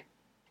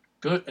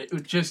good. It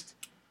was just...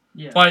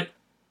 Yeah. But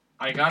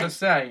I gotta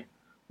say,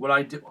 what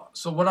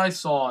I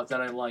saw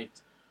that I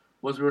liked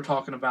was we were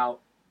talking about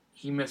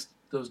he missed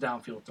those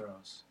downfield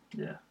throws.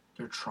 Yeah.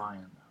 They're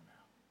trying now.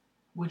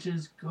 Which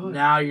is good.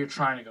 Now you're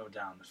trying to go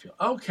down the field.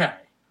 Okay.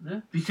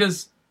 Yeah.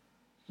 Because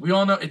we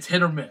all know it's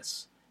hit or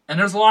miss. And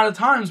there's a lot of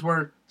times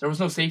where there was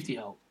no safety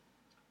help.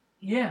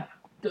 Yeah.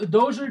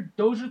 Those are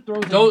throws.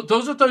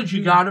 Those are throws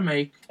you got to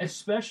make.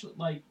 Especially,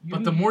 like...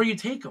 But the more you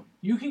take them.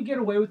 You can get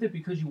away with it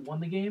because you won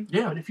the game.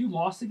 Yeah. But if you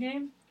lost the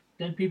game,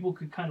 then people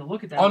could kind of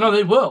look at that. Oh, no,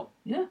 they will.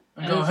 Yeah.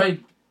 And go,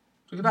 hey,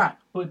 look at that.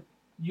 But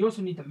you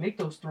also need to make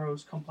those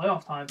throws come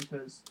playoff time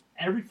because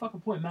every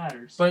fucking point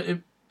matters. But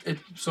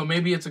so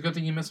maybe it's a good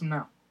thing you miss them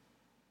now.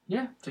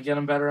 Yeah. To get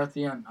them better at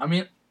the end. I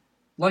mean,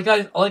 like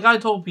I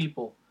told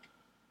people,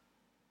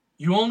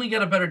 you only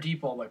get a better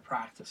deep ball by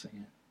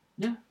practicing it.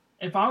 Yeah.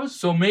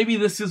 So maybe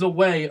this is a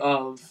way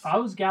of... If I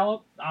was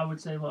Gallup, I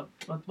would say, look,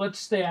 let's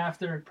stay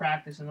after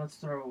practice and let's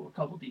throw a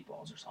couple deep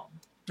balls or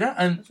something. Yeah,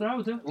 and... That's what I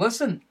would do.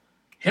 Listen,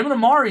 him and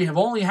Amari have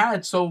only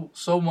had so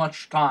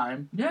much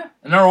time. Yeah.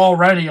 And they're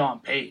already on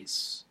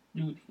pace.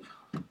 Dude.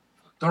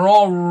 They're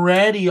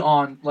already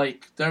on,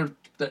 like, they're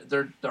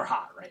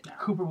hot right now.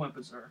 Cooper went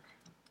berserk.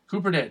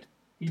 Cooper did.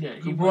 He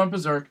did. Cooper went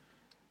berserk.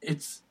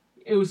 It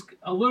was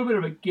a little bit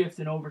of a gift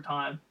in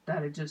overtime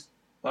that it just...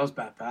 That was a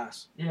bad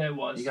pass. Yeah, it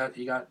was. He got.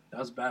 That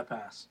was a bad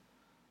pass.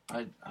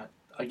 I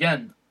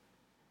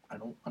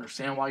don't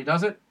understand why he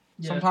does it.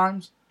 Yeah.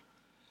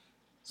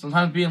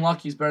 Sometimes being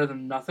lucky is better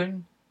than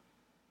nothing.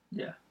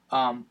 Yeah.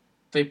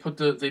 They put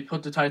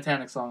the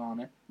Titanic song on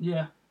it.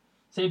 Yeah.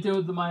 Same thing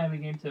with the Miami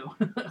game too.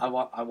 I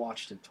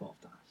watched it 12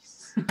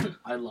 times.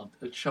 I loved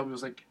it. Shelby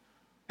was like,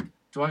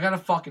 "Do I gotta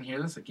fucking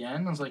hear this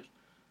again?" I was like,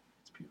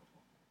 "It's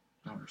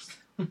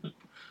beautiful."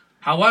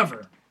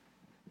 However,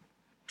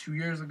 2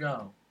 years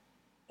ago.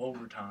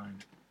 Overtime,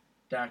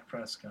 Dak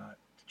Prescott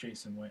to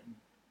Jason Witten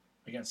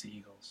against the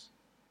Eagles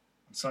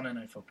on Sunday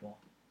Night Football,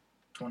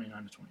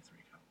 29-23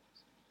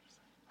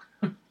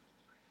 Cowboys.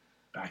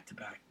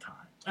 Back-to-back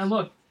times. And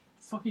look,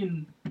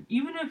 fucking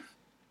even if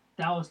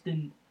Dallas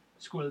didn't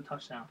score the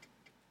touchdown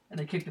and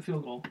they kicked the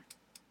field goal,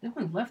 they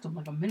only left them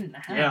like a minute and a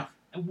half. Yeah.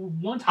 And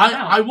one time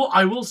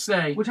I will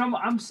say, which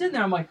I'm sitting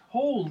there, I'm like,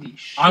 holy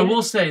shit. I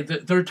will say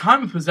that their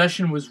time of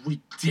possession was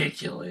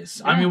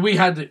ridiculous. Yeah. I mean, we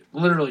had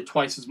literally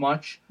twice as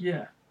much.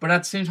 Yeah. But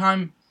at the same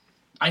time,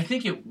 I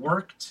think it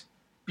worked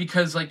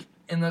because, like,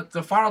 in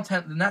the final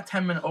 10, in that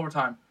 10-minute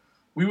overtime,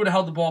 we would have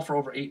held the ball for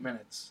over 8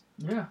 minutes.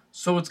 Yeah.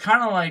 So it's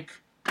kind of like,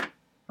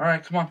 all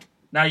right, come on.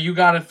 Now you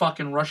got to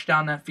fucking rush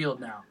down that field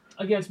now.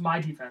 Against my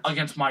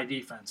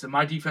defense. And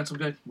my defense will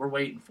be like, we're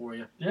waiting for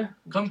you. Yeah.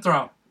 Come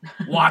throw.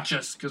 Watch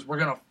us, because we're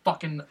going to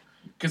fucking...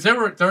 Because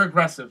they're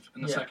aggressive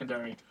in the Yeah.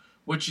 secondary,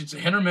 which is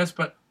hit or miss,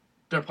 but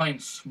they're playing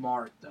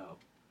smart though.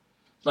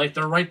 Like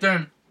they're right there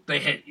and they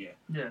hit you,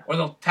 Yeah. or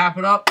they'll tap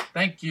it up.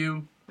 Thank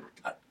you.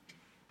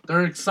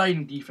 They're an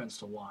exciting defense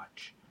to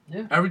watch.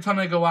 Yeah. Every time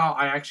they go out,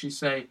 I actually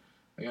say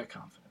I got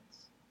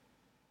confidence,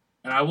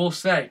 and I will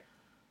say,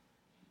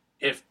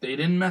 if they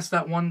didn't mess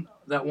that one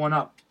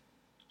up,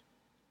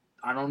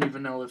 I don't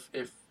even know if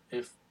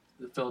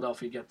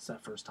Philadelphia gets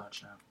that first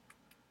touchdown,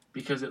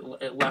 because it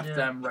left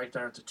them right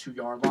there at the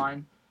 2-yard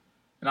line,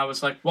 and I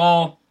was like,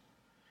 well,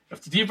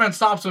 if the defense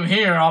stops them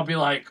here, I'll be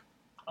like,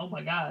 oh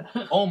my god.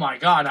 oh my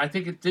god. I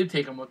think it did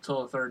take them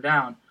until the third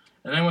down,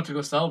 and they went to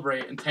go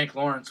celebrate, and Tank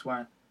Lawrence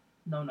went.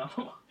 No.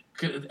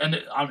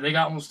 And they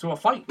got almost to a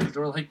fight because they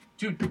were like,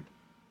 dude, if it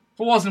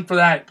wasn't for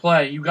that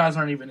play, you guys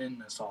aren't even in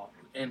this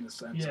end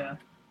zone. Yeah.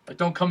 Like,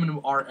 don't come into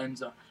our end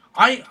zone.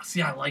 I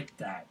like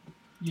that.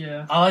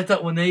 Yeah. I like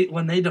that when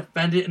they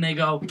defend it and they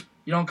go,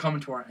 you don't come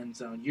into our end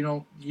zone.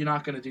 You're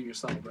not gonna do your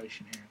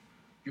celebration here.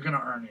 You're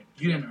gonna earn it.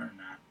 You didn't earn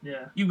that.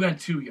 Yeah. You went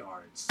 2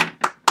 yards.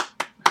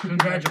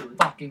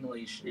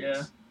 Congratulations.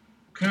 Yeah.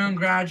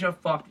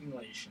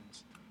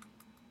 Congratulations.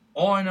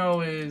 All I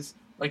know is,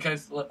 like,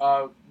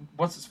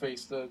 what's his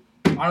face? I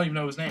don't even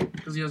know his name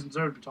because he doesn't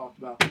deserve to be talked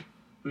about.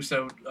 Who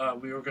said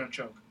we were gonna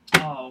choke?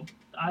 Oh,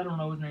 I don't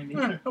know his name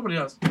either. Nobody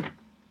does.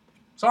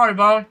 Sorry,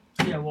 Bowie.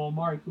 Yeah, well,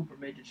 Amari Cooper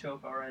made you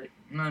choke already.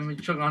 I made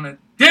you choke on that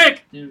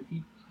dick. Dude,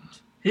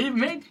 He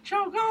made you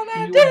choke on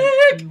that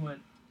dick. He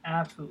went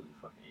absolutely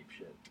fucking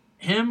apeshit.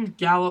 Him,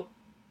 Gallup,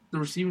 the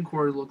receiving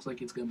core looks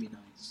like it's gonna be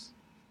nice.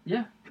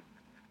 Yeah.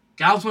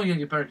 Gallup's only gonna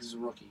get better because he's a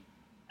rookie.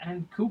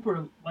 And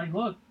Cooper, like,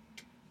 look,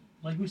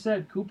 like we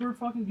said, Cooper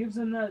fucking gives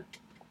him that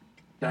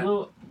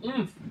little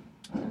oomph.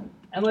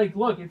 And, like,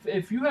 look,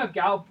 if you have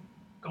Gallup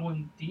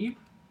going deep,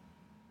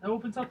 that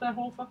opens up that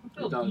whole fucking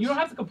field. You don't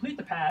have to complete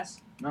the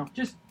pass. No.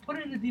 Just put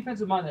it in the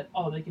defensive mind that,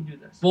 oh, they can do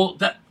this. Well,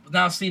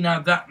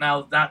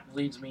 that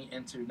leads me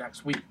into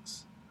next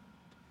week's.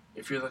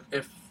 If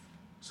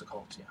it's the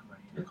Colts, yeah, right,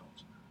 the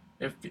Colts.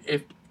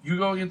 If you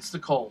go against the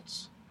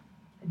Colts,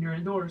 and you're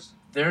indoors,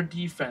 their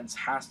defense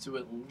has to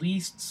at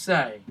least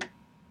say,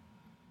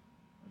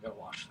 we gotta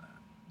watch that.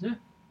 Yeah.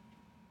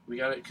 We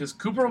got it because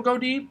Cooper will go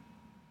deep,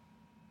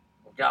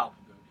 or Gallup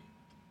will go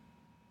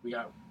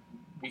deep.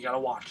 We gotta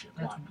watch it.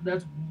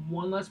 That's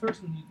one less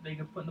person they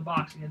can put in the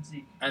box against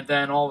Zeke. And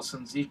then all of a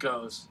sudden Zeke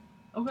goes,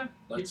 okay,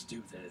 let's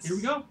do this. Here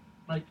we go.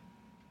 Like,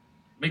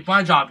 make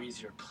my job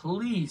easier.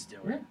 Please do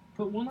it. Yeah,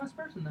 put one less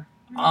person there.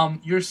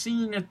 You're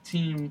seeing a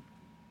team,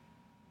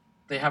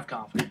 they have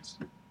confidence.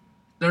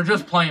 They're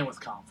just playing with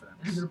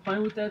confidence. They're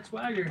playing with that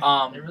swagger.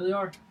 They really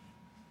are.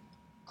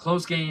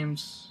 Close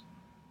games,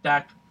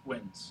 Dak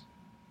wins.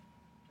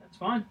 That's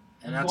fine.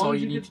 And that's all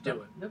you need to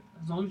do it. Yep,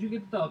 as long as you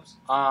get the dubs.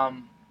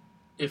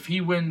 If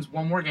he wins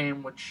one more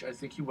game, which I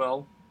think he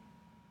will,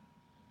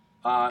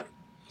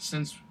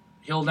 since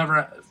he'll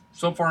never,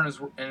 so far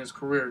in his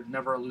career,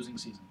 never a losing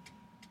season.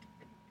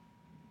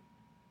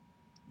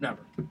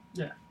 Never.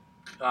 Yeah.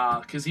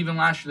 Because even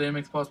last year they didn't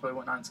make the playoffs, but they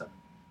went 9-7.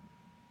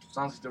 It's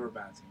not like they were a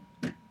bad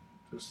team.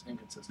 It was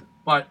inconsistent.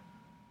 But,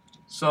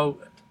 so,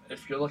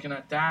 if you're looking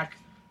at Dak,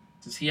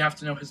 does he have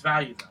to know his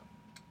value, though?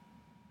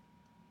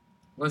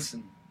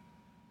 Listen,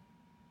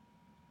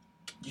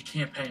 you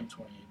can't pay him $28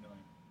 million.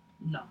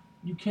 No,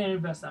 you can't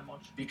invest that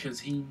much.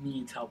 Because he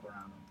needs help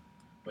around him.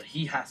 But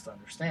he has to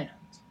understand.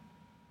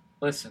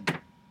 Listen,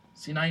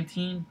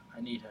 C19,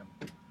 I need him.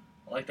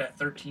 I like that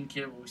 13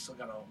 kid, but we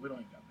don't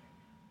even got to pay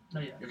him.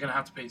 Not yet. You're going to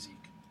have to pay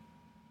Zeke.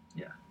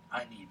 Yeah.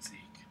 I need Zeke.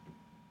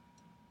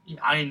 Yeah.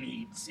 I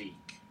need Zeke.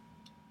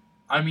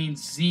 I mean,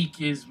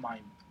 Zeke is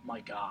my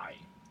guy.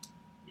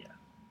 Yeah.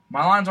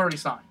 My line's already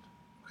signed.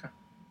 Okay.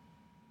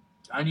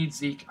 I need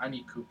Zeke. I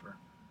need Cooper.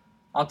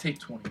 I'll take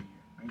 20 a year.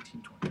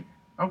 19, 20 a year.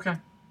 Okay.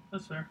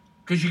 That's fair.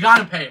 Because you got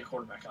to pay a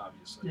quarterback,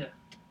 obviously. Yeah.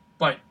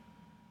 But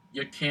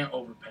you can't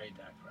overpay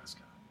Dak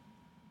Prescott.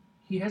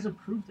 He hasn't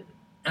proved it.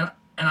 And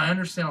I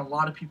understand a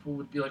lot of people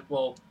would be like,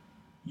 well,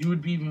 you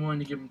would be even willing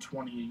to give him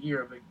 20 a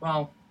year. Like,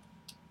 well,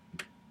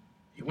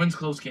 he wins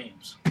close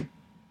games.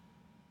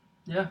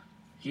 Yeah.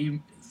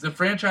 The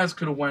franchise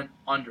could have went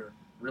under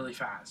really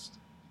fast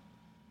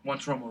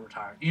once Romo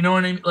retired. You know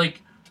what I mean?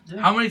 Like,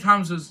 How many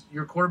times does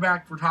your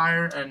quarterback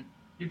retire and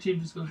your team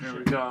just goes here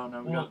shit? we go,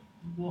 now we go.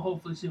 We'll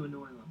hopefully see with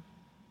New England.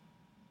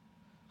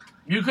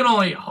 You can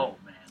only hope,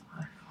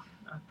 man.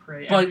 I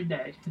pray every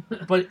day.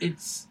 But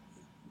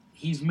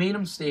he's made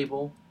him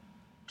stable.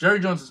 Jerry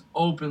Jones has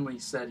openly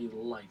said he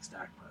likes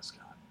Dak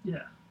Prescott.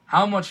 Yeah.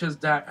 How much has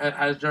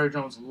Jerry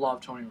Jones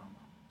loved Tony Romo?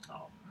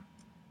 Oh.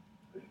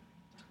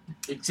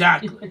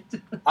 Exactly.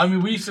 I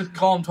mean, we used to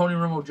call him Tony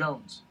Romo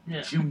Jones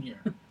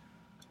Jr.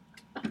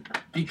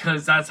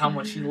 Because that's how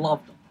much he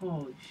loved him.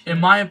 Holy shit. In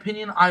my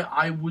opinion,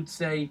 I would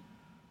say,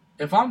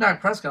 if I'm Dak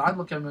Prescott, I'd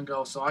look at him and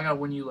go, so I got to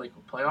win you like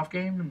a playoff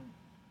game and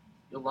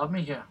you'll love me?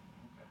 Yeah.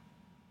 Okay.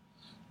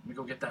 Let me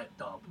go get that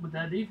dub. With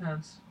that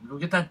defense. Let me go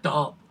get that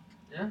dub.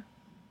 Yeah.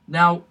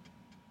 Now,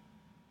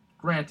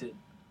 granted,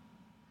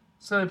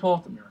 say they pull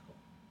off the miracle.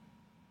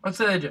 Let's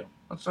say they do.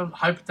 Let's say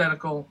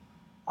hypothetical,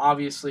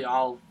 obviously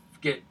I'll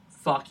get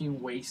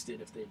fucking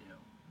wasted if they do.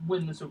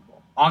 Win the Super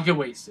Bowl. I'll get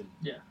wasted.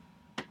 Yeah.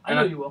 I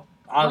know you will.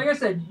 Like I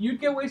said, you'd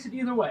get wasted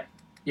either way.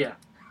 Yeah.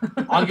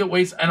 I'll get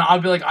wasted, and I'll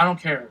be like, I don't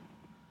care.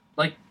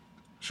 Like,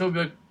 she'll be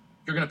like,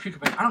 you're going to puke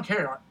at me. I don't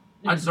care.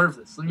 I deserve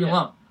this. Leave me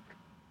alone.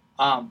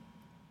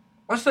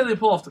 Let's say they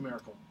pull off the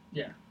miracle.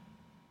 Yeah.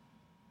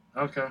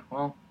 Okay,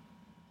 well,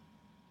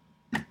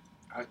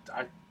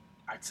 I'd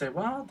say,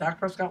 well, Dak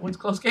Prescott wins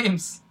close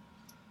games.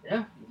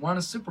 Yeah. He won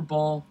a Super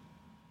Bowl.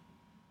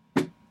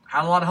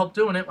 Had a lot of help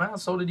doing it. Well,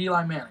 so did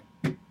Eli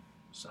Manning.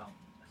 So.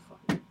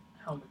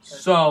 Helmet catch.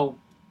 So.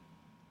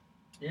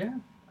 Yeah.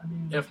 I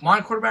mean, if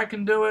my quarterback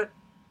can do it,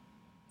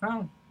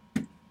 well,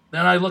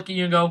 then I look at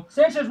you and go,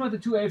 Sanchez went to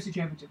 2 AFC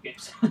Championship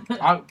games.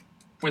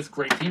 with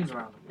great teams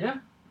around him. Yeah.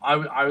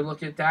 I would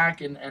look at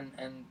Dak and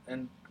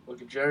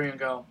look at Jerry and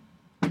go,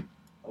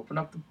 open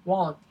up the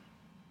wallet.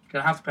 You're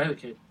going to have to pay the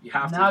kid. You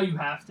have to. Now you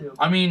have to.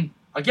 I mean,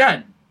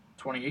 again,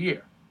 20 a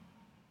year.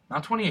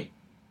 Not 28.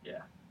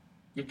 Yeah.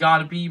 You got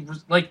to be,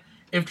 like,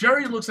 if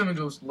Jerry looks at him and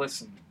goes,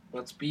 listen,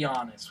 let's be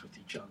honest with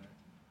each other.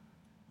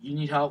 You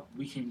need help,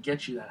 we can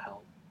get you that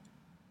help.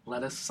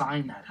 Let us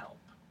sign that help.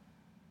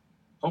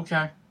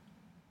 Okay.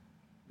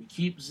 We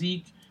keep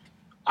Zeke.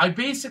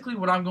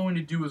 What I'm going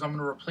to do is I'm going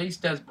to replace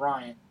Dez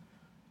Bryant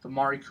with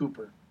Amari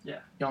Cooper. Yeah.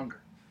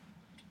 Younger.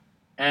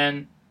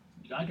 And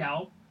you got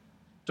Gallup.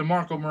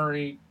 DeMarco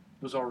Murray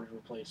was already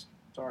replaced.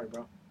 Sorry,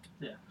 bro.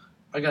 Yeah.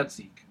 I got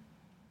Zeke,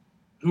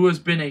 who has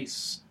been a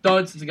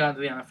stud since he got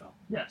into the NFL.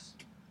 Yes.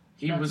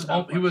 He was,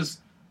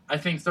 I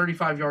think,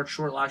 35 yards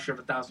short last year of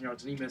 1,000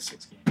 yards, and he missed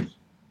 6 games.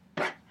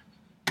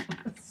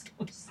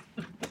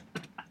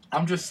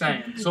 I'm just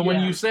saying. So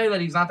when you say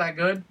that he's not that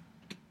good,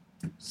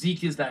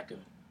 Zeke is that good.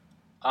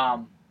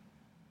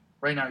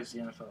 Right now he's the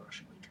NFL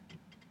rushing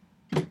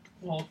leader.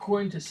 Well,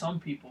 according to some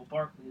people,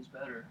 Barkley is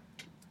better.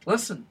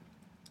 Listen,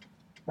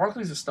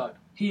 Barkley's a stud.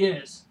 He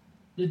is.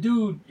 The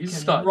dude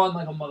can run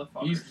like a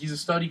motherfucker. He's a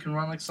stud. He can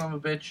run like son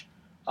of a bitch.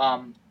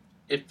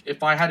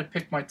 If I had to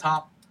pick my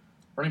top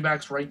running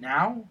backs right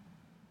now,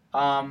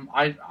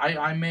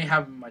 I may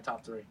have him in my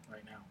top 3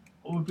 right now.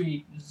 It would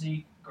be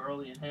Zeke,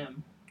 Gurley, and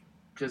him.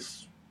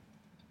 Because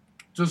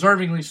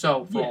deservingly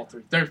so for all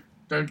 3.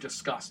 They're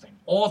disgusting.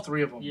 All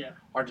 3 of them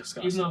are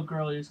disgusting. Even though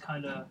Gurley has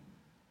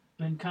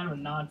been kind of a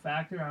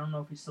non-factor. I don't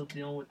know if he's still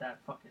dealing with that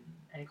fucking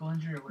ankle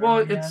injury or whatever. Well,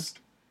 it's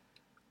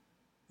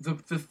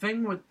the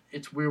thing with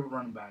it's weird with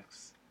running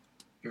backs.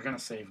 You're gonna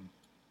save them.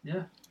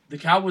 Yeah. The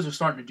Cowboys are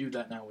starting to do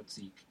that now with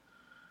Zeke.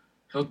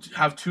 He'll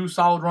have 2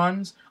 solid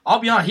runs. I'll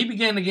be honest. He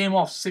began the game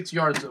off 6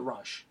 yards at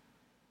rush.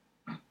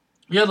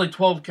 He had like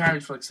 12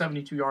 carries for like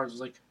 72 yards. It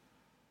was like,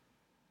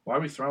 why are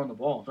we throwing the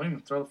ball? Don't even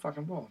throw the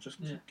fucking ball. Just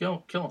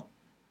kill him.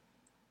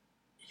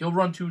 He'll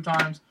run 2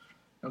 times.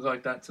 He'll go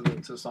like that to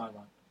the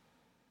sideline.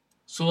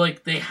 So,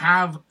 like, they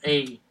have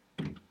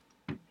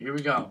here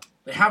we go.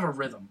 They have a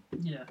rhythm.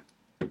 Yeah.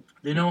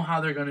 They know how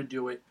they're going to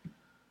do it.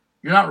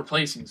 You're not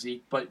replacing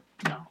Zeke, but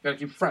you got to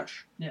keep it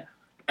fresh. Yeah.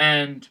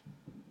 And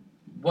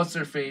what's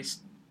their face?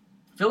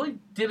 Philly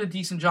did a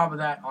decent job of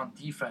that on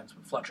defense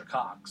with Fletcher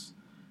Cox.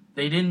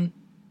 They didn't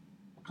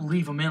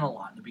leave him in a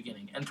lot in the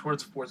beginning. And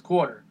towards the 4th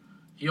quarter,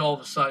 he all of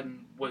a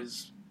sudden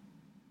was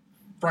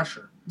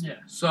fresher. Yeah.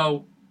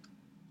 So,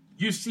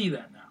 you see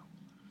that now.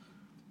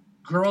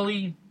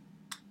 Gurley,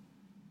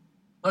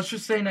 let's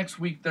just say next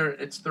week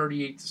it's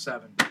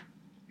 38-7.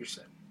 You're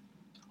set.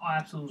 Oh,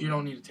 absolutely. You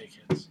don't need to take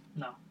hits.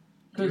 No.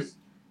 Because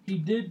he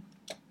did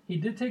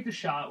take the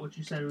shot, which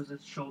you said was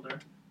his shoulder.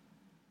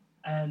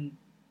 And,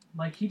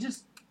 like, he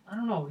just, I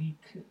don't know,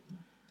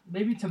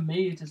 maybe to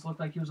me it just looked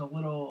like he was a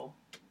little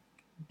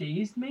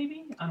dazed,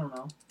 maybe? I don't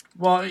know.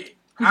 Well,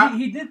 because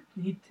he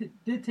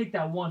did take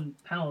that one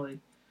penalty.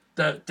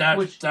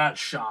 That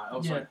shot. I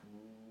was like,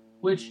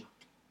 which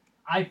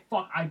I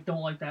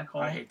don't like that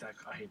call. I hate that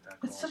call.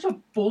 It's such a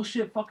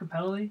bullshit fucking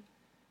penalty.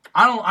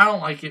 I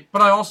don't like it,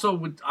 but I also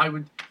would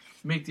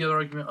make the other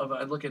argument of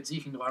I'd look at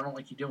Zeke and go, I don't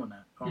like you doing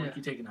that. I don't like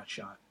you taking that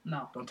shot.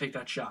 No. Don't take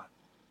that shot.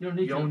 You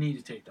don't need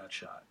to take that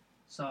shot.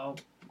 So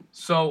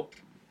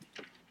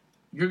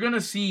you're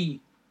gonna see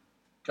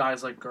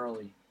guys like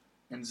Gurley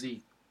and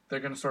Zeke. They're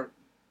gonna start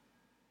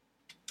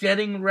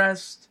getting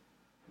rest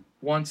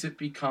once it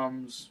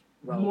becomes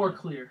relevant. More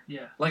clear.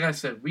 Yeah. Like I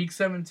said, week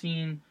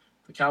 17,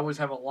 the Cowboys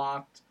have it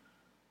locked.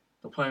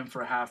 They'll play him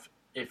for a half,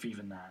 if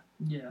even that.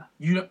 Yeah.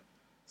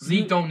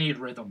 Zeke don't need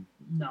rhythm.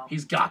 No.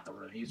 He's got the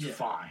rhythm. He's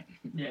fine.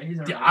 Yeah, he's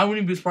alright. I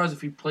wouldn't even be surprised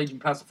if he played him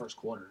past the first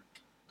quarter.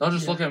 They'll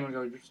just look at him and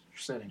go, you're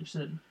sitting. You're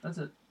sitting. That's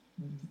it.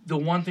 The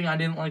one thing I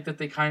didn't like that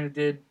they kind of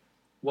did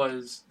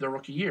was their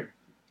rookie year.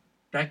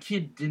 That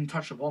kid didn't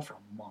touch the ball for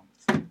a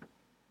month.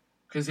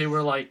 Because they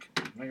were like,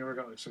 I never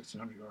got like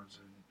 1,600 yards.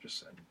 And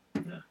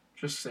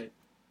just sit.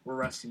 We're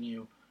resting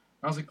you. And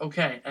I was like,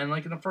 okay. And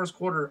like in the first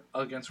quarter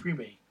against Green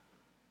Bay,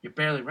 you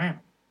barely ran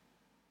him.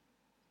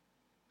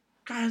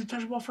 Guy hasn't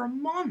touched the ball for a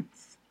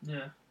month.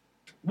 Yeah.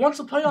 Once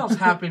the playoffs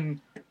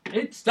happen,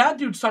 that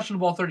dude's touching the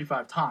ball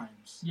 35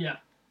 times. Yeah.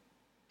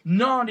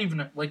 Not even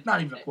a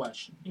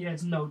question. Yeah,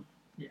 it's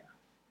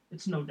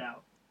no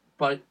doubt.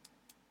 But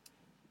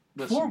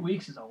Listen, 4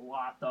 weeks is a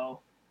lot, though.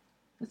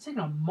 It's taking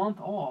a month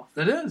off.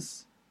 It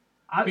is.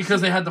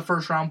 Because they had the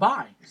first round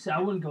bye. See, I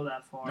wouldn't go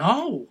that far.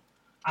 No.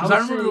 Because I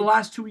remember the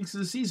last 2 weeks of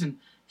the season,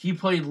 he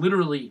played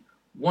literally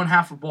one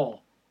half of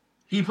ball.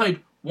 He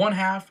played one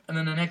half, and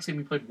then the next game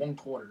he played one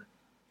quarter.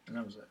 And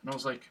that was it. And I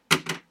was like,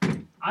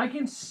 I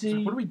can see.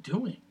 Like, what are we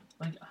doing?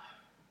 Like,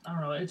 I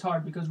don't know. It's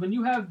hard because when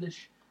you have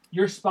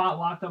your spot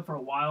locked up for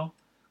a while,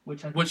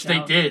 which they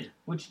did.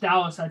 Which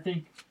Dallas, I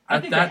think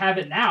they have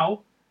it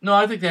now. No,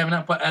 I think they have it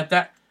now. But at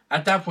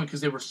that point,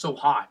 because they were so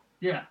hot.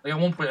 Yeah. Like, at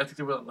one point, I think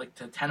they were, like,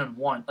 to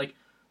 10-1. Like,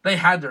 they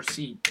had their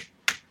seed.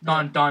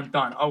 Done.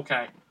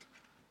 Okay.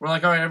 We're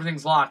like, all right,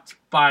 everything's locked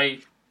by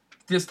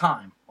this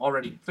time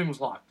already. Thing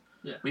was locked.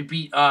 Yeah. We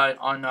beat I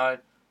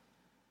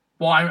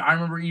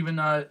remember even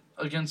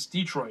against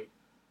Detroit.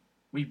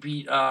 We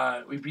beat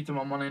them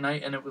on Monday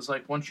night, and it was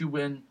like, once you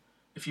win,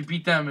 if you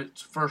beat them,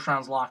 it's first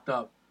round's locked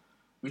up.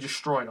 We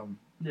destroyed them.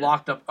 Yeah.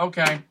 Locked up.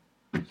 Okay.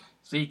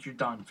 Zeke, you're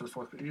done for the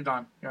fourth quarter. You're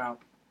done. You're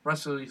out.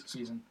 Rest of the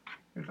season,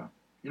 you're done.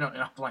 You're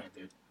not playing,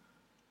 dude.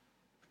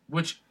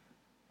 Which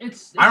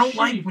I don't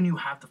like when you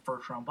have the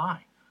first round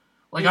bye.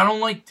 Like, I don't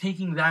like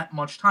taking that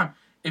much time.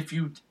 If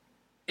you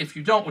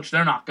don't, which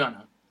they're not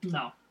gonna.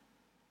 No.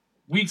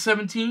 Week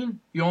 17,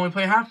 you only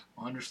play half?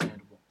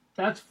 Understandable.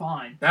 That's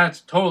fine.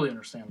 That's totally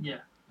understandable. Yeah.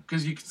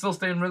 Because you can still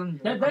stay in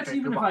rhythm. That's okay,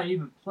 even goodbye. If I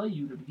even play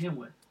you to begin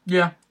with.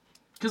 Yeah.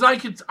 Because I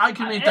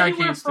can make that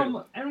case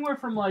too. Anywhere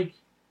from like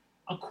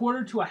a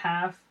quarter to a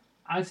half,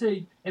 I'd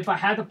say if I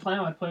had to play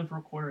him, I'd play him for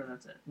a quarter and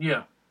that's it.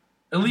 Yeah.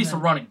 At least a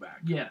running back.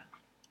 Yeah.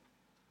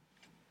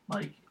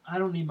 Like, I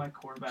don't need my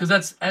quarterback. Because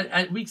that's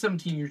at week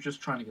 17, you're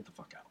just trying to get the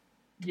fuck out.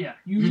 Yeah.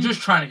 You're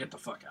just trying to get the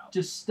fuck out.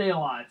 Just stay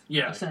alive.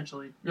 Yeah.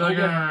 Essentially. You're like,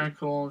 all right,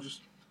 cool.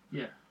 Just.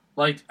 Yeah.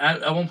 Like,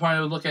 at one point,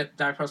 I would look at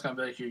Dak Prescott and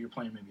be like, here, you're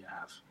playing maybe a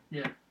half.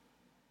 Yeah.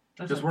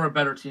 Because we're a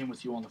better team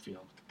with you on the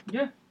field.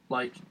 Yeah.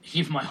 Like,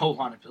 even my whole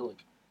line,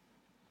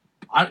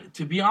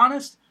 to be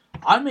honest,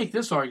 I'd make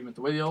this argument,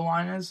 the way the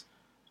O-line is,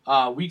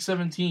 week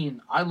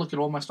 17, I look at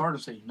all my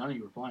starters and say, none of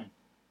you are playing.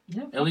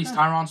 Yeah, at least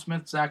Tyron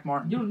Smith, Zach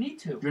Martin. You don't need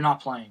to. You're not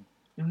playing.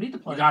 You don't need to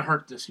play. You got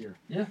hurt this year.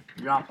 Yeah.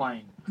 You're not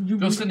playing.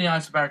 Go sit in the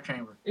isobaric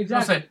chamber.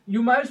 Exactly. Say,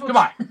 you might as well.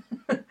 Goodbye.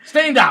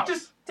 Stand down.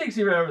 Just take a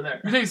seat right over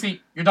there. You take a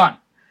seat. You're done.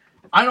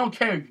 I don't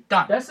care. You're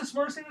done. That's the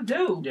smartest thing to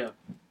do. Yeah.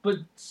 But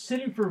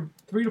sitting for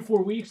 3 to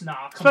 4 weeks,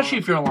 especially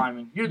if you're a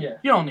lineman. You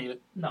don't need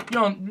it. No.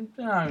 You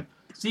don't.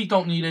 Zeke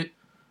don't need it.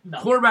 No.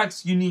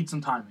 Quarterbacks, you need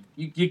some timing.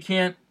 You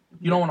can't.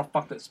 You don't want to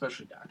fuck that,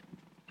 especially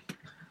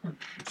Dak.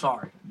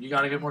 Sorry. You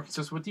got to get more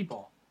consistent with deep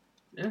ball.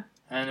 Yeah.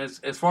 And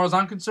as far as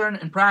I'm concerned,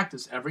 in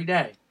practice, every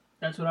day.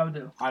 That's what I would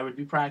do. I would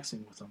be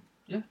practicing with him.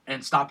 Yeah.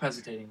 And stop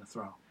hesitating to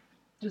throw.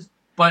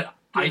 But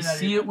I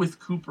see it with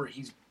Cooper.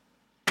 He's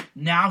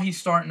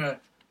starting to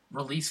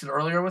release it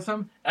earlier with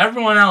him.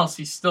 Everyone else,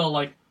 he's still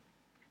like,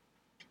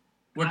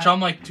 which I'm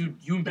like, dude,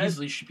 you and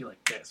Beasley should be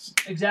like this.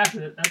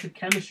 Exactly. That's a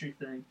chemistry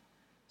thing.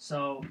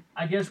 So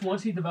I guess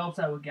once he develops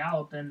that with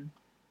Gallup, then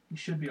he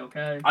should be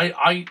okay.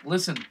 I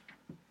listen.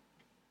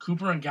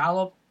 Cooper and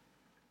Gallup.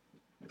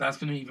 That's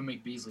gonna even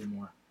make Beasley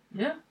more.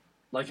 Yeah.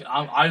 Like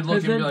I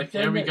look and be like,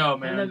 there we go,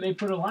 man. And then they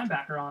put a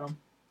linebacker on him.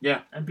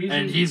 Yeah. And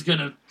he's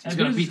gonna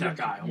beat that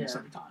guy almost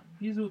every time.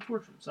 He's a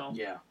torch him. So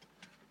yeah.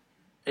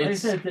 Like I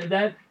said,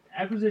 that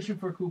acquisition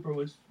for Cooper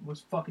was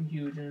fucking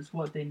huge, and it's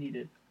what they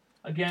needed.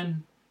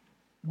 Again,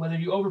 whether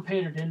you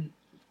overpaid or didn't,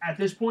 at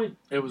this point,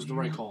 it was the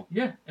right call.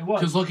 Yeah, it was.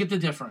 Because look at the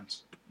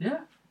difference. Yeah.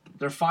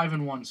 They're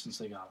 5-1 since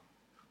they got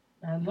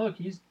him. And look,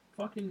 he's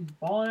fucking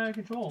balling out of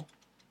control.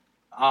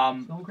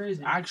 It's going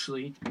crazy.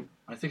 Actually,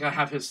 I think I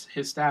have his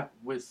stat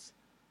with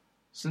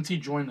since he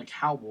joined the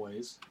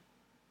Cowboys,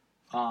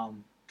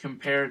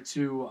 compared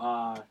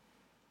to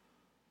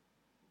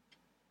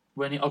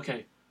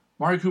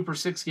Mari Cooper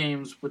 6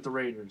 games with the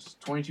Raiders,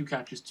 22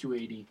 catches,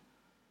 280,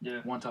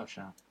 1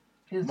 touchdown.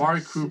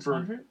 Mari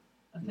Cooper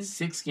in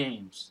 6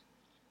 games,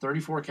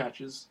 34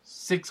 catches,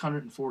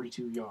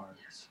 642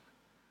 yards,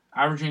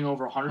 averaging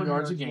over 100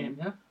 yards a game,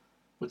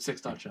 with 6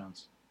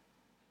 touchdowns.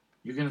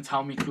 You're gonna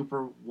tell me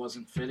Cooper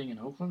wasn't fitting in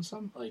Oakland?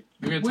 You're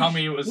gonna tell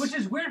me it was, which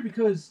is weird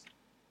because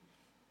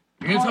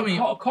you're gonna tell me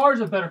Carr's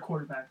a better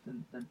quarterback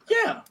than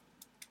yeah,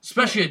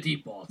 especially a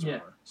deep ball. Yeah.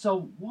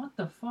 So what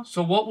the fuck?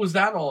 So what was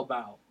that all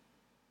about?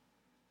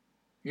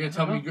 You're gonna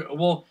tell me?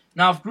 Well,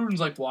 now if Gruden's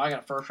like, well, I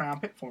got a first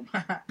round pick for him.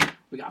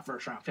 We got a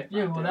first round pick.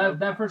 Yeah, well,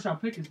 that first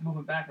round pick is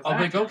moving back. I'll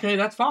be like, okay,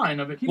 that's fine.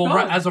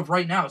 As of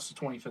right now, it's the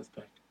 25th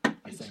pick,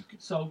 I think.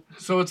 So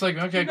it's like,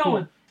 okay,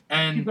 cool.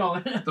 And keep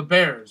going. The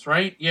Bears,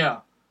 right? Yeah.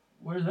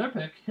 Where's their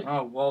pick?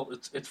 Oh, well,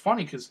 it's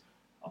funny because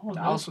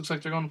Dallas looks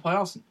like they're going to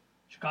playoffs.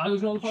 Chicago's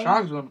going to playoffs?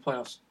 Chicago's going to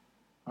playoffs.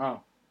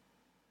 Oh.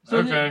 So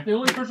okay. The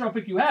only first round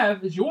pick you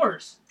have is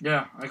yours.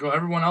 Yeah. I go,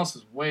 everyone else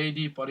is way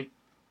deep, buddy.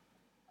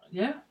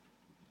 Yeah.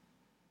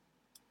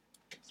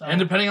 So. And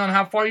depending on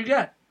how far you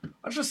get.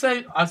 Let's just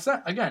say,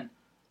 again,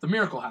 the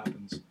miracle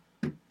happens.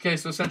 Okay,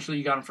 so essentially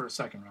you got him for a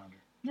second rounder.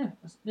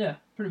 Yeah,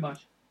 pretty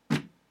much.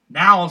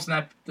 Now it's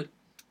not... Don't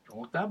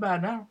look that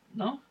bad now.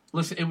 No?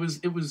 Listen, it was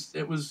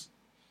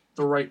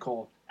the right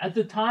call. At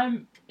the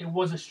time, it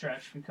was a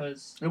stretch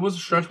because it was a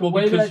stretch. Well,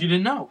 because you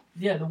didn't know.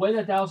 Yeah, the way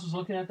that Dallas was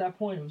looking at that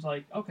point, it was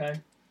like, okay,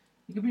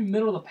 you could be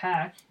middle of the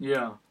pack.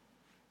 Yeah.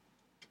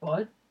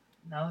 But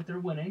now that they're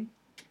winning,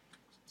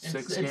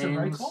 it's a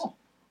right call.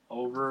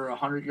 Over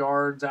 100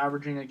 yards,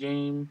 averaging a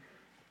game.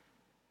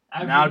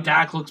 Now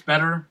Dak looks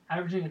better.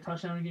 Averaging a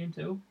touchdown a game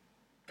too.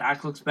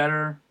 Dak looks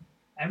better.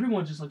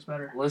 Everyone just looks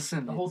better.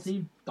 Listen, the whole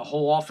team. The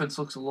whole offense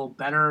looks a little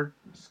better.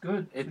 It's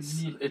good.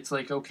 It's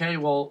like, okay,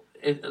 well,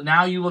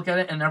 now you look at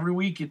it, and every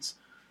week it's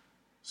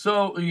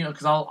so,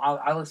 because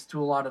I listen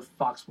to a lot of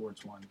Fox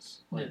Sports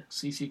ones, like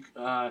CC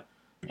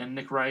and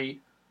Nick Wright,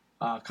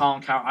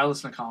 Colin Cowherd. I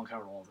listen to Colin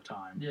Cowherd all the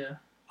time.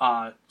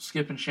 Yeah.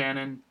 Skip and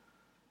Shannon.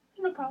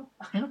 No problem.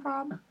 No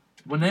problem.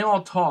 When they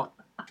all talk,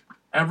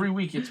 every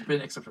week it's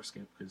been, except for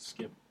Skip, because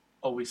Skip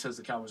always says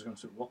the Cowboys are going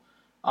to Super Bowl.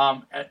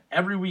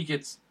 Every week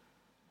it's,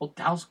 well,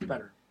 Dallas is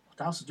better. Well,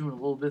 Dallas is doing a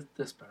little bit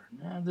this better.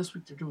 This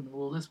week they're doing a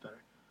little this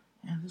better.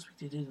 This week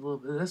they did a little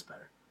bit of this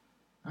better.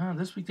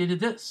 This week they did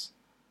this.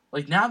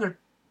 Like, now they're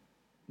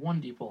 1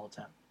 deep ball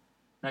attempt.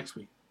 Next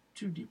week,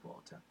 2 deep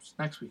ball attempts.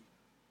 Next week,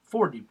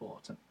 4 deep ball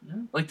attempts.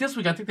 Yeah. Like, this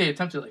week I think they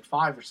attempted like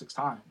 5 or 6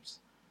 times.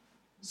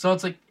 So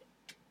it's like,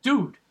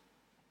 dude,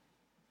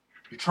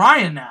 you're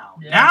trying now.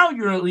 Yeah. Now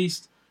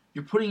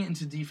you're putting it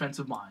into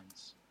defensive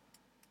minds.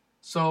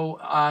 So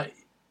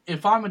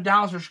if I'm a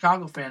Dallas or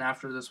Chicago fan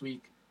after this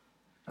week,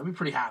 I'd be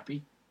pretty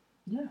happy.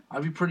 Yeah.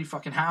 I'd be pretty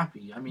fucking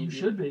happy. I mean, you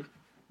should be.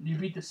 You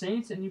beat the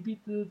Saints and you beat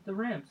the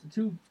Rams, the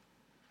 2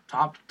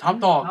 top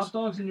dogs. Top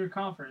dogs in your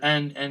conference.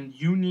 And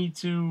you need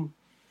to,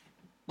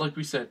 like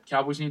we said,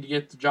 Cowboys need to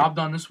get the job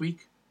done this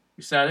week.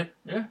 We said it.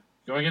 Yeah.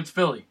 Going against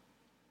Philly.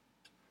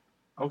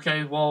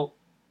 Okay, well,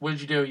 what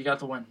did you do? You got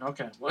the win.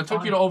 Okay. Well, it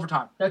took you to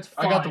overtime. That's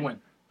fine. I got the win.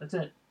 That's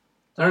it.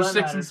 They're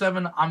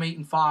 6-7. I'm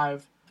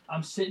 8-5.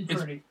 I'm sitting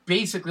pretty. It's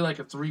basically like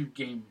a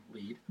 3-game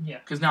lead. Yeah.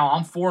 Because now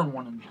I'm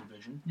 4-1 in the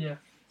division. Yeah.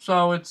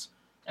 So it's.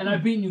 And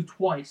I've beaten you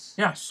twice.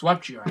 Yeah,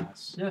 swept your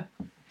ass. Yeah.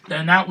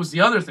 And that was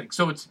the other thing.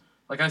 So it's,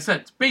 like I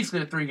said, it's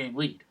basically a 3-game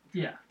lead.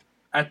 Yeah.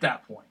 At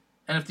that point.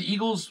 And if the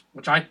Eagles,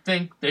 which I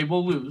think they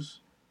will lose.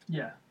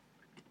 Yeah.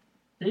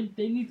 They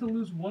need to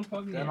lose one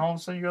fucking game. Then all of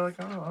a sudden you're like,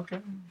 oh, okay.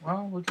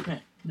 Well, look at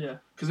me. Yeah.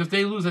 Because if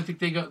they lose, I think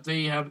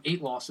they have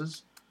 8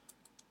 losses.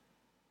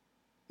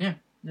 Yeah.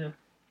 Yeah.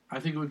 I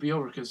think it would be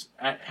over because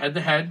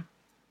head-to-head,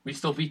 we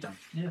still beat them.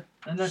 Yeah,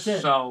 and that's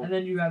it. So, and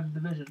then you have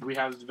the division. We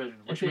have the division,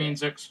 which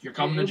means you're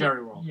coming to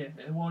Jerry World. Yeah,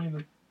 it won't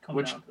even come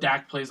Which down to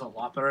Dak plays a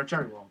lot better at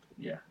Jerry World.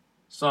 Yeah.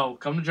 So,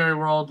 come to Jerry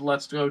World,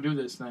 let's go do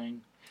this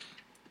thing.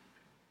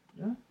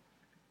 Yeah.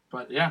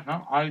 But, yeah,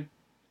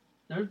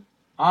 no,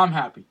 I'm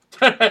happy.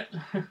 I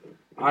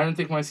didn't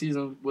think my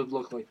season would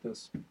look like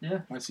this.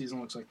 Yeah. My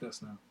season looks like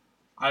this now.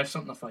 I have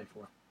something to fight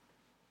for.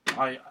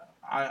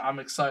 I'm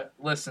excited.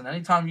 Listen,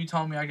 anytime you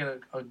tell me I get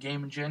a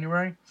game in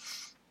January,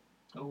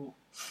 oh,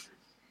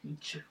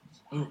 chills.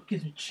 Oh,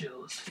 gives me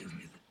chills. Give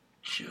me the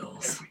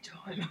chills every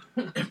time.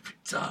 Every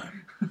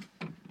time.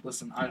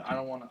 Listen, I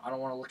don't want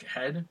to look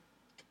ahead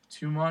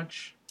too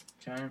much,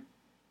 okay?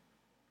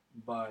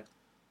 But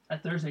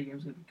that Thursday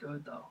game's gonna be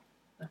good though.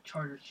 That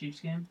Chargers Chiefs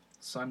game.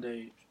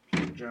 Sunday,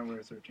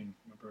 January 13th,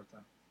 my birthday.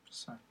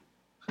 Just saying.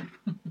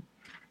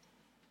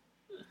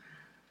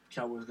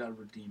 Cowboys gotta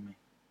redeem me.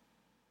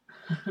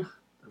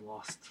 They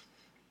lost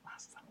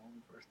last time on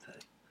my birthday.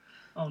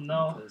 Oh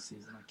no! This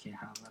season, I can't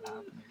have that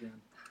happen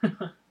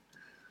again.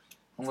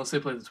 Unless they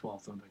play the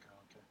 12th, then they go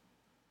okay.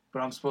 But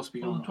I'm supposed to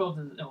be going. The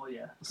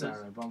 12th is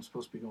Saturday, but I'm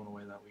supposed to be going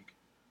away that week.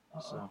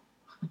 Uh-oh.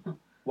 So,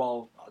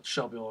 well,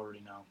 Shelby will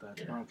already know that.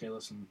 Yeah. Okay,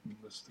 listen,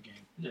 this is the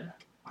game. Yeah.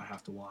 I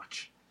have to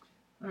watch.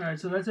 All right,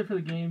 so that's it for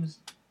the games.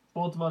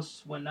 Both of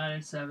us went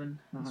 9-7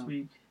 this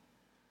week.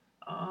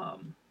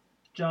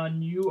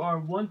 John, you are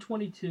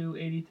 122,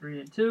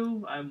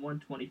 83-2. I'm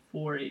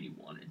 124, 81-2.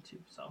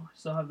 So I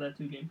still have that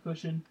 2-game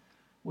cushion,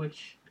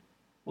 which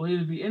will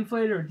either be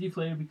inflated or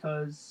deflated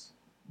because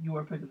you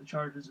are picking the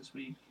Chargers this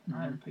week, and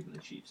I'm picking the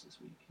Chiefs this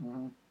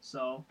week.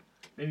 So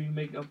maybe you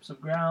make up some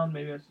ground.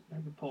 Maybe I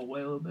can pull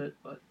away a little bit,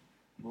 but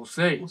we'll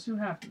see. We'll see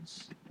what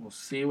happens. We'll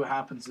see what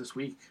happens this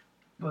week.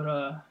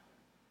 But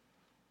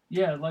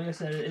yeah, like I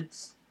said,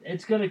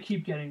 it's gonna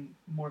keep getting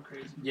more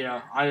crazy.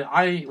 Yeah,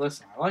 I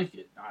listen. I like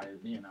it.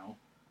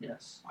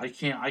 Yes. I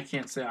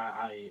can't say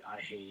I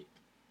hate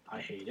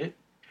it.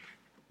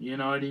 You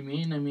know what I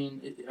mean? I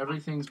mean,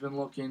 everything's been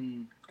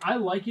looking. I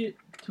like it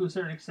to a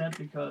certain extent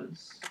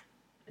because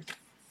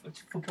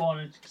it's football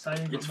and it's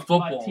exciting. It's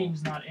football. My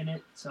team's not in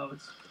it, so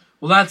it's.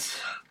 Well,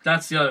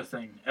 that's the other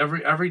thing.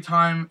 Every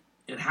time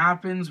it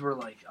happens, we're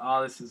like,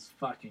 oh, this is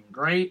fucking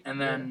great,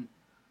 and then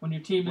when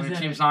your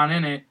team's not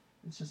in it,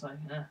 it's just like,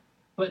 eh.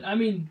 But I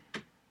mean,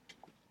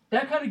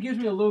 that kind of gives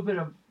me a little bit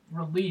of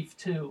relief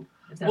too.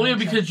 Well, yeah,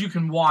 because you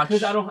can watch.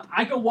 Because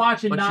I can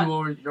watch and but not.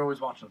 You're always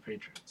watching the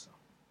Patriots,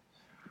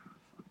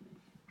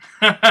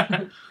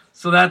 so.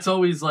 So that's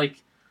always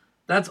like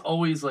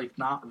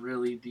not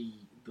really the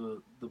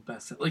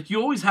best. Like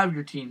you always have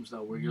your teams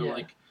though, where you're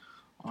like,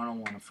 I don't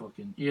want to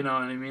fucking, you know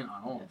what I mean? I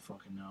don't want to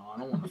fucking know. I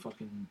don't want to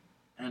fucking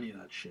any of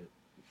that shit.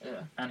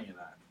 Yeah. Any of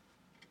that.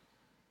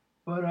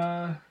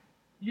 But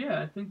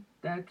yeah, I think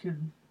that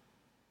could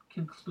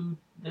conclude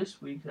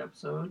this week's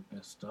episode.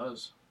 Yes, it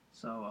does.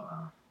 So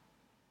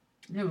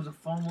yeah, it was a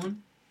fun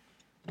one.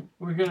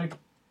 We're gonna,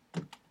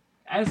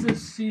 as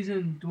this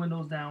season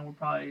dwindles down,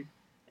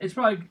 it's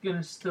probably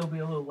gonna still be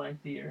a little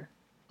lengthier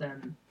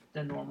than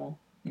normal.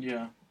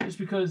 Yeah. Just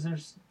because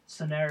there's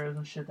scenarios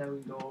and shit that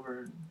we can go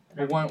over.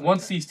 But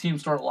once these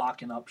teams start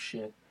locking up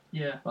shit,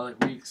 yeah, by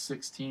like week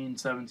 16,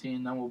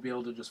 17, then we'll be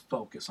able to just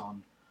focus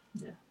on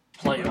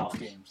playoff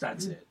games.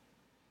 That's it.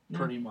 Yeah.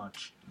 Pretty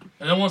much.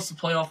 And then once the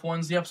playoff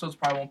ones, the episodes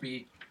probably won't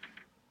be.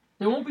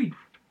 They won't be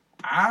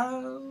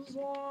as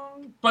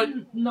long, but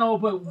no,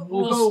 but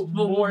we'll go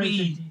more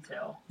into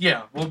detail.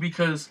 Yeah, well,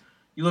 because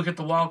you look at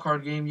the wild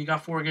card game, you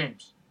got 4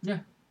 games. Yeah.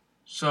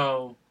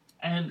 So.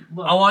 And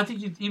look. Oh, I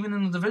think even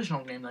in the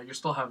divisional game, though, you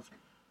still have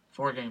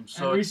 4 games.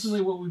 So and recently,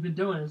 what we've been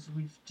doing is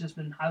we've just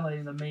been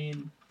highlighting the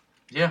main.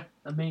 Yeah.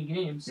 The main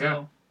games.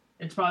 So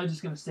it's probably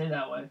just gonna stay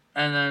that way.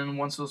 And then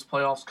once those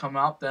playoffs come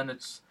out, then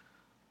it's,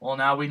 well,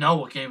 now we know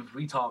what games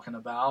we're talking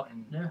about,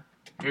 and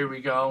here we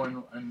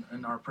go,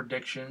 and our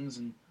predictions,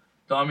 and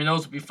I mean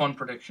those would be fun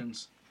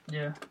predictions.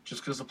 Yeah.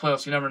 Just because the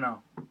playoffs, you never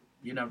know.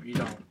 You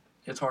don't.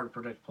 It's hard to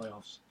predict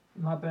playoffs.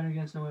 I'm not betting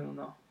against New England,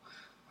 though.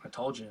 I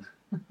told you.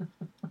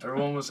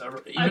 Everyone was I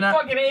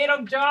fucking hate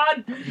them,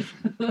 John.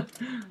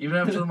 Even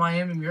after the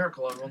Miami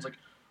Miracle, everyone's like,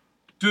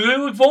 "Do they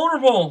look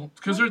vulnerable?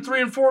 Because they're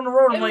 3 and 4 in a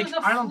row." I'm like,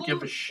 I don't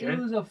give a shit. It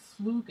was a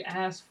fluke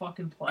ass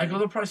fucking play. Like, well,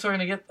 they're probably still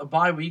gonna get a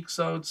bye week,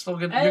 so it's still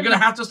good. You're gonna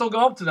have to still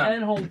go up to them.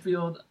 And home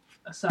field,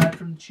 aside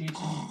from the Chiefs,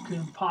 you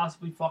could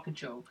possibly fucking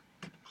choke.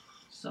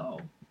 So,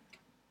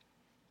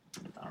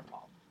 it's not a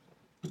problem.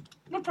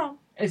 No problem.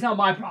 It's not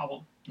my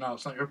problem. No,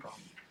 it's not your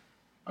problem.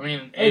 I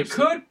mean,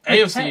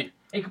 AFC.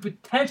 It could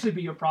potentially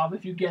be your problem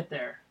if you get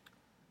there.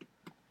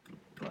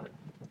 But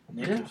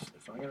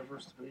if I get it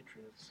versus the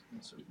Patriots,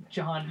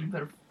 John, you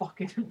better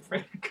fucking pray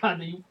to God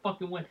that you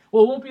fucking win.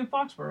 Well, it won't be in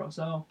Foxborough,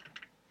 so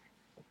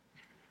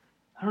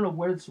I don't know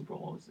where the Super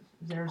Bowl is.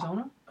 Is it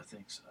Arizona? I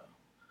think so.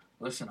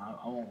 Listen, I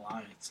won't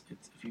lie. It's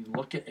if you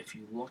look at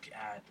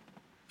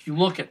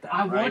that.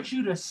 I want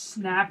you to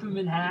snap him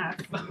in half,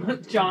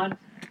 John.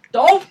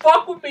 Don't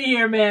fuck with me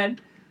here,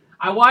 man.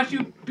 I watch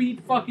you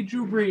beat fucking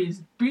Drew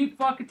Brees, beat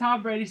fucking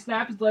Tom Brady,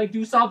 snap his leg,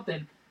 do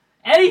something.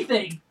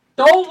 Anything.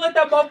 Don't let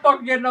that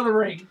motherfucker get another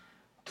ring.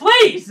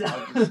 Please!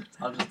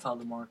 I'll just tell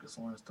DeMarcus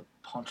Lawrence to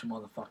punch a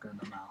motherfucker in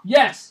the mouth.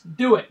 Yes,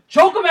 do it.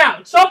 Choke him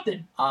out.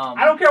 Something.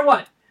 I don't care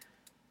what.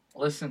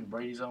 Listen,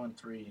 Brady's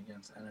 0-3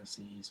 against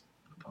NFC East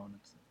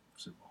opponents in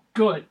the Super Bowl.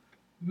 Good.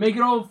 Make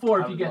it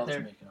 0-4 if you get there.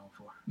 To make it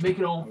 0-4. Make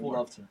it 0-4. I would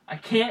love to. I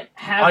can't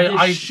have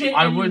this shit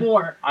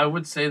anymore. I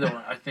would say,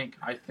 though, I think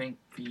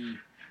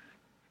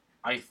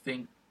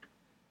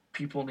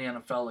people in the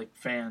NFL, like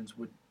fans,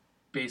 would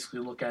basically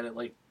look at it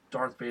like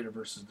Darth Vader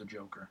versus the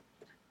Joker.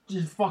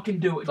 Just fucking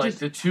do it. Like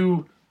the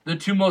two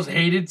most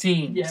hated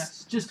teams.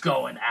 Yes, just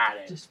going at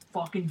it. Just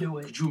fucking do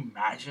it. Could you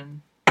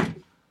imagine? The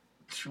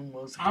 2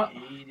 most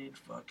hated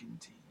fucking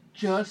teams.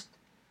 Just.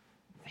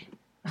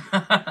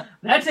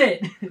 That's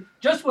it.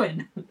 Just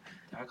win.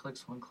 Dak likes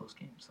to win close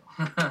games,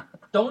 though.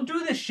 Don't do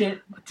this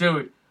shit,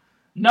 dude.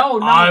 No.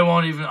 I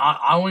won't even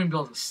be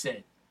able to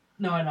sit.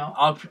 No, I know.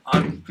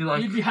 I'll be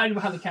like... You'd be hiding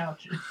behind the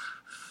couch.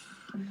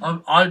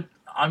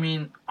 I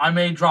mean, I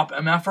may drop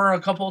MFR a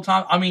couple of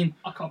times. I mean...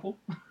 A couple?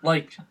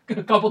 Like...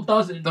 a couple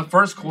dozen. The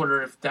first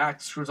quarter, if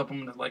Dak screws up,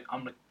 I'm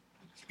gonna...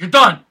 You're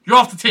done! You're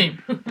off the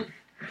team!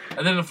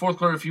 And then the fourth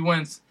quarter, if he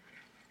wins,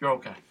 you're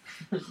okay.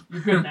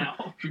 You're good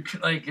now.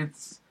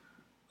 It's...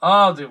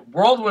 Oh, the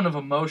whirlwind of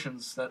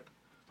emotions that...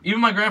 Even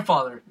my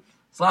grandfather,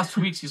 his last 2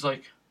 weeks, he's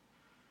like...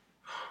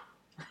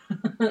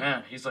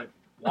 Man, he's like,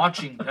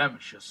 watching them,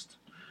 it's just...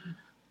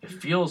 It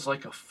feels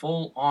like a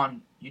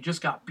full-on... You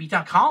just got beat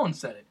out. Colin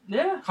said it.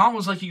 Yeah. Colin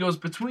was like, he goes,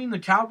 between the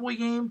Cowboy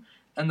game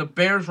and the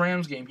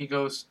Bears-Rams game, he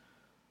goes,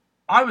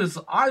 I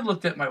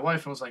looked at my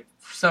wife and was like,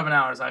 for 7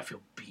 hours, I feel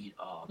beat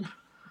up.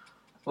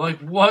 Like,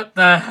 what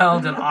the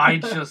hell did I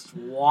just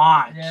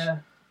watch? Yeah.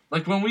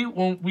 Like,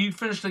 when we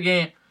finished the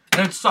game,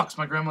 and it sucks,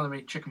 my grandmother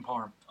made chicken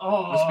parm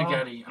with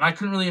spaghetti, and I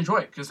couldn't really enjoy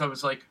it, because I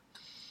was like...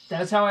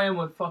 That's how I am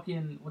with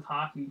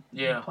hockey.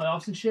 Yeah.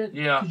 Playoffs and shit.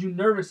 Yeah. Because you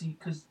nervous eat,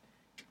 because...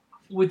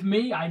 With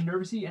me, I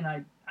nervous eat, and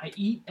I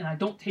eat, and I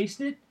don't taste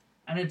it,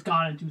 and it's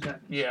gone in 2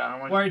 seconds. Yeah. I'm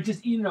like, where I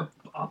just eating a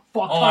fuck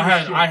ton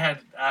of shit. I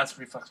had acid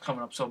reflux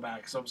coming up so bad,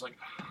 because I was like...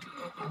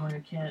 I'm like, I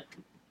can't.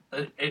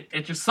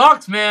 It just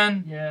sucks,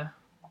 man. Yeah.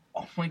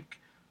 Oh, like,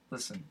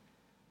 listen,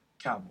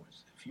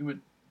 Cowboys, if you would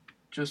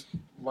just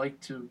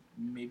like to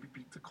maybe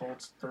beat the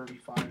Colts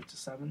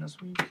 35-7 this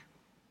week...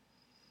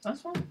 That's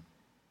fine.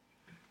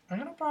 I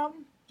got no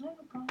problem.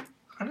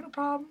 I got no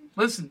problem.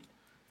 Listen...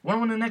 Want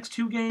to win the next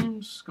 2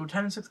 games? Go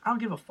 10-6. I don't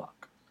give a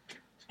fuck.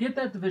 Get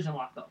that division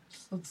locked up.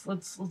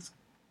 Let's.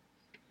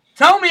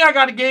 Tell me I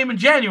got a game in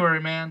January,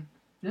 man.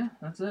 Yeah,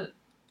 that's it.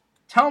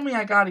 Tell me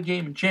I got a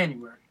game in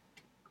January.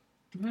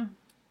 Yeah.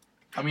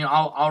 I mean,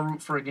 I'll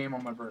root for a game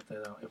on my birthday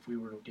though if we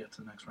were to get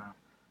to the next round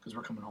because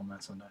we're coming home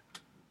that Sunday.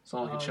 So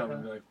I'll hit Shelby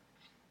and be like,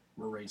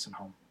 "We're racing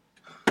home."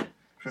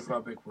 Trick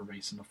Rob Big, we're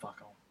racing the fuck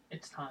home.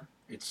 It's time.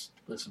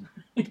 Listen.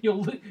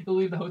 You'll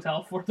leave the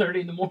hotel at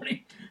 4:30 in the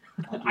morning.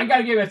 I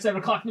gotta get at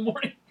 7 o'clock in the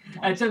morning.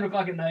 At 7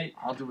 o'clock at night.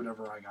 I'll do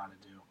whatever I gotta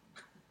do.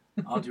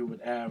 I'll do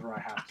whatever I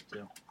have to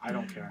do. I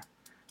don't care.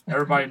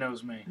 Everybody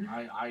knows me.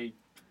 I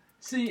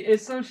See,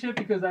 it's so shit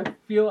because I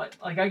feel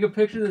like I can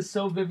picture this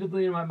so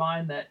vividly in my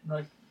mind that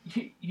like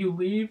you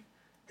leave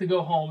to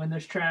go home and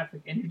there's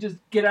traffic and you just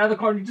get out of the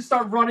car and you just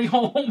start running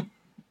home.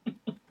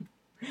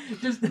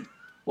 Just.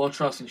 Well,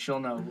 trust me, she'll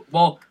know.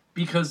 Well,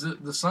 because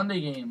the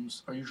Sunday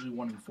games are usually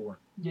 1 and 4.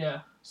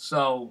 Yeah.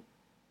 So,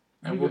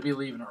 and we'll be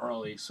leaving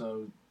early,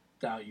 so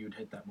doubt you'd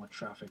hit that much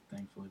traffic,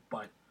 thankfully.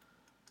 But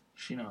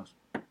she knows.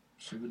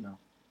 She would know.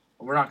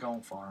 We're not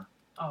going far.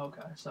 Oh,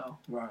 okay. So.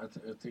 I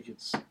think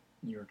it's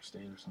New York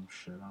State or some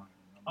shit. I don't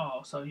even remember.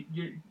 Oh, so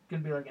you're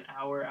gonna be like an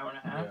hour and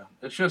a half? Yeah.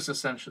 It's just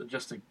essentially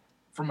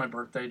for my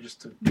birthday,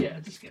 just to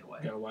just get away.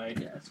 Get away.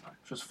 Yeah, that's fine.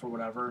 Just for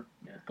whatever.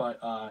 Yeah. But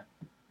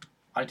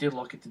I did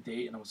look at the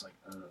date and I was like,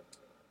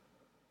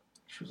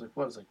 she was like,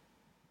 what? I was like,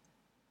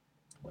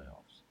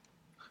 playoffs.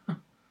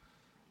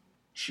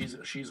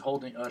 she's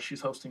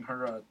hosting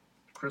her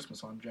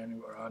Christmas on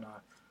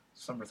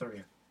December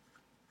 30th.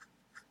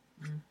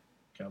 Mm-hmm.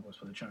 Cowboys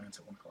play the Giants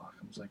at 1 o'clock.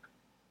 I was like,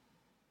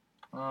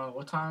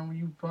 what time were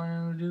you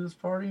planning to do this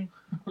party?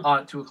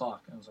 At 2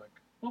 o'clock. And I was like,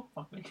 well,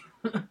 fuck me.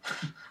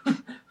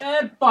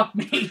 And fuck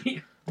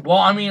me. Well,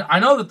 I mean, I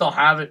know that they'll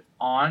have it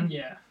on.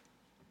 Yeah.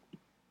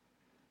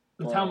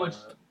 But how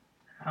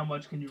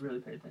much can you really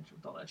pay attention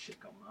with all that shit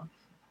going on?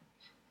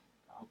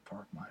 I'll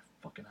park my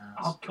fucking ass.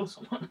 I'll kill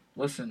someone.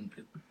 Listen,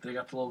 they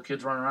got the little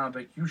kids running around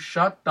like, you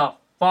shut the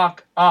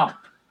fuck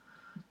up.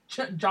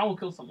 John will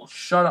kill someone.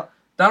 Shut up.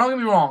 Now, don't get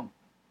me wrong.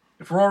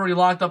 If we're already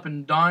locked up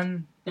and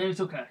done, then it's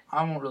okay.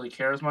 I won't really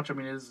care as much. I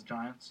mean, it is the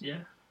Giants. Yeah.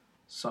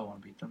 So I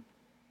want to beat them.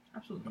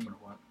 Absolutely. No matter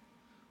what.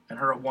 And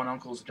her one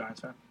uncle is a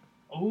Giants fan.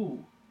 Oh.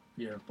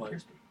 Yeah, but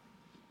Crispy.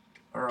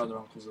 Her other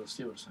uncle's a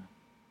Steelers fan.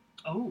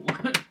 Oh.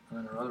 And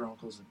then her other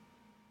uncle's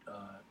a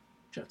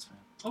Jets fan.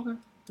 Okay.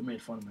 They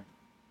made fun of me.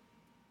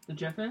 The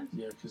Jet fans?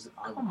 Yeah, because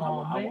I went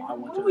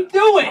what to are we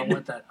doing? I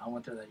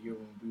went there that year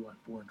when we went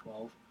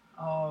 4-12.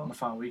 Oh. On the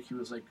final week, he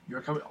was like,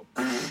 "You're coming,"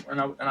 and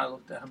I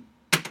looked at him,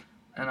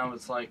 and I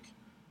was like,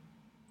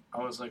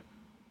 "What?" So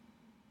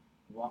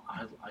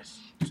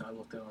I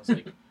looked at him. I was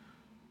like,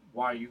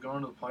 "Why are you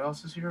going to the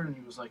playoffs this year?" And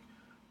he was like,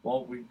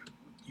 "Well,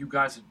 you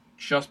guys had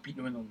just beat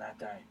New England that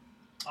day."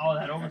 Oh,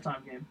 that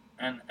overtime game.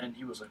 And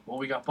he was like, "Well,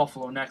 we got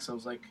Buffalo next." I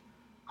was like,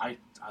 I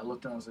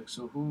looked at him. I was like,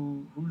 "So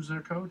who's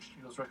their coach?"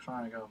 He goes, "Rex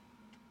Ryan." I go,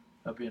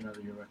 "That'll be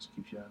another year Rex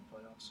keeps you out of the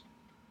playoffs."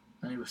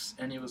 And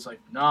he was like,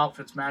 "No,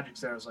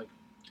 Fitzmagic's there." I was like,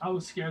 I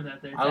was scared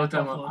that day. I looked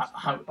at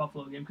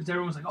Buffalo game because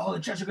everyone was like, "Oh, the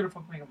Jets are gonna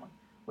fuck me." I'm like,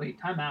 "Wait,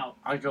 time out."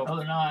 I go, "No,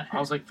 they're not." I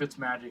was like,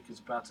 Fitzmagic is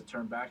about to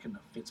turn back into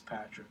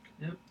Fitzpatrick.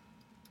 Yep.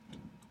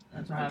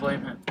 That's what I happened.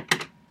 blame him.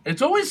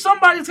 It's always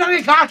somebody that's gotta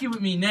get cocky with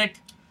me,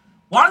 Nick.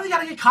 Why do they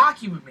gotta get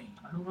cocky with me?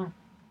 I don't know.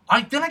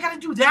 Then I gotta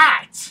do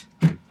that.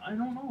 I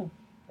don't know.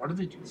 Why do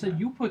they do that? So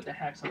you put the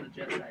hacks on the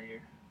Jets that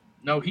year?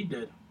 No, he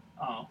did.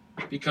 Oh.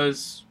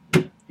 Because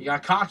he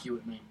got cocky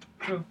with me.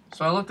 True.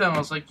 So I looked at him. I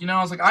was like,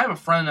 I have a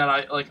friend that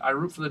I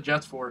root for the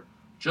Jets for,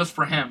 just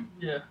for him.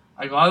 Yeah.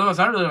 I go, otherwise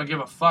I really don't give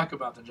a fuck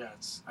about the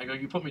Jets. I go,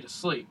 you put me to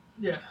sleep.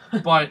 Yeah.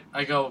 But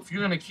I go, if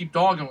you're gonna keep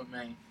dogging with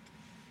me.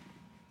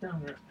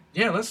 Down there.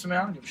 Yeah, listen, man,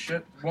 I don't give a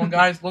shit. One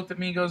guy looked at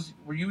me and goes,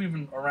 "Were you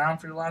even around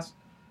for your last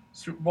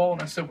Super Bowl?"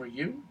 And I said, "Were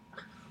you?"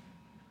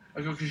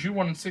 I go, "Because you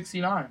won in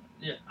 '69."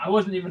 Yeah, I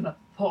wasn't even a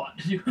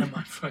thought. And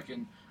my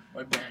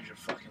manager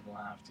fucking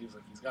laughed. He was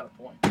like, "He's got a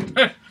point."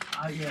 Yeah,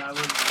 I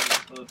wasn't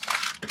even close.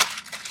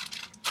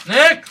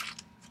 Nick!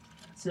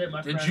 That's it,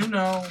 my friend. Did you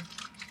know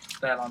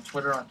that on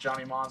Twitter, on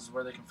Johnny Mons is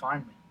where they can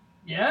find me?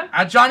 Yeah?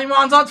 At Johnny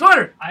Mons on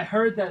Twitter! I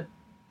heard that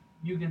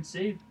you can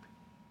save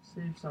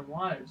some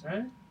lives,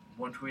 right?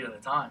 One tweet at a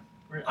time.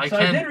 I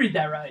did read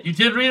that right. You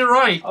did read it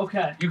right.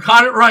 Okay. You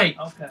got it right.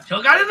 Okay.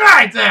 You got it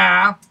right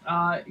there.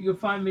 You can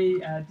find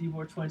me at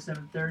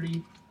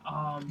dbor2730.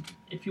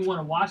 If you want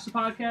to watch the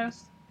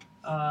podcast,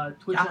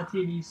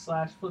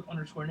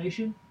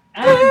 twitch.tv/flip_nation.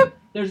 And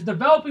there's a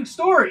developing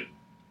story.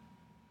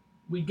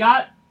 We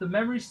got the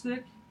memory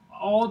stick.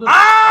 All the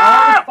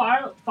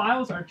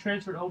files are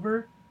transferred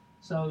over.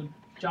 So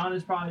John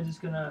is probably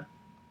just gonna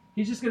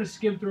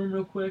skim through them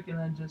real quick and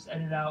then just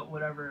edit out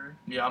whatever.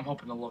 Yeah, I'm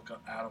hoping to look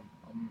at them.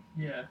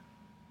 Yeah.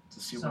 To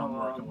see what I'm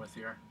working with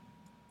here.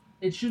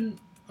 It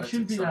shouldn't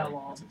be that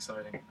long. It's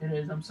exciting. It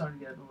is. I'm starting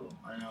to get a little.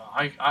 I know.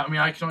 I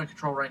mean, I can only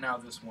control right now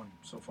this one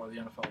so far, the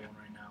NFL one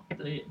right now.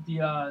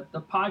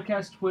 The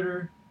podcast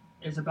Twitter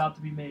is about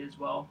to be made as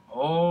well.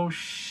 Oh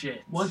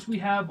shit! Once we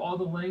have all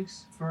the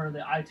links for the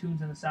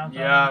iTunes and the SoundCloud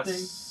and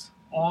everything,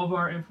 all of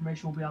our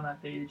information will be on that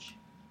page.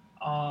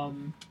 Yeah,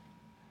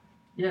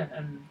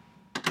 and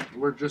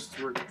we're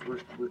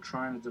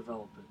trying to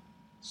develop it.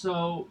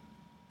 So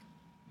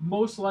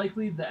most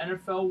likely the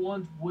NFL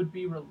ones would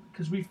be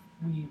because we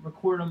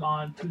record them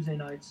on Tuesday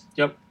nights.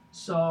 Yep.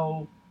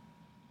 So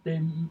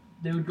they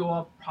would go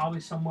up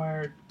probably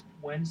somewhere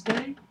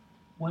Wednesday,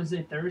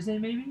 Thursday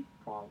maybe.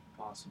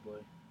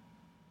 Possibly.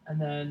 And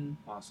then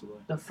Possibly.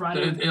 the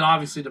Friday. It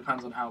obviously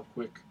depends on how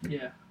quick.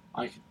 Yeah.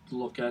 I could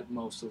look at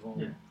most of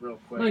them real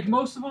quick. Like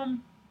most of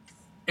them.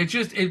 It's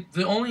just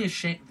the only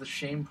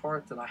shame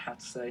part that I have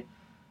to say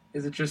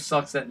is it just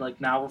sucks that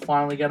like now we'll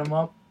finally get them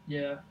up.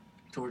 Yeah.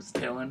 Towards the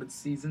tail end of the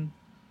season.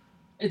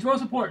 It's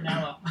most important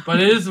now, though. But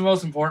it is the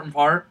most important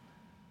part.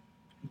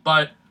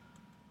 But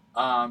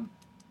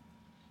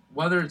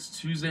whether it's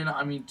Tuesday night,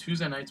 I mean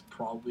Tuesday nights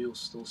probably will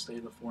still stay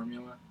the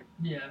formula.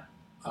 Yeah.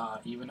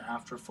 Even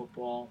after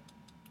football,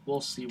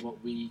 we'll see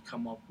what we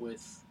come up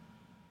with.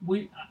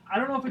 I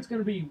don't know if it's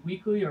going to be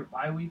weekly or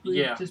bi-weekly.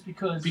 Yeah. Just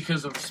because.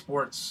 Because of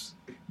sports.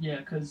 Yeah,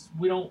 because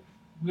we don't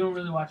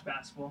really watch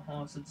basketball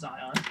unless it's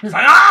Zion.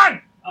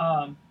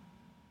 Zion.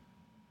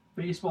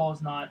 Baseball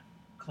is not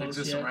close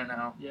existent yet. right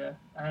now. Yeah,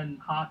 and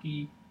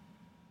hockey.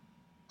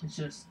 It's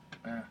just.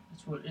 Yeah.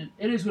 It's what it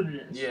is. What it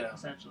is. Yeah.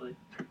 Essentially.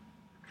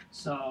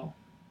 So,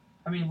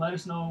 I mean, let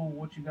us know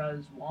what you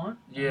guys want.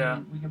 Yeah.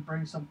 We can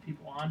bring some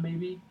people on,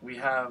 maybe. We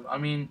have. I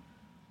mean,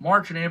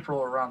 March and April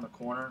are around the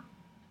corner.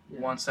 Yeah.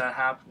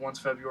 Once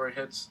February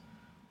hits,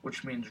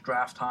 which means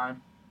draft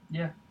time.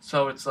 Yeah.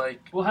 So it's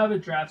like we'll have a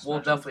draft special.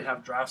 We'll definitely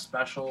have draft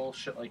special,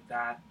 shit like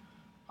that.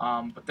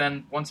 But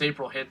then once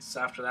April hits,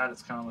 after that,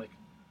 it's kind of like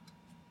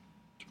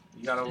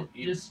you gotta.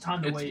 It's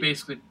time to wait. It's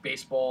basically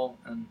baseball,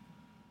 and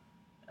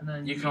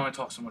then you can only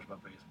talk so much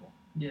about baseball.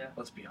 Yeah.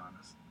 Let's be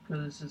honest.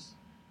 Because it's just.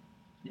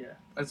 Yeah.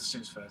 It's a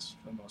snooze fest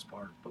for the most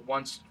part. But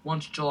once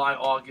July,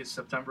 August,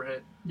 September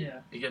hit, yeah,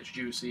 it gets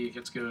juicy, it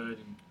gets good,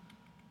 and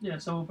yeah.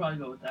 So we'll probably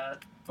go with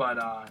that.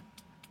 But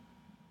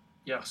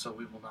yeah. So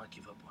we will not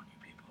give up on you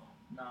people.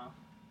 No.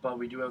 But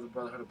we do have the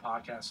Brotherhood of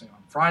Podcasting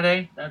on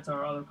Friday. That's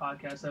our other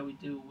podcast that we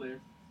do with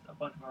a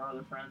bunch of our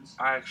other friends.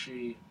 I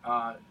actually,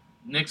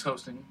 Nick's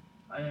hosting.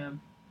 I am.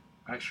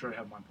 I actually already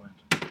have mine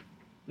planned.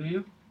 Do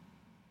you?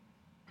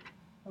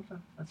 Okay,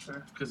 that's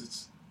fair. Because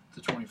it's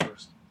the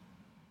 21st.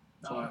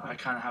 So okay. I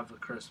kind of have the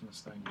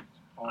Christmas thing.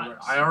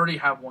 I already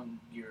have one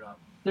geared up.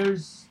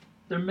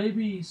 There may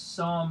be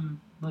some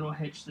little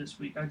hitch this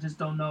week. I just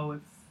don't know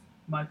if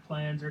my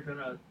plans are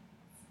gonna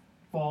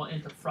fall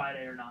into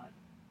Friday or not.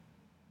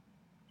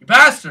 You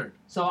bastard!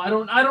 So I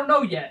don't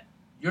know yet.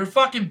 You're a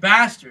fucking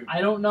bastard.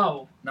 I don't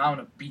know. Now I'm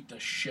gonna beat the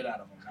shit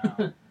out of him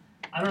now.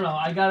 I don't know.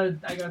 I gotta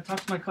talk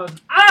to my cousin.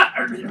 Ah!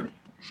 Hit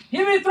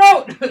me in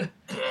the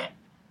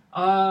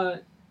throat!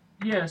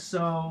 Yeah,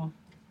 so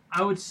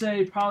I would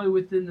say probably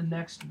within the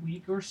next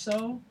week or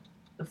so,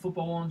 the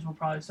football ones will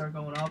probably start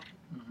going up.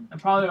 Mm-hmm.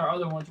 And probably our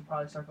other ones will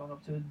probably start going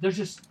up too.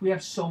 We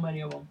have so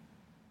many of them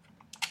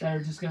that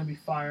are just going to be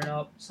firing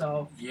up.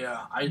 So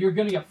yeah, you're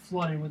going to get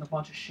flooded with a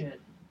bunch of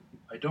shit.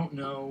 I don't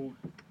know.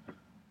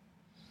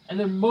 And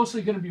they're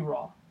mostly going to be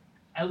raw.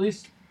 At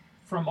least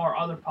from our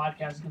other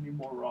podcast, it's going to be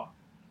more raw.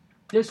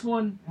 This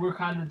one, we're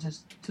kind of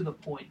just to the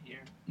point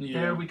here.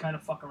 Yeah. There, we kind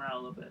of fuck around a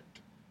little bit.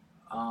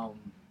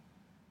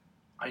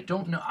 I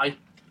don't know.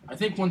 I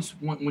think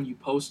when you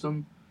post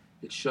them,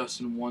 it's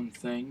just in one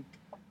thing.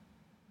 I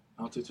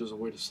don't think there's a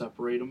way to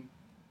separate them.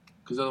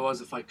 Because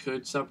otherwise, if I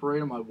could separate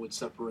them, I would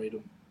separate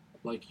them.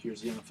 Like,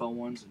 here's the NFL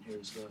ones, and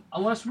here's the...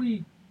 Unless,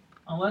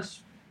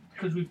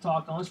 because we've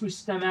talked, unless we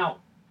stem out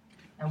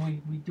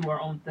and we do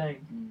our own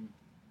thing. Mm.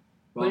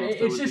 Well, but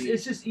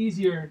it's just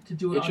easier to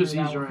do it. It's just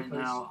easier right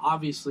now.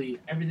 Obviously,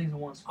 everything's in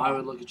one spot. I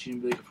would look at you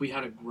and be like, if we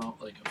had a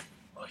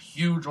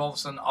huge all of a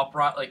sudden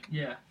upright, like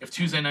if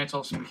Tuesday nights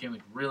all of a sudden became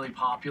like really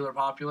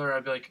popular,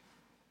 I'd be like,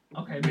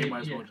 okay, we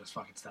might as well just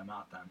fucking stem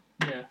out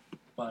then. Yeah.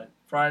 But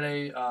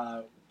Friday,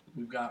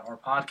 we've got our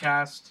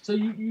podcast. So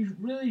you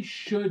really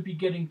should be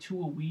getting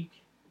 2 a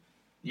week.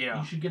 Yeah.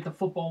 You should get the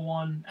football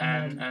one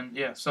and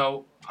yeah.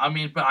 So I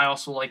mean, but I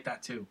also like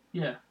that too.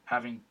 Yeah.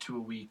 Having 2 a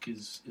week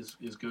is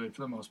good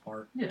for the most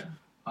part. Yeah.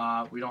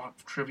 We don't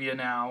have trivia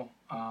now.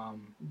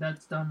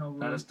 That's done over.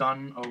 That is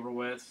done over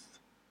with.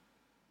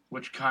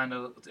 Which kind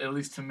of, at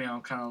least to me,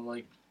 I'm kind of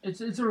like... It's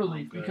a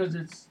relief because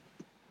it's...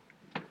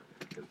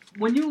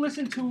 When you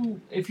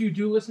if you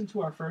do listen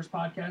to our first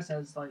podcast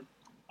as, like,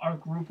 our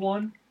group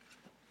one,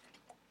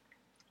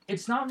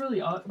 it's not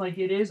really,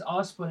 it is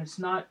us, but it's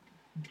not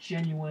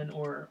genuine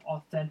or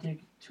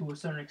authentic to a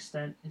certain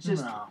extent. It's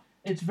just,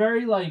 It's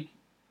very, like,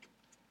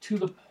 to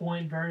the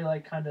point, very,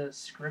 like, kind of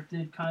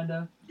scripted, kind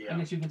of, I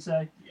guess you could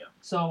say. Yeah.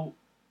 So,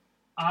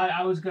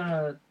 I was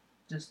gonna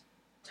just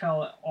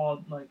tell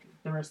all, like,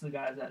 the rest of the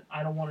guys that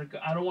I don't want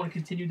to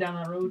continue down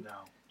that road.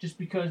 No. Just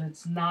because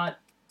it's not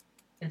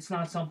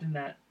something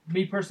that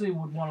me personally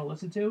would want to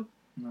listen to.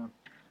 No.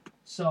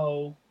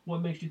 So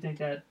what makes you think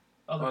that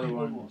other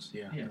people will?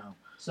 Yeah. No.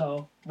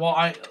 So. Well,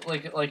 I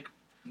like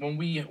when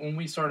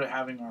we started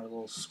having our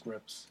little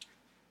scripts,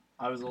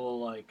 I was a little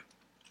like,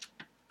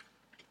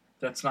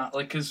 that's not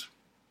like, because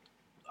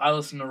I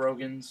listen to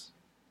Rogan's.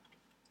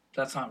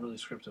 That's not really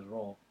scripted at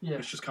all. Yeah.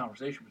 It's just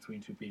conversation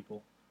between 2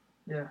 people.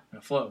 Yeah. And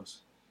it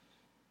flows.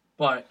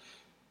 But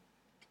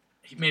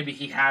maybe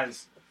he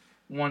has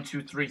 1,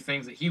 2, 3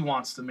 things that he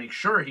wants to make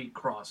sure he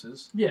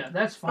crosses. Yeah,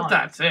 that's fine. But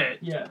that's it.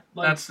 Yeah.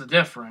 That's the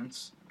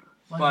difference.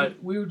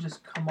 But we would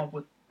just come up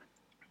with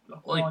a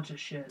bunch of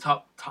shit.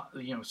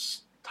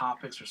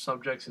 Topics or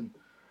subjects, and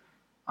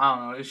I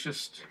don't know. It's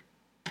just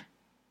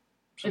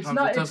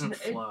sometimes it doesn't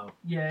flow.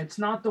 It's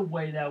not the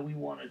way that we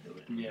want to do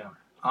it. Yeah.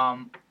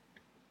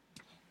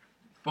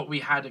 But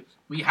we had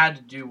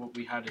to do what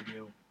we had to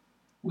do.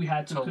 We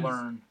had to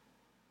learn.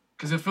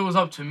 Because if it was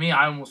up to me,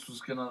 I almost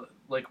was gonna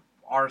like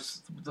our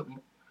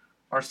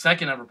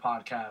second ever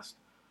podcast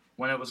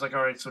when it was like,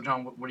 all right, so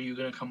John, what are you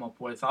gonna come up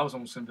with? I was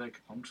almost gonna be like,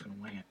 I'm just gonna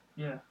wing it.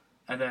 Yeah.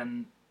 And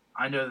then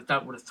I know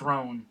that would have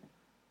thrown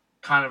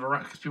kind of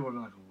around because people would be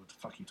like, what the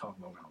fuck are you talking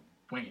about? We're gonna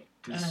wing it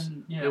because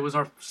it was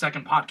our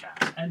second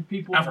podcast and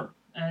people ever.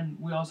 And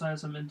we also had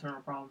some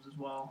internal problems as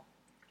well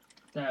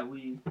that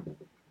we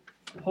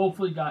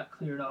hopefully got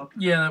cleared up.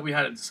 Yeah, that we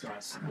had to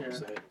discuss. Yeah.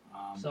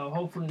 So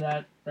hopefully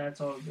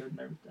that's all good and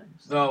everything.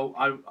 So. Though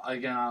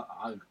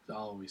I'll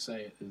always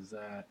say it is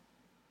that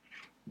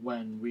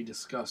when we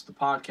discussed the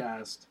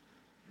podcast,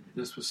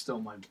 this was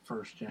still my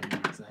first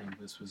genuine thing.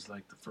 This was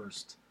like the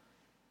first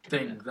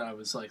thing that I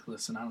was like,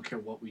 listen, I don't care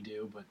what we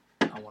do, but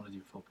I want to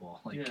do football.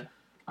 Like,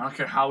 I don't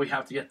care how we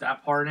have to get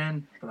that part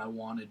in, but I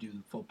want to do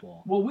the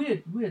football. Well, we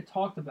had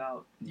talked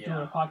about doing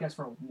a podcast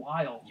for a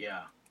while.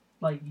 Yeah.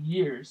 Like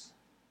years.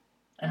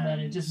 And then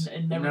it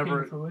never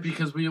came to fruition.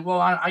 Because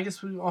I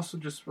guess we also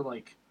just were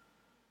like,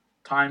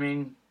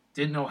 timing,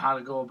 didn't know how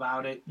to go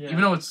about it. Yeah.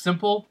 Even though it's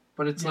simple,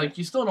 but it's like,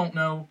 you still don't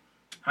know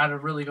how to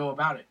really go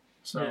about it.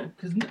 So,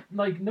 because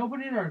like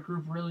nobody in our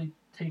group really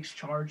takes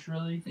charge,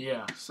 really.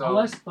 Yeah. So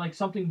unless like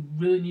something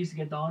really needs to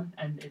get done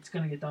and it's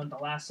gonna get done at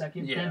the last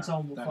second, then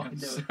someone will fucking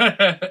do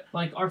it.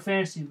 Like our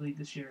fantasy league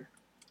this year,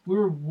 we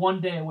were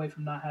one day away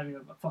from not having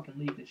a fucking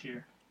league this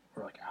year.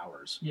 For like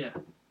hours. Yeah.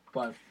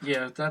 But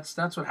yeah, that's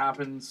what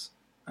happens,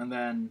 and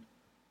then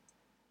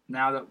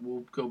now that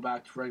we'll go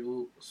back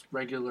to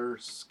regular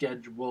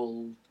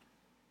scheduled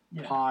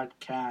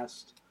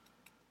podcast.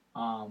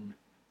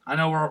 I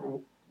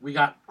know we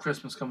got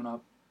Christmas coming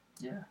up.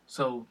 Yeah.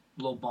 So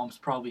little bumps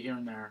probably here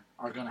and there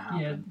are gonna happen.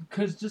 Yeah,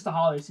 because just the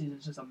holiday season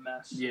is just a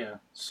mess. Yeah.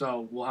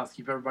 So we'll have to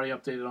keep everybody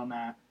updated on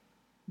that.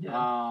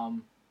 Yeah.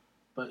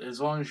 But as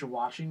long as you're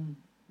watching,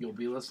 you'll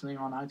be listening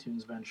on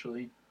iTunes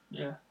eventually.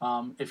 Yeah.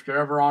 If you're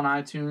ever on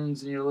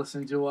iTunes and you're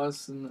listening to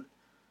us and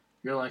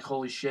you're like,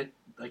 holy shit,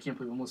 I can't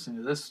believe I'm listening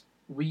to this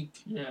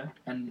week. Yeah.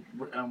 And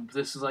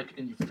this is like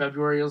in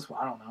February, I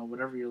don't know,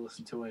 whatever you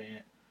listen to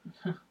it.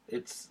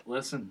 It's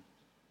what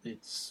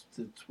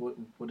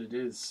it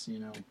is, you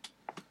know.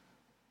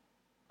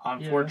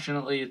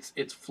 Unfortunately,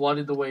 it's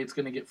flooded the way it's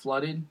going to get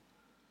flooded.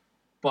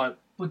 But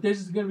this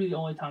is going to be the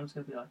only time it's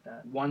going to be like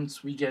that.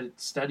 Once we get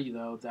it steady,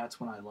 though, that's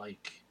when I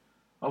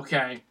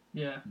okay.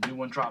 Yeah. New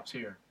one drops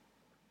here.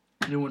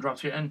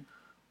 And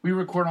we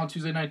record on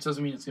Tuesday nights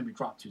doesn't mean it's going to be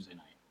dropped Tuesday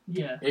night.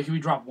 Yeah. It can be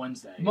dropped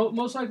Wednesday.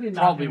 Most likely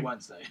not. Probably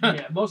Wednesday.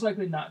 Yeah, most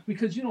likely not.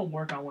 Because you don't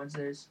work on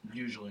Wednesdays.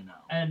 Usually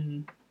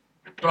no.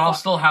 But I'll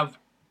still have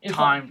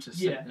time to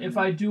sit. Yeah, if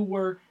I do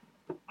work,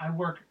 I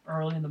work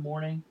early in the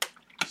morning.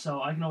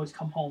 So I can always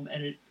come home,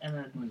 edit, and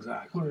then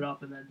put it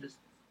up and then just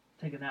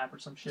take a nap or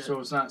some shit. So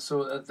it's not.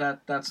 So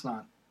that's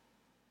not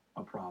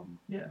a problem.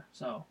 Yeah.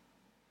 So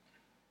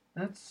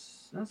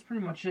that's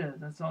pretty much it.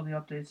 That's all the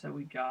updates that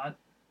we got.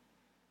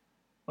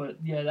 But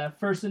yeah, that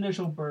first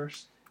initial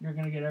burst, you're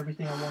gonna get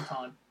everything at one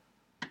time.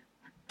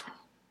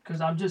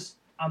 Because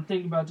I'm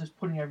thinking about just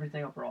putting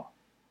everything up raw.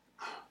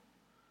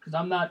 Because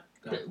I'm not.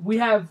 We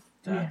have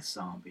that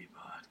zombie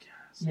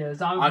podcast. Yeah,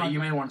 zombie. You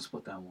may want to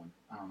split that one.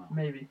 I don't know.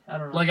 Maybe I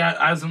don't know. Like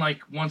as in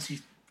like once he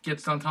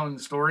gets done telling the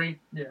story.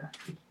 Yeah.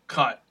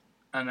 Cut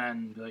and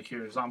then be like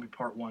here, zombie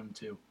part 1 and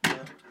 2. Yeah.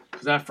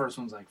 Because that first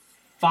one's like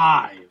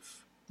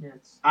 5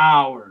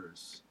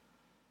 hours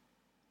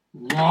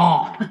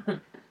long.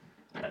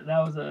 That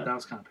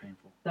was kind of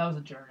painful. That was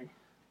a journey.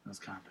 That was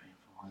kind of painful.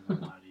 I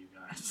won't lie to you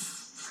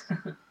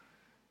guys.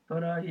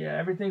 But yeah,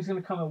 everything's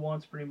gonna come at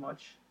once, pretty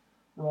much,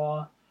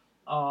 raw.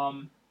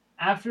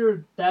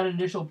 After that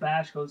initial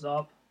batch goes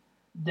up,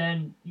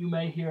 then you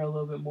may hear a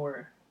little bit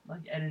more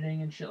like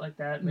editing and shit like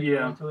that.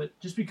 Into it,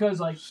 just because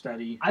like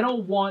steady. I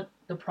don't want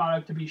the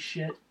product to be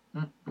shit.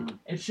 Mm-mm.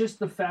 It's just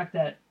the fact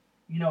that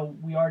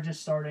we are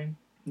just starting.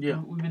 Yeah,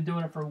 we've been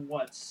doing it for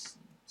what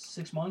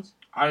 6 months.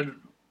 Has it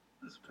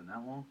been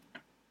that long?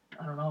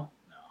 I don't know.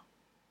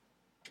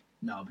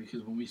 No,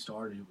 because when we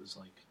started, it was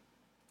like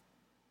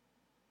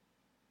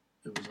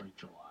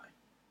July,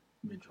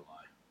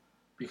 mid-July,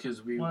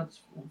 because we. Well,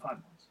 it's 5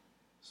 months.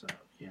 So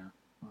yeah,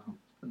 well,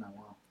 it's been that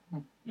while.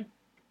 Yeah,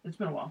 it's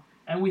been a while,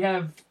 and we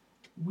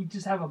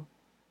just have a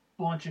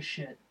bunch of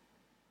shit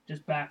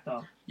just backed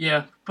up.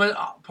 Yeah,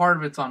 but part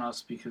of it's on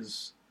us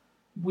because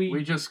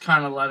we just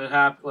kind of let it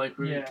happen. Like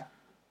we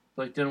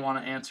didn't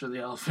want to answer the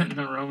elephant in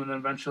the room, and then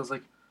eventually I was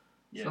like.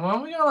 Yeah. So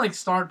when we gotta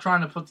start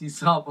trying to put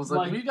these up, I was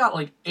like we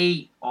got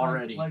 8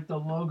 already. Like the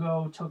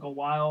logo took a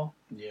while.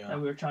 Yeah.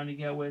 That we were trying to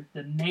get with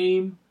the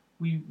name.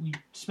 We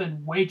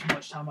spent way too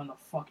much time on the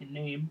fucking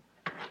name.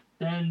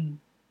 Then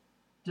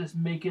just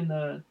making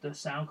the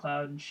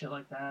SoundCloud and shit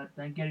like that.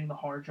 Then getting the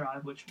hard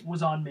drive, which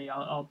was on me.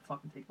 I'll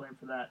fucking take blame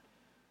for that.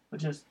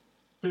 But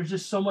there's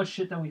just so much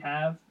shit that we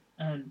have,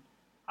 and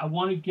I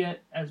want to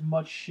get as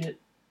much shit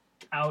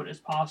out as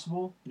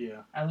possible.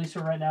 Yeah. At least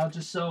for right now,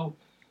 just so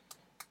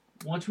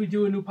once we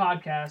do a new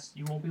podcast,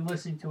 you won't be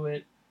listening to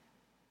it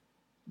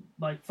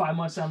like 5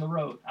 months down the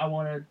road. I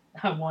want it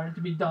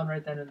to be done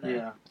right then and there.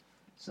 Yeah.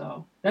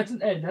 So that's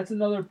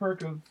another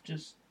perk of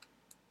just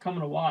coming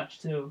to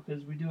watch too,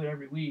 because we do it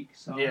every week.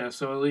 So Yeah.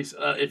 So at least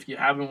if you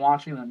have been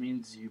watching, that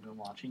means you've been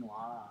watching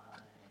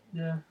live.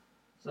 Yeah.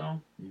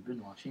 So you've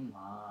been watching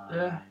live.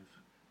 Yeah.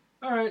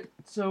 All right.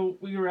 So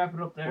we can wrap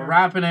it up there. We're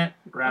wrapping it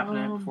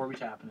before we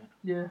tapping it.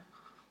 Yeah.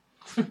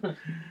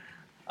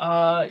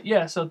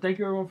 Yeah, so thank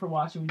you everyone for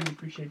watching. We do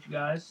appreciate you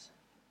guys.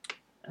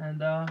 And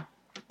we'll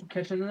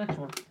catch you in the next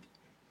one.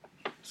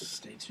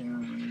 Stay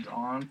tuned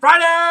on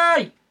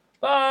Friday!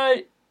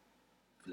 Bye!